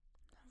jacket.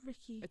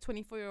 Ricky. A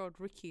 24-year-old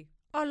Ricky.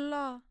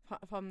 Allah.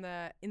 From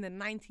in the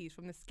 90s,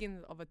 from the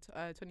skin of a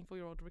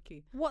 24-year-old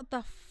Ricky. What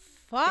the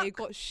fuck? They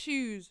got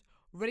shoes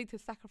ready to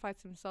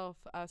sacrifice himself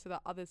so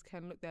that others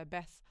can look their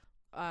best.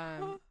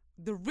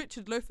 The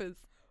Richard loafers.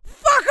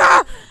 Fuck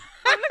off!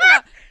 Look at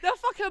that. They're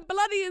fucking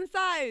bloody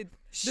inside.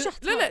 Shut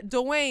up. Look,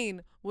 Dwayne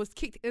was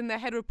kicked in the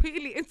head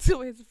repeatedly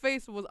until his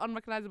face was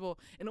unrecognizable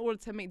in order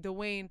to make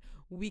Dwayne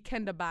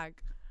weekender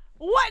bag.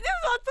 What? This is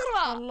what I'm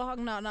talking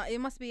about. Allah, no. It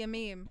must be a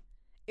meme.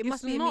 It It's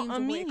must be a not meme. a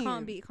Somewhere. It meme.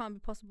 can't be. It can't be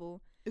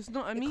possible. It's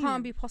not a It meme.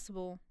 can't be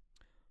possible.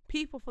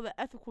 People for the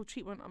ethical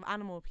treatment of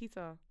animal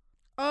PETA.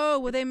 Oh,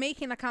 were they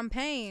making a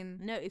campaign?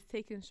 No, it's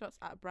taking shots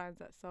at brands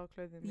that sell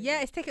clothing.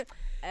 Yeah, it's taking.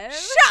 Oh.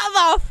 Shut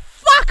the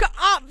fuck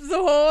up,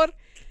 Zahur.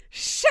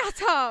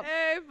 Shut up.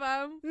 Hey,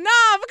 fam.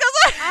 Nah, because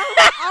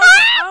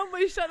I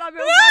almost shut down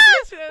your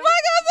vibration. My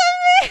God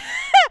said me.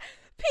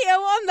 Peter,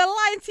 we're on the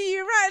line to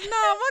you right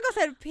now. My God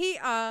said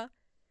Peter.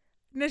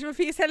 Najma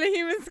Peter selling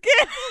human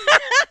skin.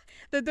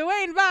 The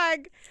Dwayne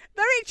bag.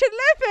 The Richard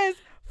Lopez.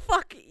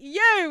 Fuck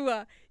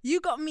you. You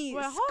got me.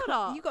 Wait, hold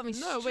up. You got me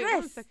No, stressed. wait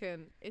 1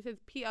 second. It says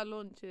Peter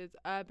launches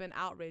Urban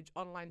Outrage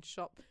online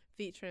shop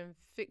featuring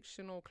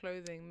fictional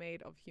clothing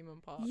made of human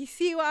parts. You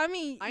see what I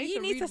mean? I need You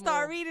to need to read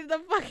start more. reading the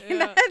fucking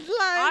Yeah. headlines,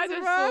 I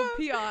just bro. saw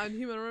Peter and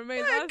human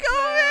remains. My I God,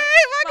 swear.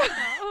 my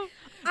God.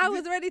 I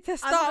was ready to I'm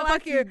start not gonna lie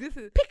to you, fucking this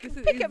is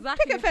pick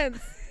exactly a fence.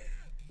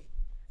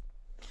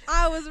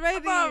 I was ready.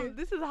 Bro,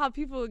 this is how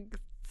people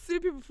sue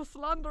people for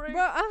slandering.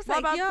 Bro, I was My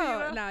like, bad, yo,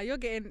 Peter. nah, you're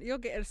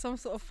getting some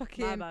sort of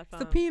fucking bad, fam.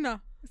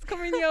 subpoena. It's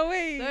coming your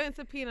way. Don't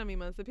subpoena me,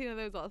 man. Subpoena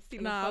those that are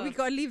stealing. Nah, we first.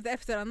 gotta leave the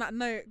episode on that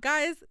note,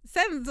 guys.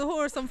 Send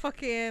Zahur some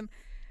fucking.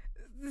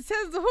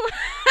 Send Zahur.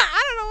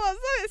 I don't know what.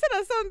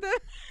 Send us something.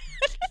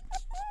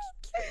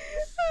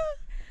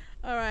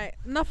 All right,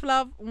 enough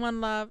love,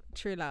 one love,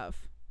 true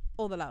love,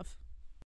 all the love.